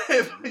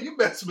said, "You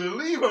best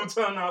believe I'm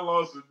telling I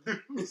lost a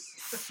dude."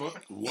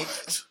 Fuck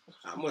what?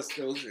 I must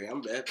still say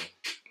I'm bapping.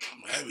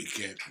 I'm heavy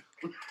capping.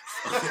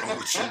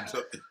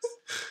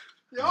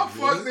 Y'all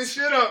fuck this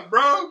shit up,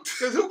 bro.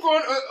 Cause who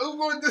going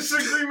to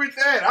disagree with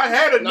that? I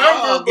had a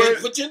number, but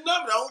put your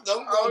number.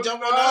 Don't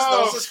jump on us.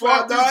 Don't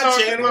subscribe to our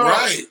channel.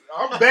 Right.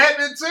 I'm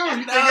batting too.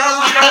 You think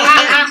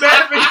I'm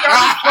batting? You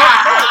got me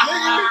fucked up,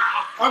 nigga.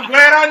 I'm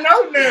glad I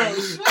know now.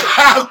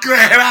 I'm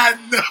glad I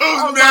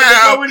know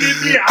now.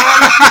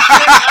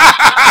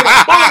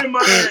 I'm in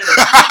my head.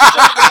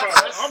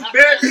 I'm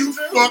batting you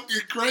too.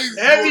 Fucking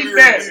crazy. Heavy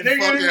bat,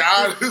 nigga. Fucking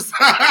honest.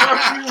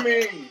 What you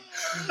mean?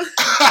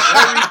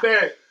 Heavy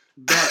bat.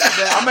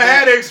 I'ma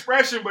have the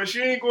expression, but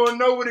she ain't gonna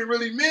know what it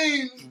really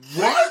means.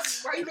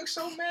 What? Why you look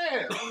so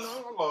mad?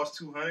 I lost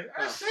 200.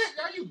 That's it.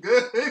 Are you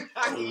good?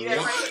 I need that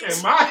right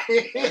In my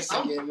head,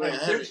 I'm like,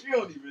 bitch, you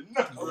don't even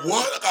know.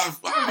 What? I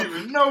don't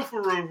even know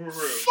for real.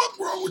 Fuck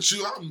wrong with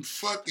you? I'm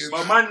fucking.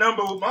 But my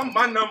number was around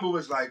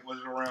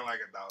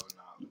like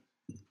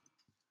 $1,000.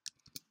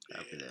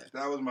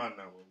 That was my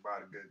number.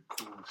 About a good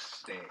cool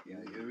stat. You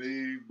know what I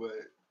mean?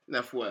 But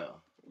that's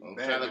well. I'm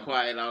trying to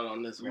quiet out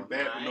on this one.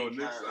 Bapping on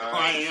this.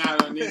 Quiet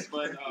out on this,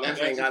 but that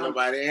ain't got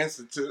nobody to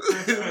answer to.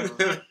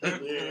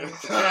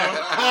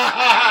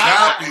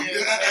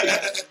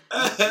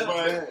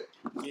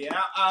 But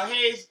yeah,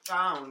 Hayes,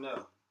 I don't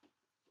know.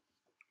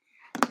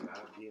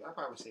 I'll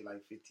probably say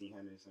like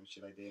 1,500 or some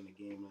shit like that in the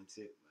game on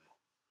tip.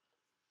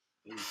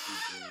 Like, maybe 2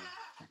 grand.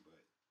 But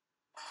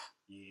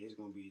yeah, it's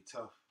gonna be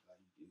tough. Like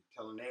you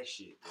telling that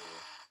shit, boy.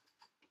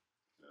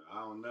 I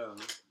don't know.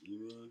 You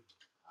mean?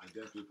 I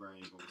definitely probably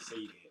ain't gonna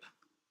say that.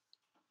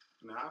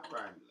 Nah, I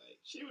probably like.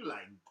 She was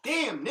like,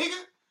 "Damn,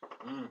 nigga,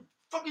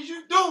 fuck is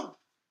you doing?"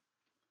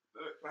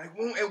 Like,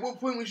 at what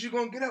point was you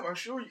gonna get up? I'm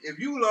sure if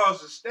you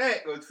lost a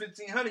stack of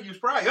 1,500, you was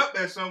probably up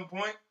at some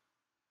point.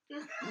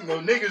 You know,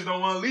 niggas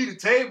don't want to leave the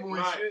table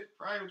and shit.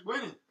 Probably was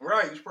winning.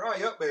 Right, you was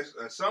probably up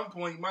at some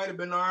point. You might have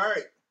been all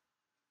right.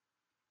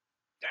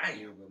 Damn.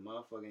 Yeah, but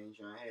motherfucker ain't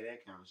trying to have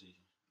that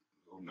conversation.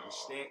 No,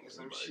 stack or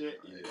some shit.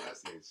 Yeah, I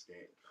said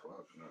stack.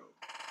 Fuck no.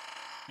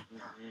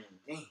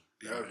 Damn.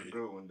 That was a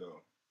good one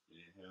though.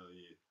 Yeah, hell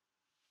yeah.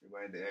 You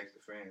might have to ask the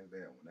fans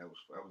that one. That was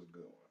a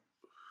good one.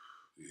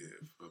 Yeah,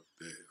 fuck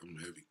that. I'm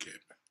heavy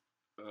capping.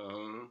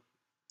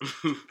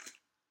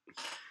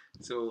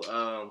 So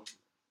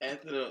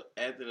after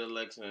the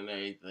election and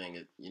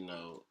everything, you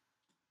know,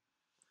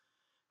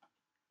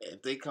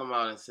 if they come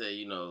out and say,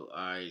 you know,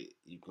 all right,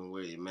 you can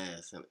wear your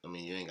mask, and I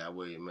mean, you ain't got to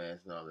wear your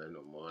mask and all that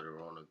no more, the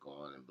Rona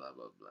gone and blah,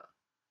 blah, blah.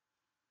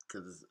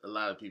 Because a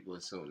lot of people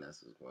assume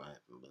that's what's going to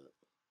happen, but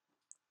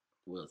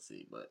we'll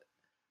see. But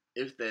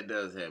if that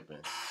does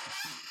happen,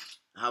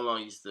 how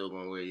long you still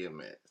going to wear your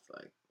mask?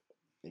 Like,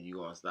 are you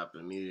going to stop it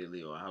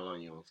immediately, or how long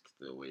you going to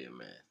still wear your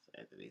mask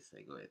after they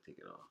say, go ahead, take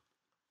it off?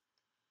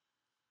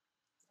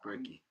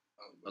 Ricky.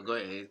 Go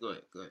ahead, Hayes. Go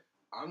ahead.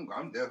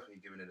 I'm definitely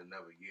giving it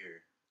another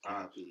year.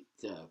 Copy.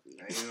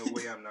 Ain't no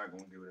way I'm not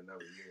gonna give it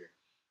another year.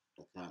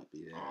 Copy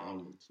that.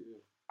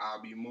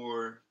 I'll be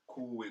more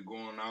cool with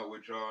going out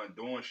with y'all and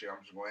doing shit.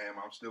 I'm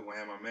still gonna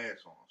have my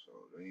mask on.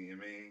 So you know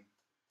what I mean?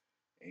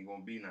 Ain't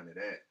gonna be none of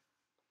that.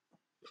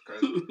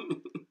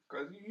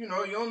 Cause you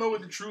know you don't know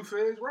what the truth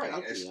is, right?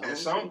 At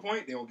some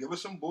point they gonna give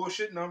us some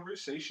bullshit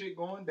numbers, say shit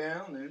going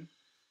down,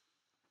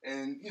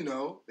 and you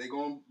know, they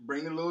gonna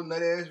bring the little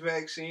nut ass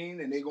vaccine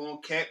and they gonna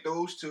cap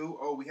those too.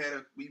 Oh,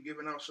 we've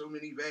given out so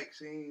many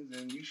vaccines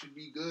and you should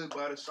be good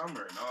by the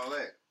summer and all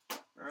that.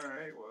 All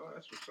right, well,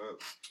 that's what's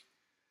up.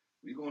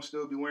 We gonna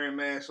still be wearing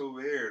masks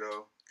over here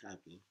though.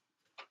 Copy.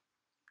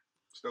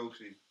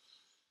 Stokesy.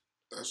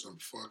 That's a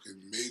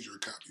fucking major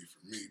copy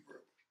for me, bro.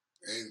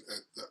 And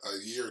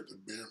a year at the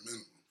bare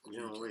minimum. You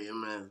don't wear your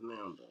mask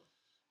now, though.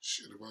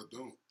 Shit, if I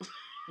don't.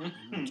 I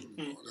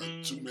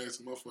got 2 masks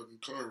in my fucking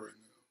car right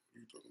now. What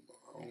you talking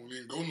about? I don't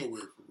even go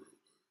nowhere for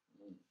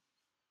real.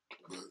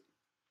 But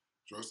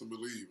trust and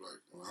believe,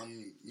 like,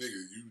 I'm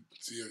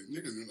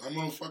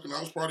on a fucking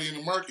house party in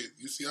the market.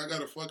 You see, I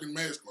got a fucking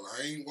mask on.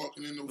 I ain't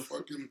walking in no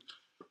fucking,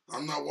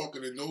 I'm not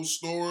walking in no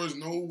stores,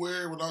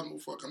 nowhere without no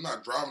fucking, I'm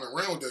not driving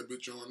around with that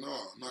bitch on. No,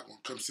 I'm not going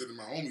to come sit in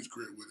my homie's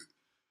crib with it.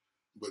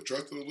 But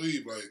trust and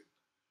believe, like,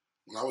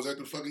 when I was at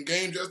the fucking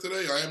game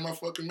yesterday, I had my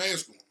fucking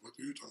mask on. What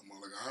are you talking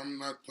about? Like, I'm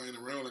not playing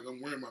around like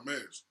I'm wearing my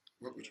mask.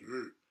 What you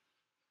heard?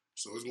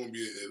 So it's going to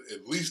be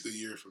at least a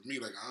year for me.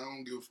 Like, I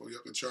don't give a fuck.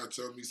 Y'all can try to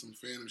tell me some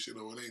phantom shit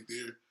or it ain't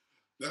there.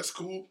 That's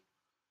cool.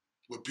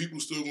 But people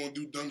still going to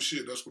do dumb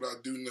shit. That's what I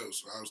do know.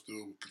 So I'll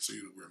still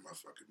continue to wear my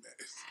fucking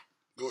mask.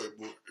 Go ahead,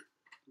 boy.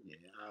 Yeah,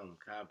 I'm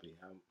copy.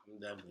 I'm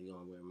definitely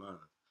going to wear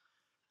mine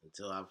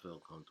until I feel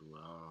comfortable.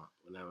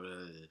 Whenever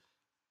that is.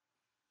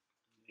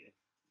 Yeah.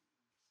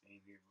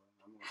 Same here, bro.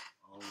 I'm going to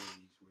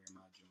always wear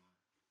my joint.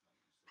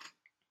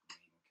 Like I said, you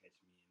ain't going to catch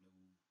me in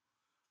no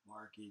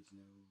markets,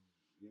 no.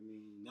 You know what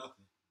I mean?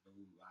 Nothing.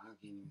 No, I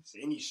can't even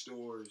say any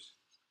stores.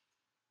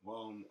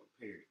 Walmart,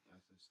 period. I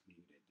just leave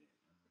it at that.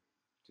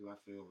 Till I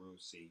feel real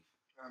safe.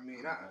 I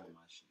mean,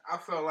 I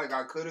felt like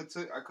I could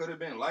have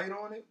been light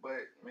on it,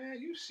 but man,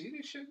 you see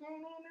this shit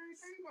going on and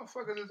everything.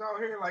 Motherfuckers is out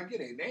here like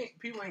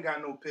people ain't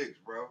got no picks,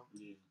 bro.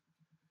 Yeah.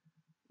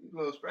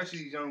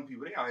 Especially these young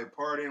people, they out here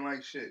partying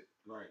like shit.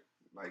 Right.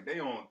 Like they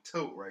on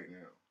tilt right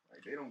now.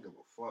 Like they don't give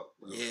a fuck.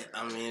 Bro. Yeah,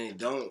 I mean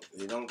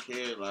they don't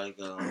care. Like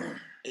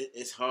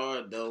it's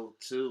hard though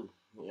too.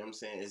 You know what I'm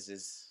saying? It's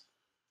just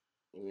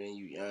when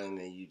you young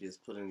and you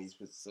just put in these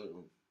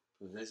certain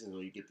positions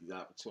where you get these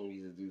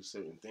opportunities to do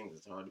certain things.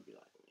 It's hard to be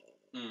like,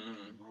 man,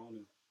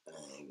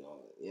 I ain't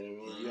going. You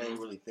know what I mean? You ain't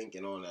really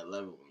thinking on that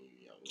level when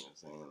you're young. You know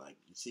what I'm saying? Like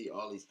you see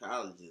all these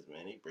colleges,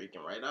 man, they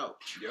breaking right out.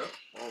 Yep.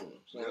 Boom.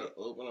 So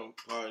they open up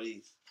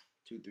parties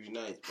 2-3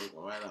 nights, breaking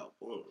right out.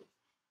 Boom.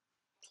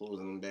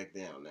 closing them back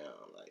down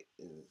now. Like,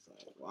 it's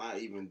like, why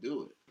even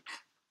do it?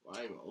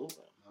 Why even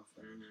open them?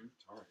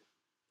 It's hard.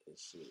 And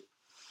shit.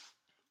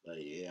 Like,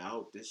 yeah, I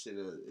hope this shit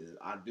is.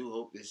 I do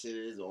hope this shit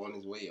is on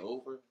its way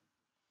over.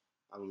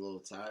 I'm a little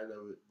tired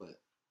of it, but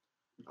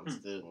I'm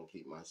still gonna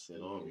keep my shit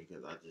on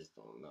because I just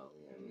don't know.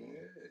 You know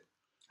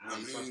what I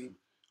mean? I mean,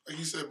 like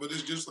you said, but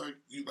it's just like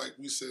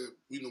we said.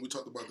 You know, we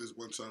talked about this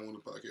one time on the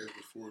podcast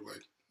before.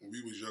 Like when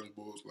we was young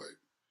boys, like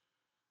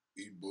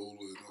Ebola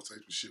and all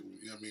types of shit.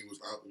 You know what I mean?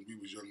 Was out when we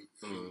was young.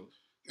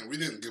 And we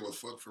didn't give a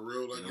fuck for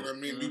real. Like, you know what I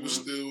mean? We was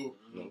still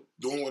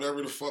doing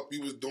whatever the fuck we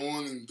was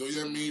doing. And, you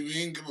know what I mean? We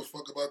didn't give a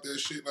fuck about that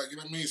shit. Like, you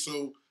know what I mean?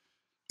 So,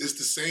 it's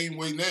the same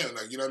way now.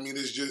 Like, you know what I mean?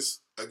 It's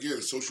just,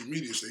 again, social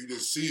media. So, you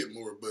just see it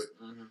more. But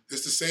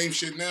it's the same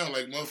shit now.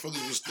 Like,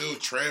 motherfuckers was still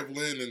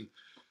traveling. And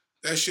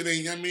that shit ain't,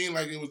 you know what I mean?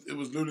 Like, it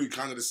was literally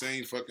kind of the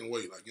same fucking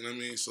way. Like, you know what I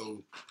mean?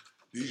 So,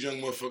 these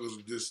young motherfuckers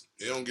are just,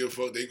 they don't give a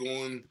fuck. They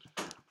going,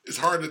 it's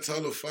hard to tell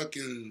the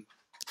fucking...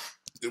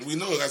 And we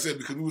know, like I said,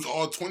 because we was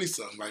all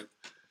 20-something. Like,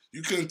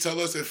 you couldn't tell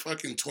us at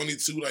fucking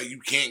 22, like, you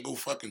can't go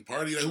fucking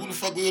party. Like, who the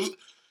fuck was...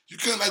 You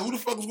couldn't, like, who the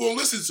fuck was going to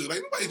listen to?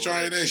 Like, nobody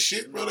trying that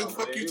shit, bro. Like, the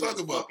fuck you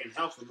talking about? Fucking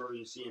health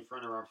emergency in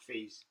front of our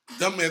face.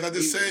 Dumbass, I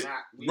just said,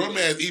 bro,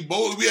 man,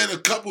 Ebola, we had a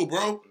couple,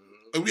 bro.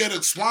 Like, we had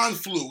a swine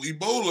flu,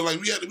 Ebola.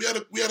 Like, we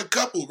had a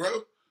couple,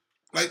 bro.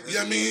 Like, you know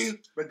what I mean?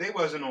 But they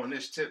wasn't on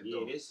this tip,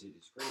 though. Yeah, this shit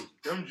is crazy.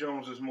 Them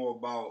Jones is more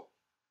about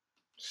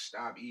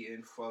stop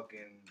eating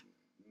fucking...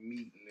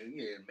 meat and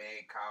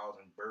mad cows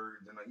and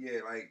birds and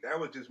like that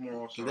was just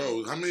more.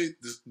 Bro, how many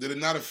did it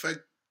not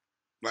affect?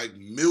 Like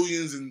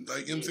millions and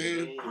like you know what I'm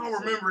saying? I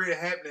don't remember it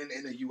happening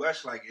in the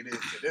U.S. like it is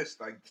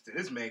to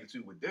this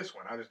magnitude with this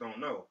one. I just don't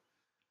know.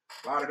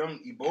 A lot of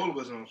them Ebola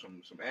was on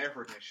some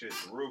African shit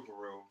for real.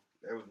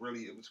 That was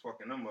really it was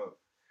fucking them up.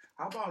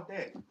 How about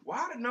that? Why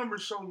are the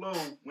numbers so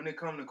low when it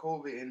come to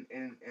COVID in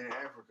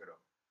Africa though?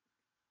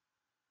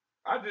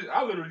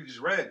 I literally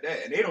just read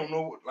that and they don't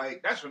know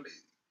like that's what.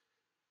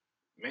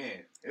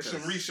 Man, there's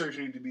some research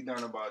need to be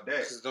done about that.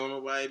 Because don't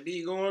nobody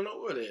be going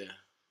over there.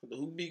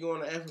 Who be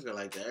going to Africa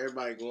like that?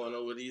 Everybody going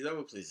over these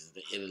other places,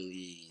 the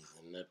Italys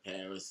and the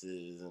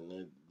Parises and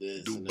the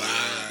this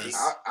Dubai. And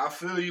that. I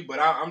feel you, but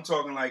I'm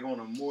talking like on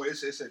a more.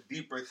 It's a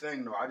deeper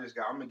thing though. I'm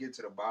gonna get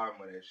to the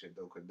bottom of that shit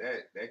though, cause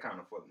that kind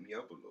of fucked me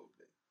up a little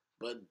bit.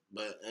 But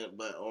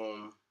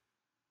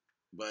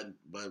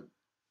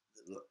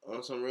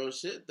on some real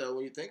shit though,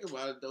 when you think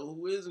about it though,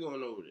 who is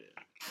going over there?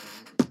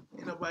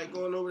 Ain't nobody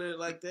going over there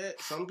like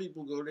that. Some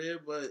people go there,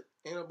 but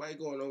ain't nobody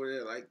going over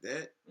there like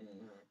that.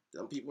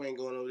 Some people ain't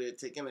going over there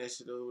taking that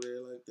shit over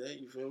there like that.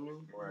 You feel me?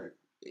 Right.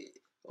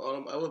 All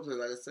them other places,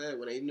 like I said,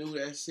 when they knew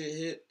that shit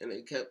hit and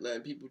they kept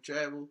letting people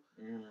travel,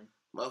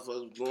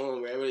 motherfuckers was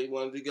going wherever they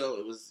wanted to go.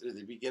 It was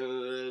the beginning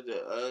of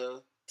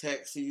the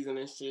tax season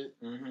and shit.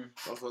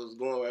 Motherfuckers was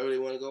going wherever they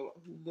want to go.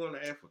 Who's going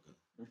to Africa?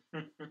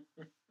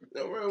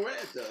 No real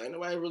rat though. Ain't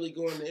nobody really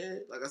going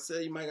there. Like I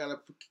said, you might got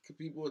a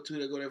people or two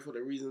that go there for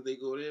the reasons they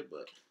go there,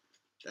 but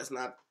that's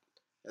not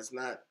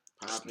popping.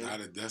 It's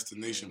not a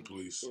destination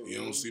place. You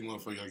don't see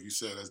motherfuckers like you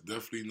said. That's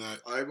definitely not.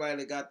 Everybody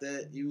that got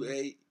that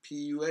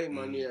PUA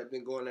money have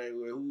been going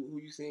everywhere. Who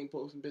you seen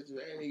posting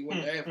pictures? Hey, he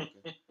went to Africa.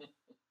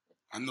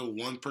 I know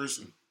one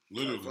person.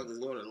 Literally. Motherfuckers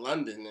going to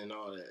London and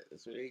all that.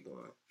 That's where they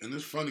going. And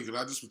it's funny because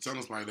I just was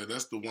telling somebody that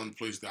that's the one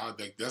place that I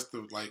like. That's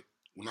the like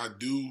when I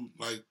do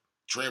like.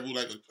 Travel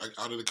like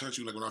out of the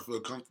country, like when I feel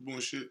comfortable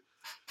and shit.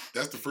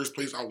 That's the first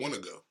place I want to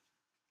go.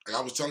 Like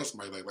I was telling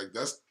somebody, like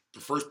that's the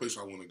first place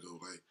I want to go.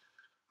 Like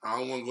I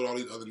don't want to go to all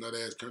these other nut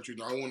ass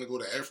countries. I want to go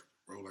to Africa,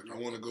 bro. Like I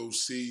want to go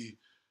see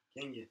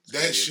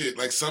that shit.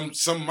 Like some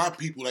of my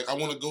people. Like I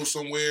want to go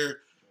somewhere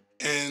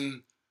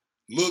and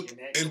look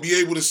and be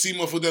able to see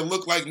motherfuckers that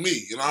look like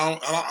me. You know,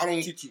 I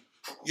don't.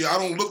 Yeah, I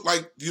don't look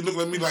like you look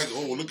at me like,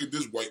 oh, look at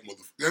this white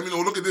motherfucker. You know what I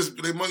mean? Look at this.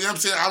 You know what I'm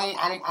saying? I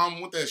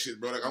don't want that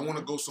shit, bro. Like I want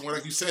to go somewhere,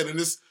 like you said, and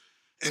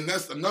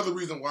that's another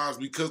reason why is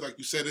because, like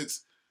you said,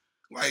 it's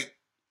like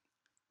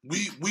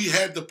we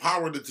had the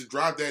power to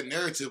drive that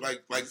narrative,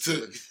 like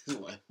to, you know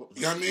what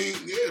I mean?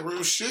 Yeah,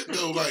 real shit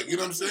though. Like you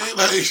know what I'm saying?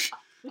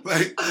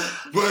 Like,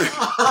 but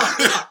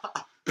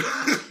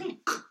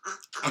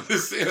I'm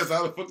just saying that's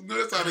how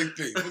they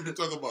think. What you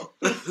talking about?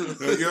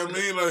 Like, you know what I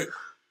mean? Like,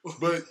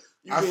 but.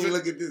 You can't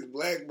look at this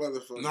black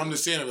motherfucker. No, I'm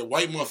just saying, if a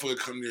white motherfucker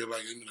come there,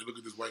 like, look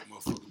at this white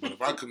motherfucker. But if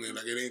I come there,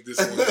 like, it ain't this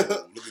one. Look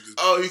at this.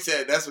 Oh, you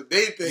said that's what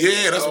they think.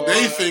 Yeah, that's what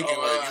they thinking.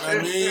 Like, you know what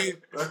I mean?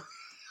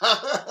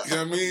 You know what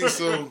I mean?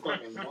 So,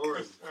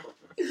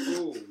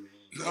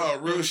 no,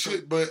 real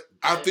shit. But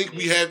I think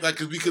we had, like,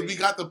 because we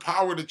got the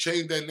power to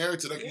change that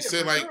narrative. Like you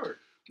said, like,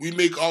 we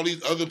make all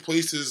these other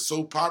places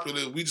so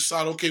popular. We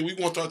decide, okay, we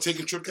want to start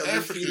taking trips to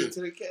Africa. You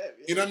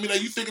know what I mean?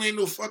 Like, you thinking ain't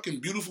no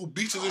fucking beautiful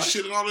beaches and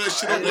shit and all of that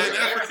shit over there in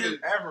Africa?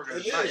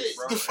 Africa's nice,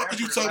 bro. The fuck are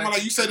you talking about?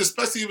 Like, you said,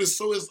 especially if it's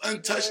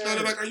untouched.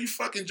 Yeah. Like, are you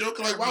fucking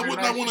joking? Like, why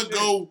wouldn't I want to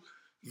go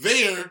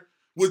there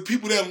with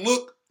people that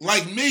look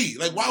like me?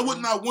 Like, why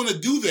wouldn't I want to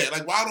do that?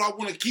 Like, why do I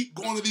want to keep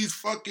going to these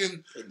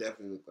fucking... They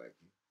definitely look like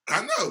you.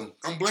 I know.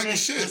 I'm black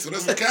as shit, so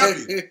that's a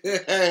copy. You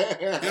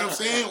know what I'm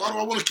saying? Why do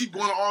I want to keep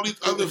going to all these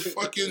other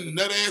fucking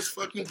nut-ass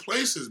fucking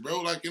places, bro?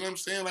 Like, you know what I'm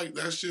saying? Like,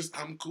 that's just,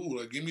 I'm cool.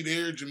 Like, give me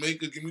there,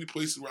 Jamaica, give me the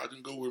places where I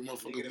can go where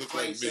motherfuckers look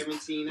like me.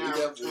 17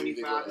 hours,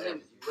 25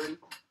 minutes. You ready?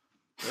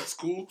 That's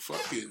cool.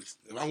 Fuck it.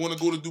 If I want to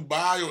go to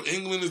Dubai or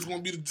England, it's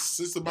going to be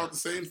just about the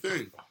same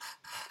thing.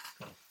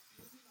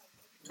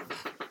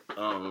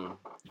 All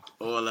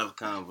left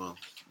convo.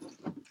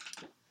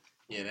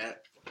 Yeah,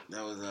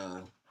 that was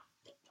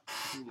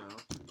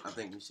I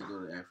think we should go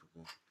to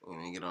Africa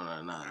and get on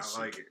our knives. I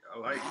like it.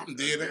 I'm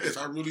dead ass.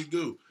 I really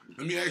do.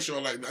 Let me ask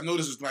y'all, like, I know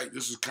this is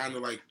kind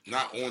of like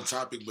not on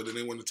topic, but it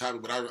ain't on the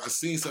topic. But I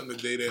seen something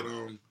today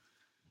that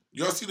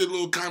y'all see the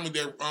little comment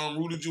that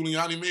Rudy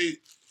Giuliani made?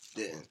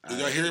 Yeah. Did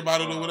y'all hear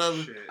about it or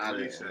whatever? Shit. I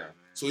didn't.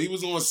 So he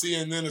was on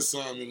CNN or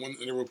something, and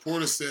the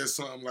reporter said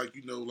something like,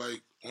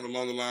 like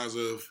along the lines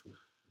of,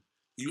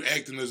 you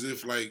acting as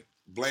if like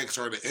blacks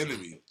are the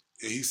enemy,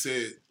 and he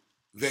said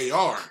they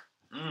are.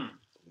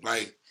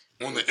 Like,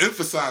 on the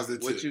emphasize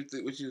it. What you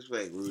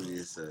expect Rudy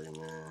to say,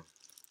 man?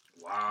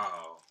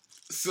 Wow.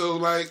 So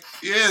like,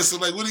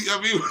 what do you? I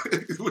mean,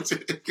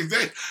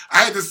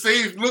 I had the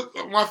same look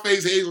on my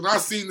face, Hayes, when I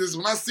seen this.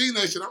 When I seen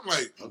that shit, I'm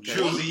like,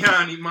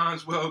 Giuliani might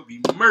as well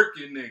be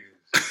murking niggas.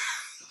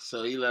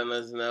 So he letting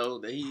us know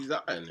that he's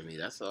our enemy.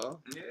 That's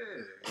all. Yeah,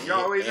 he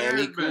always has been.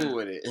 And he cool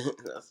with it.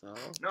 That's all.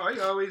 No, he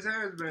always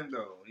has been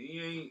though. He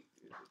ain't.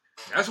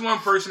 That's one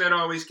person that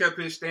always kept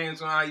his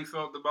stance on how he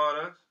felt about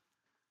us.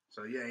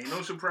 So yeah, ain't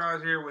no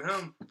surprise here with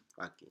him.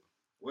 Fuck it.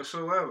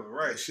 Whatsoever,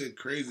 right? That shit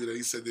crazy that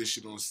he said this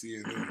shit on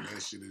CNN. And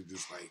that shit is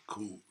just like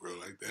cool, bro.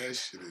 Like that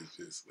shit is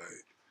just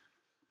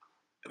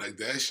like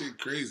that shit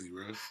crazy,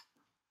 bro.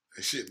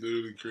 That shit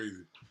literally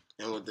crazy.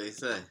 And what they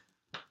say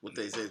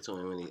to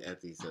him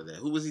after he said that?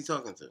 Who was he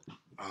talking to?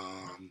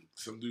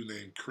 Some dude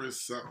named Chris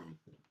something.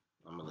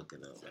 I'm gonna look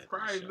it up.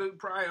 Probably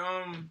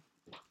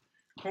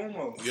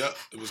Cuomo. Yep,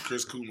 it was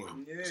Chris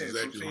Cuomo. Yeah, that's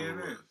exactly who it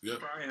was. Yep,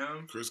 probably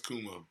him. Chris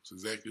Cuomo. That's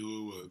exactly who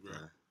it was, bro.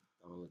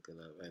 I'm gonna look it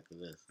up after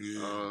this.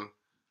 Yeah.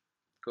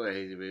 Go ahead,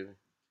 Hazy baby.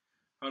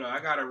 Hold on, I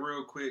got to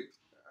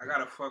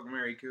fuck,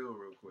 marry, kill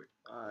real quick.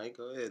 All right,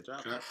 go ahead,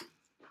 drop it.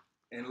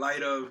 In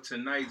light of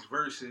tonight's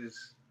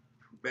versus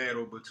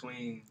battle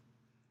between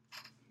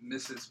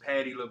Mrs.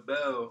 Patti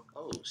LaBelle.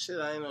 Oh shit,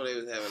 I didn't know they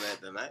was having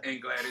that tonight.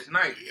 And Gladys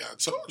Knight. Yeah, I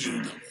told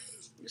you.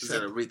 You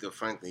said Aretha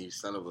Franklin, you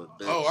son of a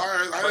bitch. Oh, all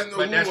right. I didn't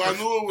know who. I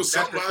knew it was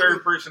something. That's the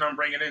third person I'm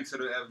bringing into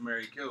the F,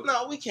 Marry, Kill.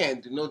 No, we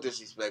can't do no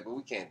disrespect, but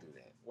we can't do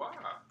that. Why?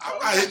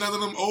 I hit none of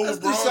them old Let's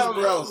bros, do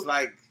something bro. else,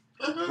 like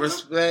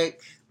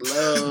respect,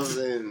 love,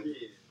 and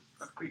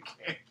I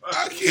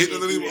can't hit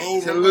none of them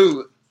old bros.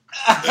 Salute.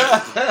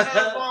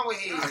 What's wrong with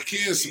him? I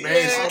can't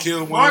smash and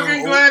kill one of them Fucking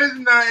old. Gladys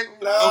Knight.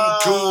 I'm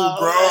cool,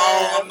 bro.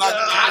 I'm not.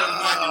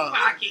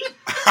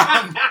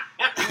 I'm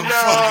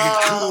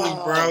fucking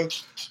cool, bro.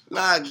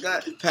 Nah,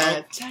 got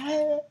Pate.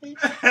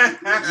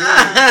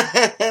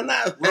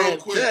 Real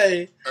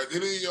quick, are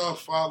any of y'all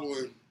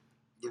following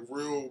the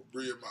real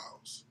Bria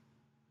Miles?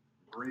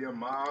 Bria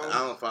Miles?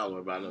 I don't follow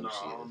her, but I know no, who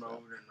she is. I don't know. No, I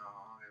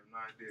have no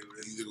idea. You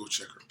need to go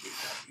check her.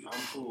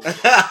 I'm cool.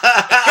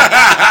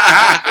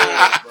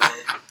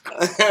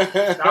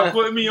 Stop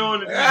putting me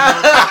on it. Them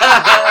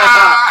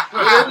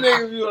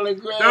niggas be on the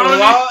gram.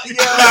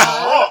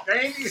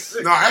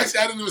 No, actually,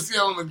 I didn't even see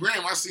her on the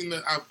gram. I seen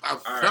that. I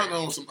found her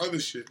on some other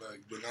shit,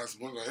 like, but not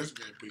one on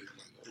Instagram page. I'm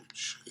like, oh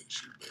shit,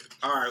 she bad.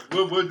 All right,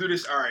 we'll do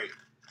this. All right,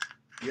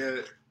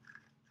 yeah.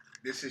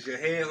 This is your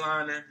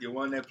headliner, your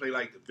one that play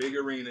like the big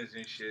arenas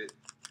and shit.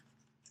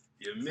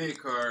 Your mid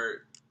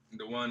card,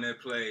 the one that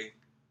play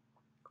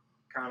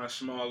kind of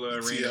smaller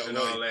arenas and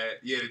all that.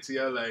 Yeah, the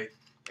TLA.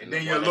 And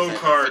then your low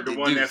card, the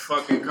one that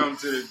fucking come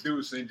to the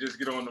deuce and just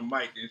get on the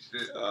mic and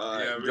shit.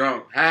 Yeah,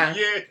 drunk. Huh?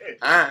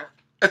 Yeah.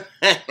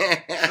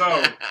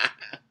 So,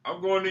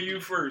 I'm going to you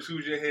first.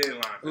 Who's your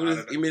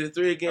headliner? Give me the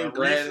three again.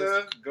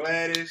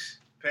 Gladys,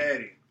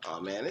 Patti. Oh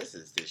man, this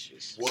is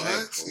disrespectful.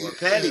 What? Well,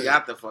 Patti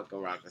got the fucking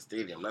Rocket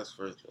Stadium. That's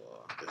first of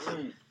all.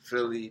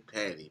 Philly,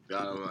 Patti.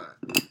 Bottom line.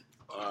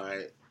 All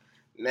right.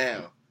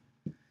 Now,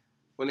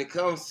 when it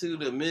comes to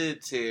the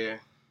mid tier,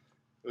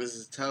 this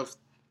is a tough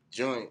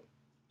joint,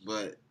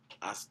 but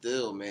I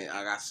still, man,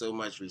 I got so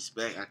much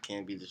respect. I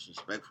can't be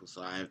disrespectful,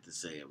 so I have to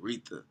say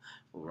Aretha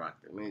will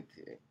rock the mid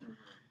tier.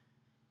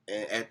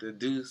 And at the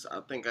deuce, I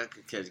think I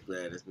could catch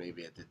Gladys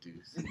maybe at the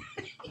deuce.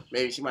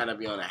 Maybe she might not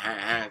be on a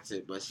high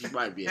tip, but she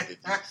might be at the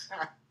deuce.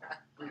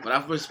 But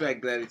I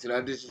respect Gladys too.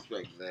 I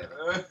disrespect Gladys.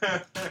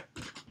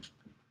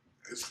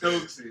 It's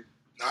crazy.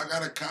 Now I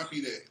gotta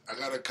copy that. I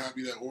gotta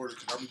copy that order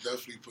because I'm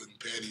definitely putting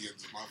Patti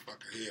into my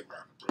fucking head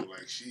right now, bro.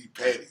 Like she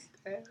Patti.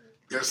 You know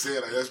what I'm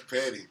saying? Like that's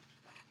Patti.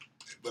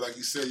 But like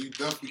you said, you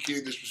definitely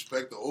can't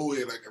disrespect the old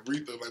head like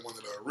Aretha, like one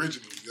of the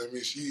originals. You know what I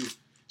mean? She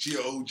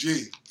an OG. You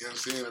know what I'm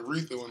saying?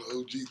 Aretha on the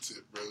OG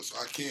tip, bro. So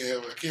I can't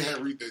have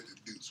Aretha at the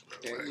deuce, bro.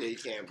 Like, yeah, you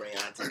can't bring her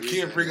to the deuce. I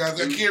can't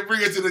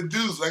bring her to the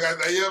deuce. Like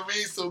you know what I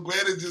mean? So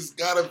Gladys just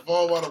gotta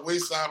fall by the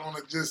wayside on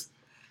it. Just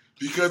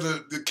because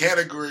of the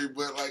category,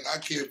 but like I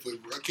can't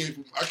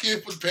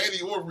put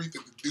Patty or Reese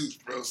at the Deuce,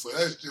 bro. So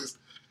that's just.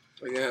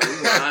 Yeah, we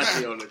want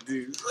Auntie on the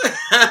Deuce.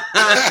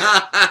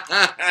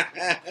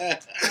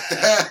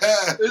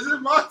 Is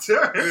it my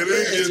turn? It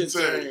is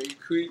your turn. You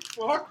creep.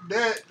 Fuck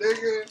that,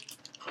 nigga.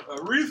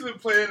 Aretha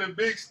playing a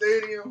big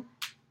stadium.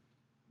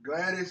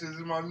 Gladys is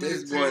in my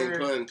This mid-tier.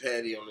 boy putting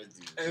Patty on the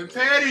Deuce. And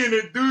Patty in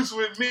the Deuce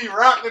with me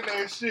rocking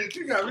that shit.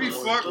 You got me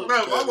fucked up.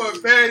 I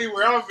want Patty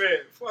where I'm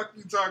at. Fuck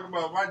you talking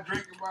about. My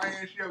drink in my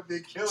hand, she up there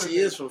killing She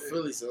is from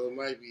Philly, so it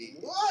might be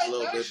a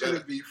little That bit should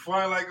better. be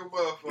fun like a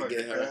motherfucker,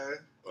 Get her. man.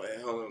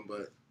 At home,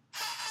 but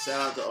shout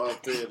out to all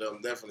three of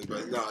them, definitely.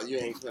 But no, you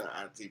ain't putting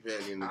Auntie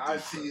Patty in the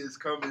Deuce. Auntie is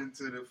coming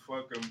to the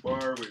fucking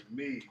bar with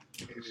me.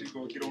 And she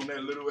gonna get on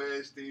that little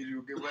ass stage.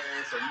 You'll give my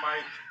ass a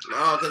mic.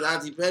 No, because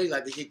Auntie Patty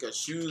like to kick her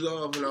shoes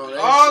off and all that.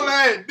 All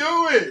shit. that,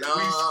 do it. No,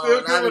 We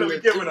still not giving in her, the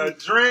giving her a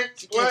drink.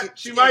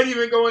 She might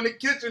even go in the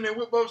kitchen and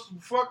whip up some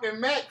fucking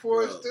mac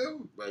for us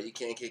too. Bro, you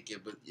can't kick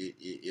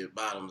your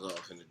bottoms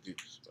off in the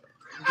Deuce, bro.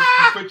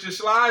 You put your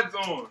slides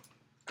on.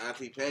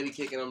 Auntie Patty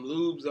kicking them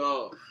lubes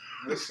off.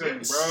 Listen,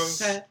 bro.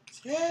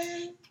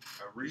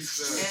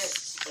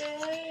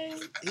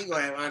 Aretha. He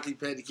gonna have Auntie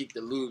Patty kick the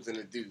lubes in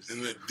the Deuce.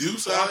 And the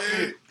Deuce out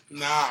here?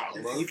 Nah,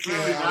 bro.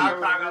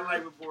 I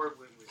like before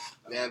with.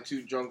 Damn,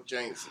 two drunk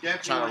janks Definitely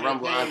trying to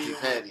rumble Auntie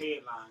Patty.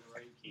 Headline,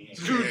 right?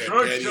 Two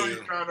drunk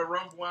joints trying to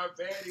rumble on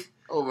Patty.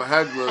 Over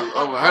her lubes.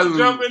 Over her I'm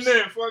jumping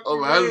lubes. in. Fuck Over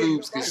you, her man.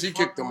 lubes, because she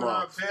kicked them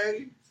off.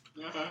 Patty.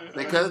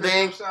 Because they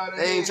ain't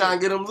trying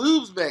to get them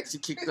lubes back. She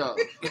kicked off.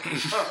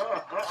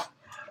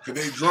 Cause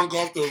they drunk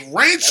off the That's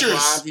Rangers.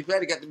 why Auntie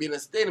Patty got to be in the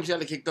stadium. She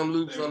had to kick them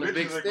lubes on the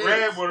big stage.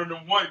 Grab one of them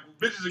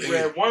bitches would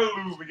grab one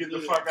lube and get the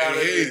fuck out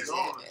of Hey, there.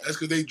 that's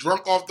because they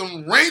drunk off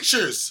them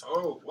Rangers.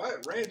 Oh,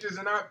 what? Rangers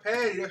are not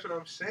Patty. That's what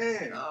I'm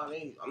saying. No,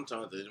 I'm talking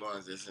about the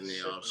ones that's in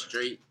there all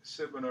straight.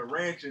 Sipping a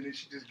ranch and then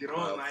she just get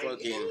on like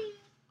fucking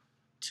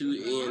two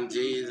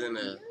ENJs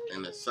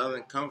and a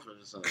Southern Comfort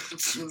or something.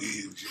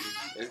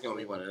 It's gonna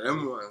be one of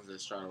them ones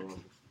that's trying to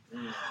run.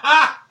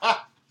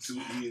 Two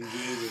ENJs and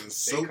They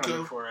SoCo.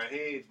 coming for her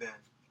head then.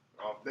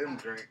 Off them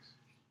drinks.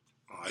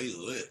 Oh, he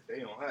lit.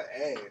 They on her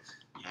ass.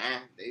 Huh?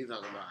 They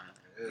talking about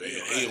her.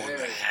 They on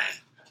the hat.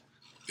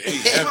 They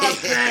My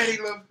heavy. Patty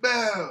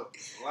LaBelle.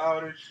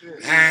 Loud as shit.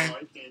 You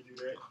can't do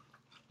that.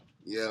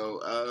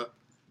 Yo,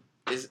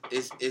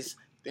 it's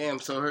damn.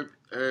 So her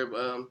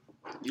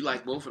you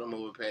like both of them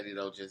over Patty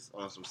though, just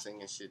on some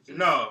singing shit. Just.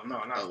 No,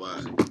 not Oh, wow.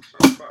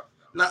 fuck.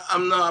 No,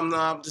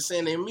 I'm just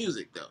saying their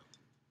music though.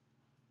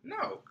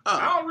 No, Oh.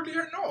 I don't really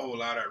know a whole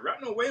lot of rap.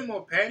 I know way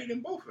more Patty than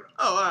both of them.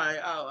 Oh,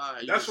 all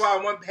right. That's why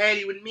I want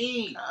Patty with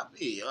me.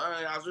 Copy. All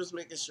right, I was just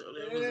making sure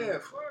that. Yeah,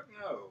 fuck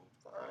no.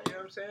 You know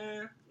what I'm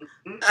saying?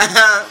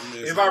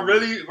 Was If I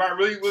really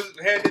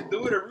had to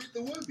do it,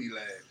 Aretha would be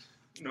last.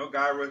 You know,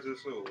 God rest her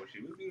soul.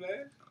 She would be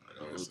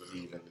last.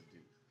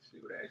 She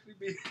would actually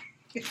be.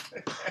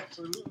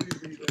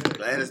 Absolutely be last.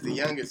 Gladys the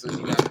youngest, so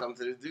she gotta come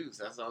to the Deuce.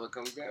 That's all it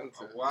comes down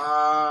to. Oh,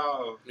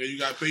 wow. Yeah, you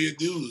gotta pay your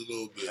dues a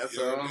little bit. That's you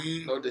know all. what I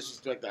mean? No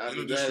disrespect to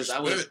Auntie No Gladys. I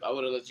would disrespect. have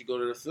let you go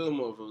to the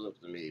Fillmore if it was up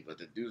to me, but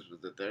the Deuce was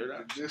the third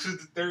option. This is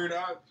the third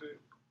option.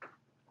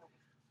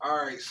 All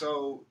right,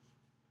 so,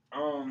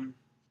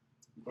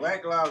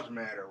 Black Lives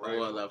Matter, right?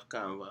 Oh, I love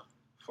Convo.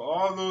 For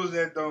all those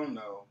that don't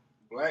know,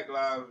 Black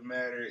Lives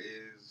Matter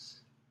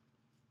is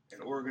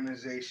an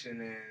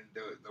organization, and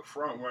the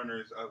front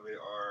runners of it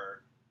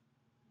are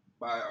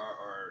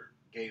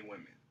gay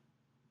women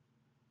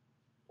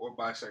or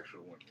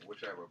bisexual women,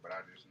 whichever. But I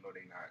just know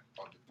they not.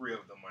 All the three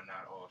of them are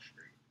not all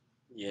straight.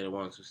 Yeah, the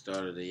ones who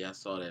started it. I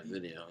saw that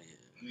video.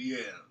 Yeah.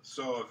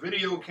 So a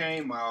video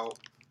came out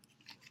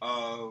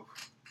of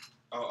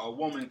a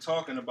woman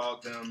talking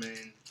about them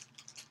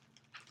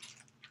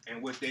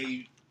and what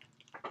they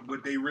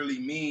really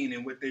mean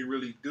and what they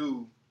really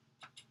do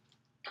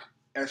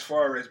as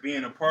far as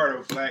being a part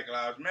of Black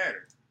Lives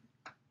Matter.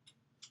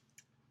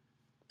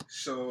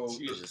 So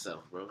Excuse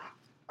yourself, bro.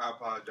 I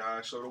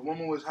apologize. So the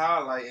woman was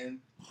highlighting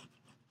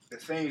the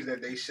things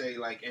that they say,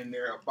 like in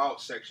their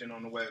about section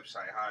on the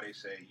website, how they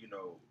say, you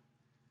know,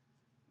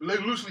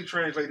 loosely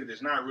translated,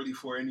 it's not really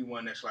for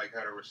anyone that's like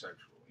heterosexual.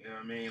 You know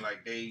what I mean?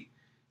 Like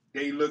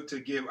they look to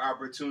give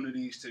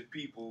opportunities to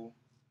people,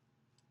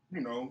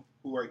 you know,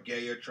 who are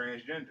gay or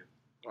transgender.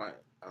 Right.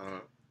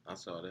 I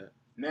saw that.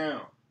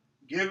 Now,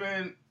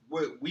 given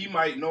what we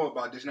might know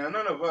about this, now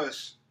none of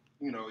us,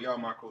 you know, y'all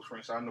my close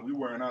friends, so I know we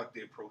weren't out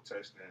there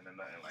protesting or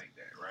nothing like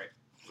that, right?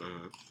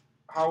 Mm-hmm.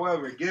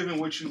 However, given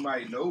what you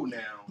might know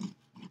now,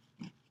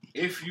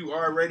 if you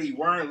already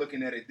weren't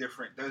looking at it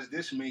different, does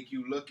this make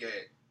you look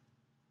at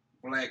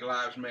Black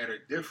Lives Matter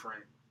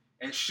different?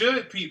 And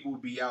should people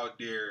be out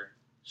there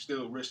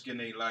still risking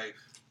their life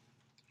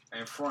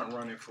and front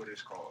running for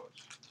this cause?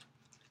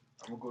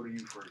 I'm gonna go to you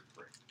first,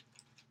 Frank.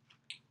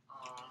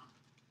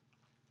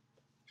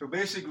 So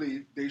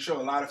basically, they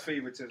show a lot of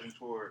favoritism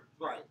toward,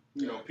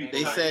 you know, people.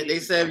 They said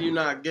if you're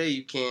not gay,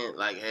 you can't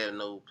like have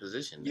no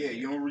position. Yeah,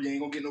 you ain't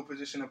gonna get no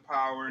position of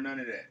power, none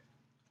of that.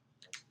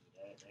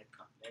 That's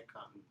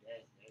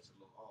a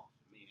little off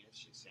to me. That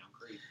shit sound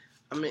crazy.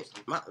 I mean,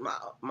 my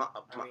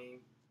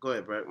go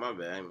ahead, Brett. My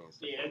bad. I mean,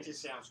 yeah, that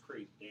just sounds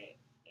crazy. That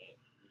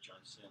what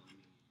y'all telling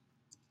me,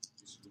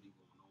 this is really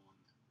going on.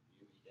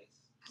 You know, that's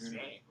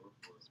sad, bro.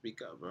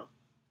 Speak up, bro.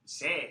 It's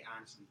sad,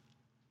 honestly,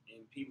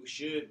 and people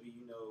should be,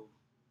 really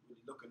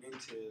looking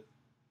into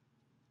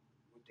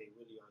what they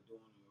really are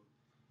doing or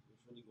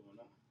what's really going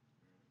on.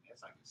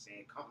 That's like a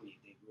sad company.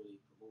 They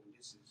really promote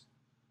this is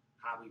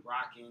how we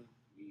rocking.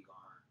 We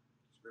are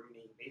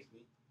discriminating,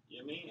 basically. You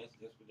know what I mean?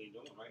 That's what they're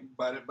doing, right?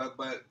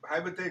 But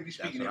hypothetically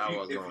speaking,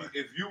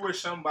 if you were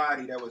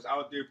somebody that was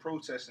out there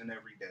protesting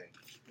every day,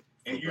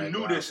 and you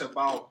knew this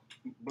about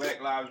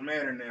Black Lives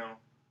Matter now,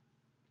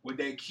 would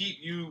that keep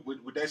you?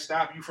 Would that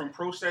stop you from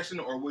protesting,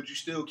 or would you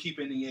still keep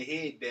it in your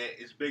head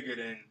that it's bigger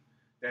than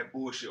that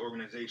bullshit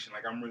organization?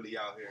 Like, I'm really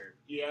out here.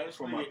 Yeah, it's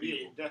for my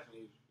people. Yeah,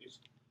 definitely. It's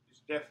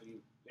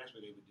definitely that's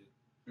what they would do.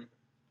 You know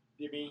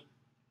what I mean?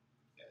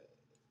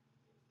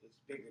 It's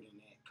bigger than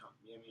that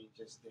company. You know what I mean?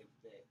 Just that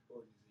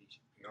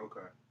organization.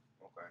 Okay.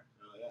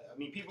 I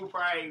mean, people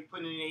probably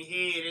putting it in their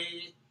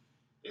head.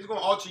 It's going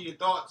to alter your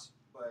thoughts,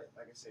 but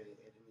like I said, at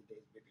the end of the day,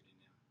 it's bigger than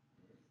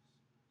them.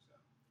 So,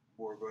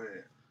 Boy, go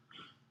ahead.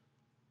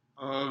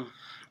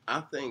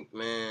 I think,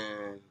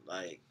 man,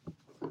 like,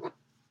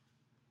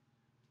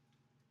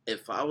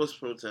 if I was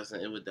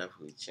protesting, it would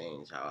definitely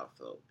change how I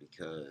felt,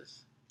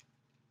 because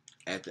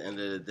at the end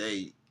of the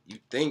day, you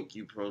think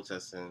you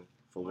protesting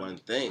for one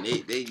thing.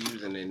 They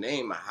using their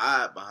name to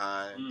hide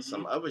behind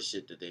some other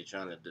shit that they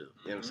trying to do. You know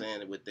what I'm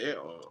saying? With their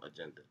own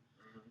agenda.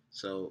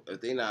 So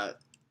if they not,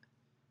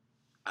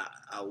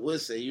 I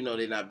would say,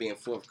 they're not being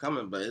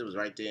forthcoming, but it was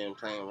right there in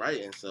plain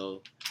writing.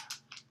 So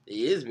it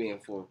is being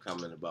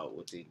forthcoming about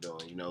what they're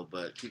doing,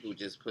 but people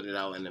just put it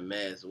out in a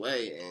mass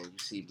way, and you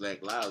see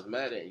Black Lives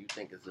Matter, and you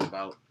think it's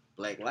about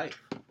black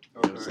life. You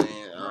know what I'm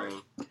saying?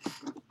 Right.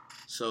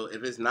 So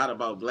if it's not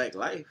about black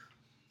life,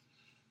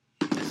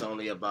 it's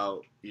only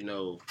about,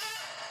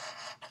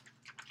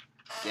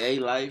 gay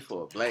life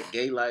or black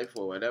gay life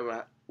or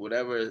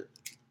whatever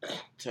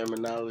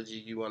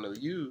terminology you want to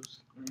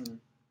use,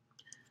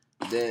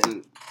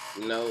 then,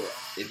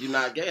 if you're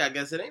not gay, I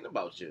guess it ain't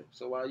about you.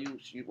 So why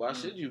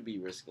should you be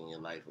risking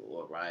your life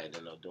or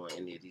rioting or doing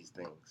any of these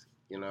things?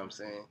 You know what I'm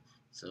saying?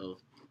 So,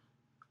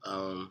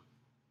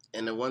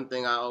 and the one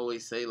thing I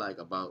always say, like,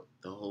 about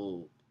the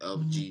whole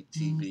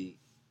LGBT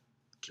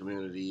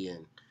community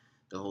and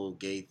the whole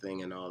gay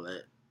thing and all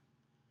that,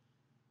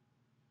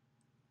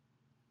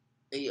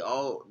 they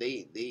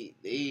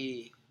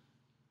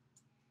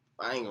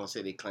I ain't gonna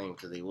say they claim,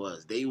 because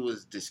they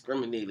was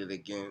discriminated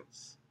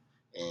against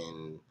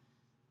and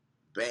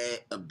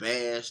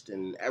abashed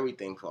and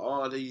everything for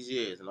all these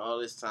years and all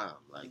this time,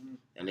 like,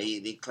 and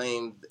they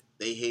claimed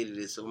they hated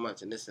it so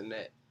much and this and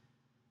that.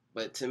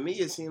 But to me,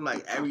 it seemed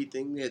like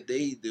everything that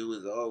they do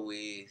is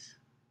always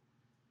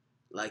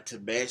like to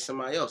bash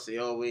somebody else. They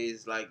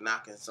always like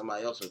knocking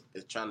somebody else or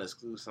trying to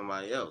exclude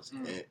somebody else,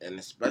 and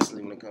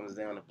especially when it comes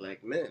down to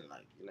black men,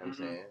 like, you know what I'm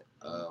saying?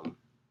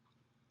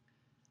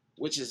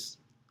 Which is,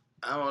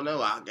 I don't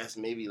know. I guess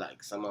maybe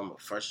like some of them are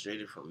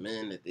frustrated from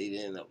men that they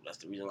didn't know. That's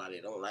the reason why they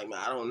don't like me.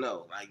 I don't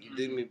know. Like, you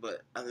dig me?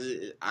 But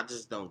I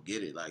just don't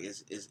get it. Like,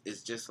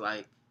 it's just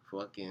like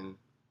fucking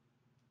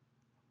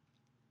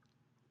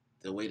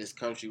the way this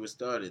country was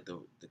started.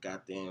 The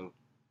goddamn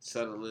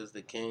settlers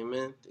that came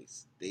in,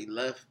 they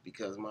left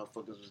because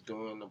motherfuckers was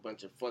doing a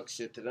bunch of fuck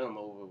shit to them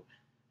over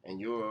in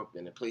Europe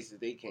and the places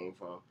they came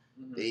from.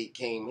 They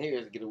came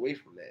here to get away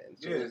from that. And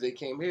as soon as they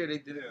came here, they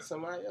did it to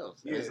somebody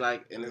else. And it's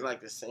like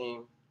the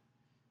same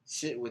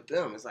shit with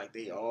them. It's like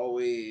they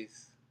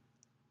always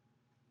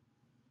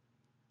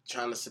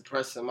trying to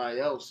suppress somebody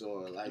else,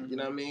 or like, you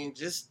know what I mean?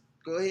 Just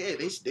go ahead.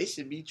 They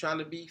should be trying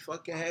to be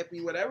fucking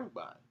happy with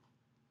everybody.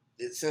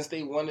 Since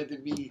they wanted to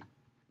be,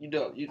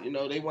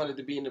 they wanted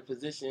to be in a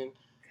position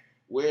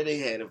where they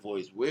had a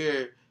voice,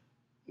 where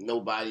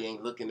nobody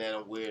ain't looking at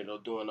them weird or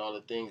doing all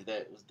the things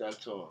that was done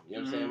to them. You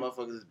know what I'm saying?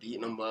 Motherfuckers is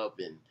beating them up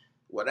and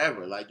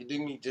whatever. Like, you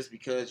dig me? Just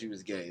because you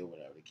was gay or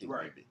whatever the case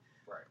may be.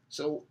 Right.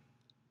 So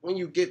when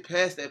you get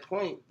past that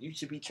point, you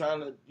should be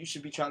trying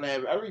to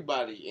have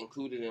everybody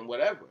included in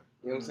whatever.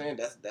 You know what I'm saying?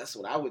 That's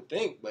what I would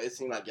think. But it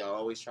seems like y'all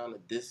always trying to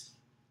diss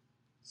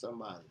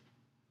somebody.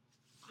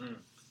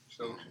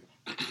 So,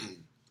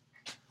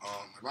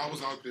 if I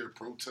was out there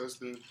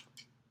protesting,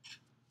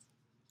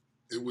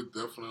 it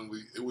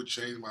would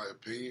change my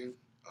opinion.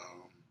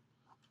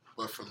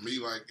 But for me,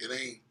 like, it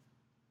ain't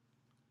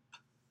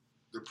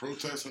the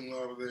protesting, a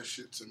lot of that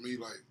shit to me,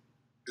 like,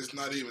 it's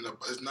not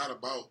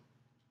about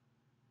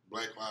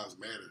Black Lives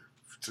Matter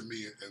to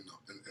me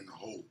in the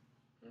whole.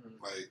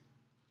 Like,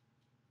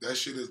 that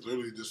shit is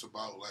literally just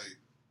about, like,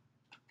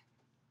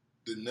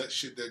 the nut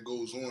shit that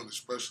goes on,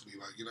 especially,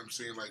 like, you know what I'm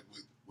saying, like,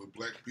 with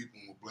black people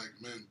and with black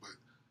men. But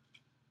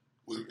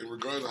in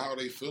regards to how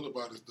they feel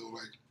about it, though,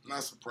 like,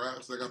 not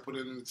surprised. Like, I put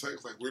it in the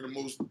text, like,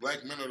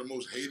 black men are the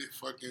most hated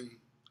fucking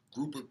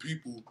group of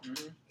people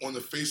on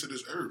the face of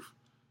this earth.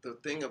 The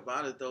thing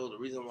about it, though, the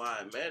reason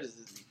why it matters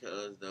is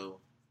because, though,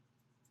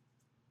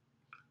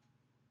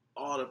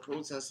 all the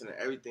protesting and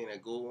everything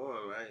that go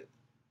on, right?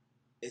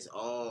 it's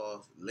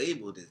all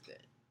labeled as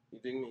that. You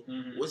think me?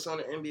 Mm-hmm. What's on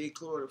the NBA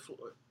floor?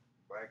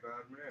 Black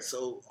Lives Matter.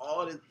 So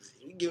all this,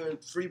 you giving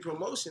free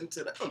promotion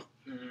to them.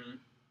 Mm-hmm.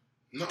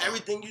 No.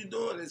 Everything you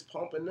doing is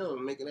pumping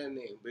them, making that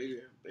name bigger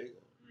and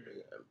bigger,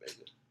 bigger and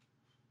bigger.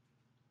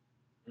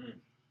 Mm.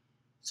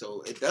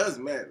 So it does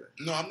matter.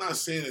 No, I'm not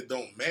saying it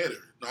don't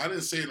matter. No, I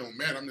didn't say it don't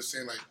matter. I'm just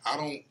saying I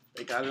don't.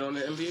 They got it on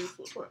the NBA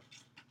floor.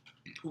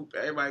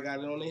 Everybody got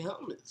it on their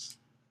helmets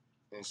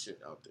and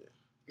shit out there.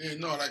 Yeah,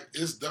 no,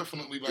 it's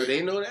definitely Do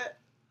they know that?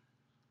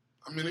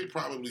 I mean, they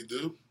probably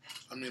do.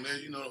 I mean,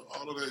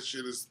 all of that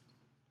shit is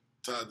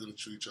tied to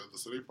each other,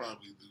 so they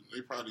probably do.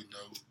 They probably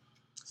know.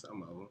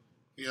 Some of them.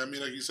 Yeah, I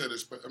mean, like you said,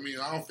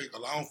 I don't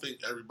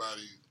think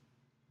everybody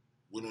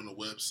went on the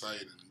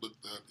website and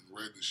looked up and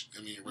read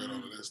read all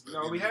of that stuff.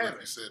 No, we haven't.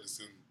 Like you said, it's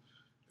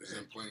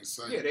in plain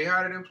sight. Yeah, they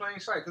hide it in plain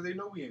sight because they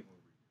know we ain't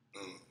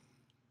gonna read.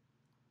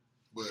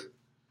 But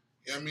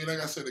yeah, I mean, like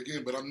I said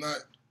again, but I'm not.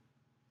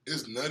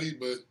 It's nutty,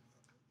 but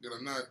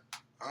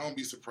I don't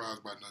be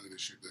surprised by none of the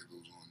shit that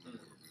goes on no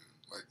more, man.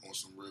 Like on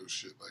some real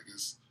shit. Like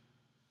it's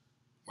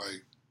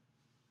like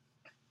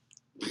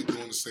they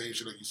doing the same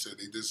shit like you said.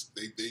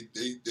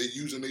 They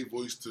using their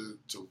voice to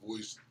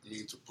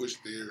push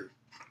their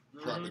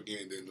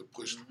propaganda and to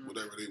push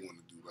whatever they want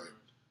to do. Like,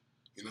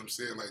 you know what I'm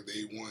saying? Like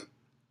they want,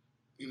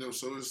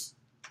 so it's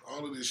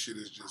all of this shit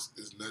is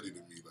nutty to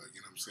me. Like,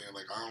 you know what I'm saying?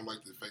 Like I don't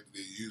like the fact that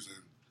they're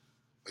using,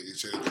 like you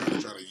said,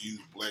 they're trying to use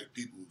black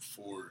people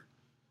for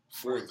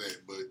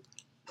that. But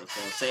I'm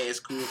saying it's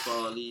cool for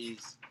all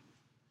these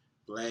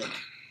black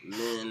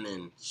men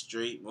and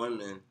straight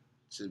women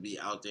to be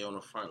out there on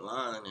the front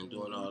line and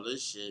doing all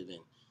this shit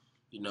and,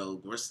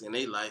 risking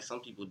their life. Some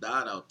people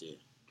died out there.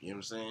 You know what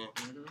I'm saying?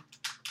 Mm-hmm.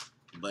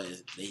 But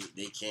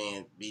they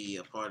can't be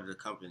a part of the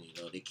company,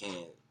 though. They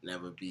can't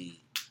never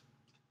be.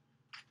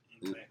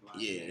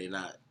 Yeah, they're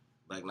not.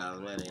 Black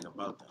Lives Matter ain't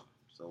about them.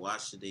 So why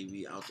should they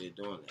be out there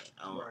doing that?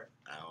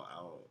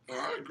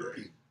 I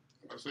agree.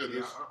 I said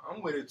this.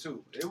 I'm with it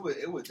too. It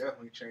would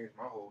definitely change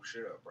my whole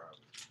shit up,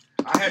 probably.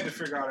 I had to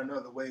figure out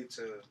another way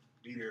to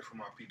be there for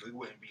my people. It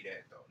wouldn't be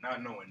that though.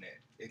 Not knowing that.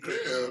 It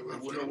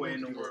would no way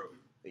in the world.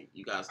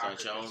 You gotta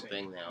start your own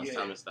thing now. It's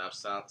time to stop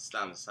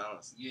the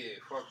silence. Yeah,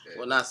 fuck that.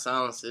 Well, not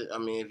silence it. I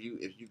mean, if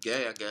you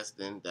gay, I guess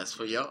then that's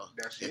for y'all.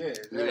 That's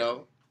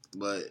exactly.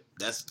 But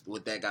that's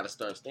what that got to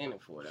start standing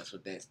for. That's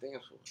what that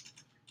stands for.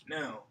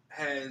 Now,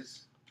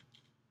 has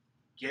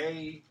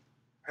the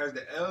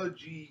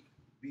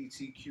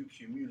LGBTQ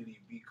community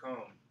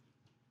become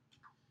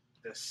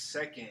the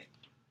second,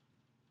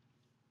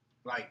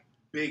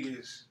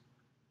 biggest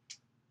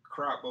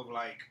crop of,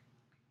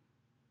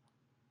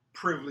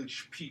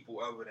 privileged people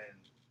other than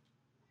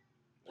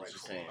white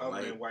folk?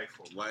 Other than white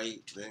folk.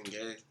 White, then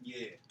gay?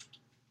 Yeah.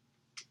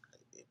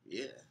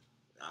 Yeah.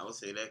 I would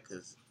say that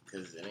because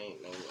it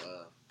ain't no,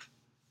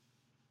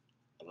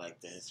 like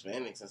the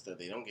Hispanics and stuff,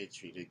 they don't get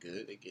treated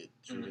good. They get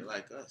treated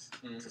like us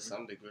to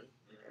some degree.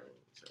 Mm-hmm.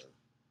 So,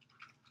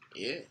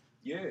 yeah.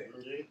 Yeah.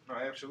 No,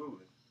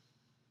 absolutely.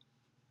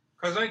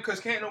 Cause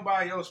can't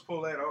nobody else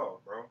pull that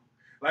off, bro.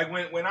 Like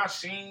when I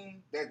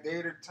seen that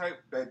they're the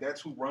type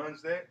that's who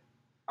runs that,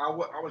 I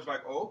was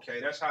like, oh, okay,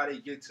 that's how they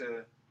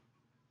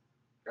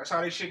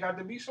shit got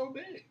to be so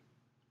big.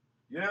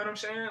 You know what I'm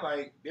saying?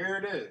 Like, there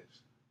it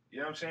is. You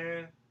know what I'm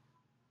saying?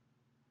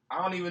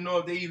 I don't even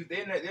know if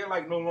they're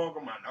like no longer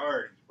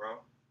minorities, bro.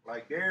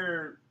 Like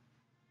they're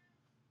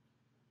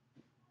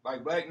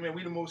like black men.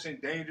 We the most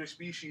endangered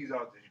species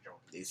out this joint.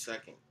 They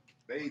second.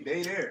 They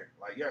there.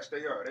 Like yes,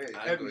 they are. They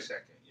heavy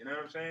second. You know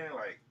what I'm saying?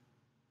 Like,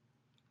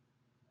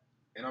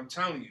 and I'm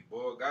telling you,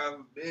 boy, God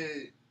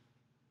forbid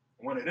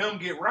one of them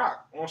get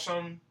rocked on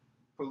some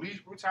police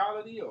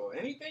brutality or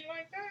anything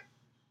like that.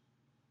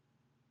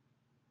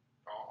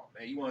 Oh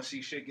man, you want to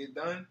see shit get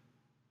done?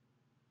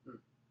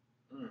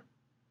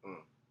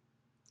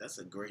 That's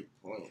a great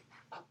point.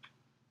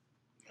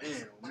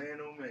 Man,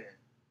 oh man.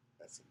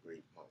 That's a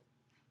great point.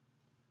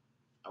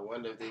 I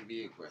wonder if they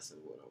be aggressive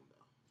with them,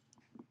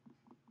 though.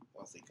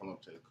 Once they come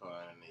up to the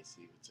car and they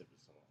see the tip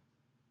is on.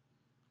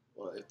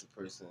 Well, if the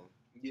person,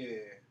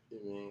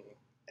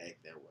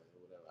 act that way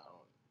or whatever, I don't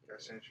know.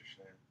 That's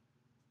interesting.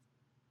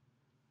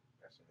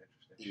 That's some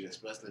interesting shit.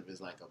 Especially if it's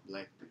like a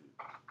black dude.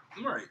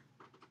 Right.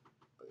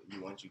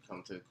 Once you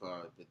come to the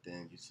car, but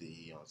then you see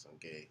he on some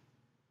gay.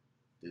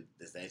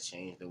 Does that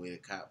change the way the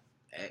cop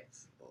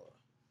acts? Or?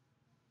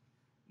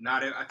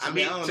 Not. I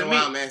don't know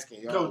why I'm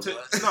asking y'all. To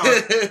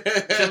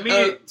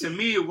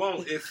me, it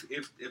won't. If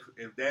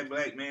that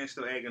black man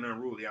still acting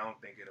unruly, I don't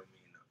think it'll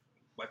mean nothing.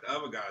 But the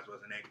other guys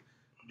wasn't acting.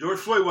 George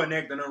Floyd wasn't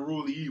acting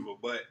unruly either.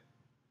 But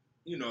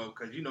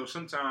because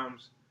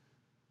sometimes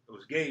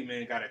those gay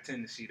men got a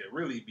tendency to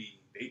really be.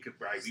 They could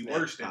probably be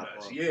worse than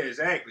us. Yeah,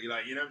 exactly.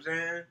 Like you know what I'm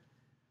saying.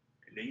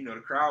 And then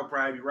the crowd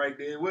probably be right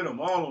there with them,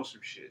 all on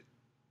some shit.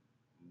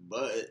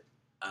 But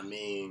I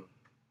mean,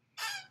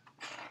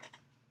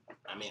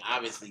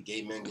 obviously,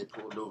 gay men get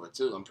pulled over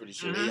too. I'm pretty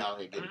sure they out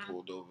here getting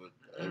pulled over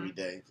every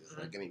day, just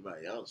like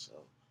anybody else.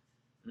 So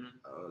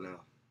I don't know.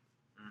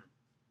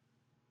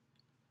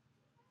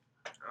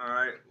 All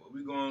right. Well,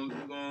 we going.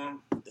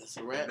 That's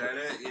a wrap. Is that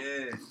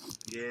it?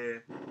 Yeah.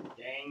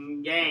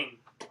 Gang.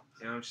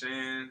 You know what I'm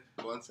saying?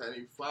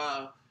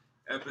 175.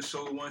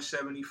 Episode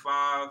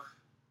 175.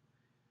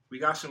 We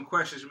got some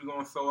questions we're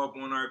going to throw up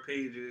on our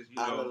pages.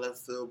 Out of Left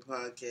Field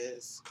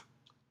Podcast.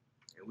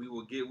 And we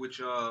will get with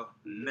y'all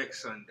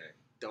next Sunday.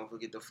 Don't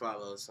forget to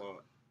follow us on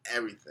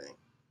everything.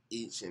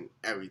 Each and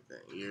everything.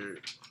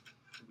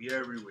 We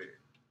everywhere.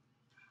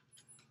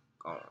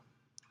 Gone.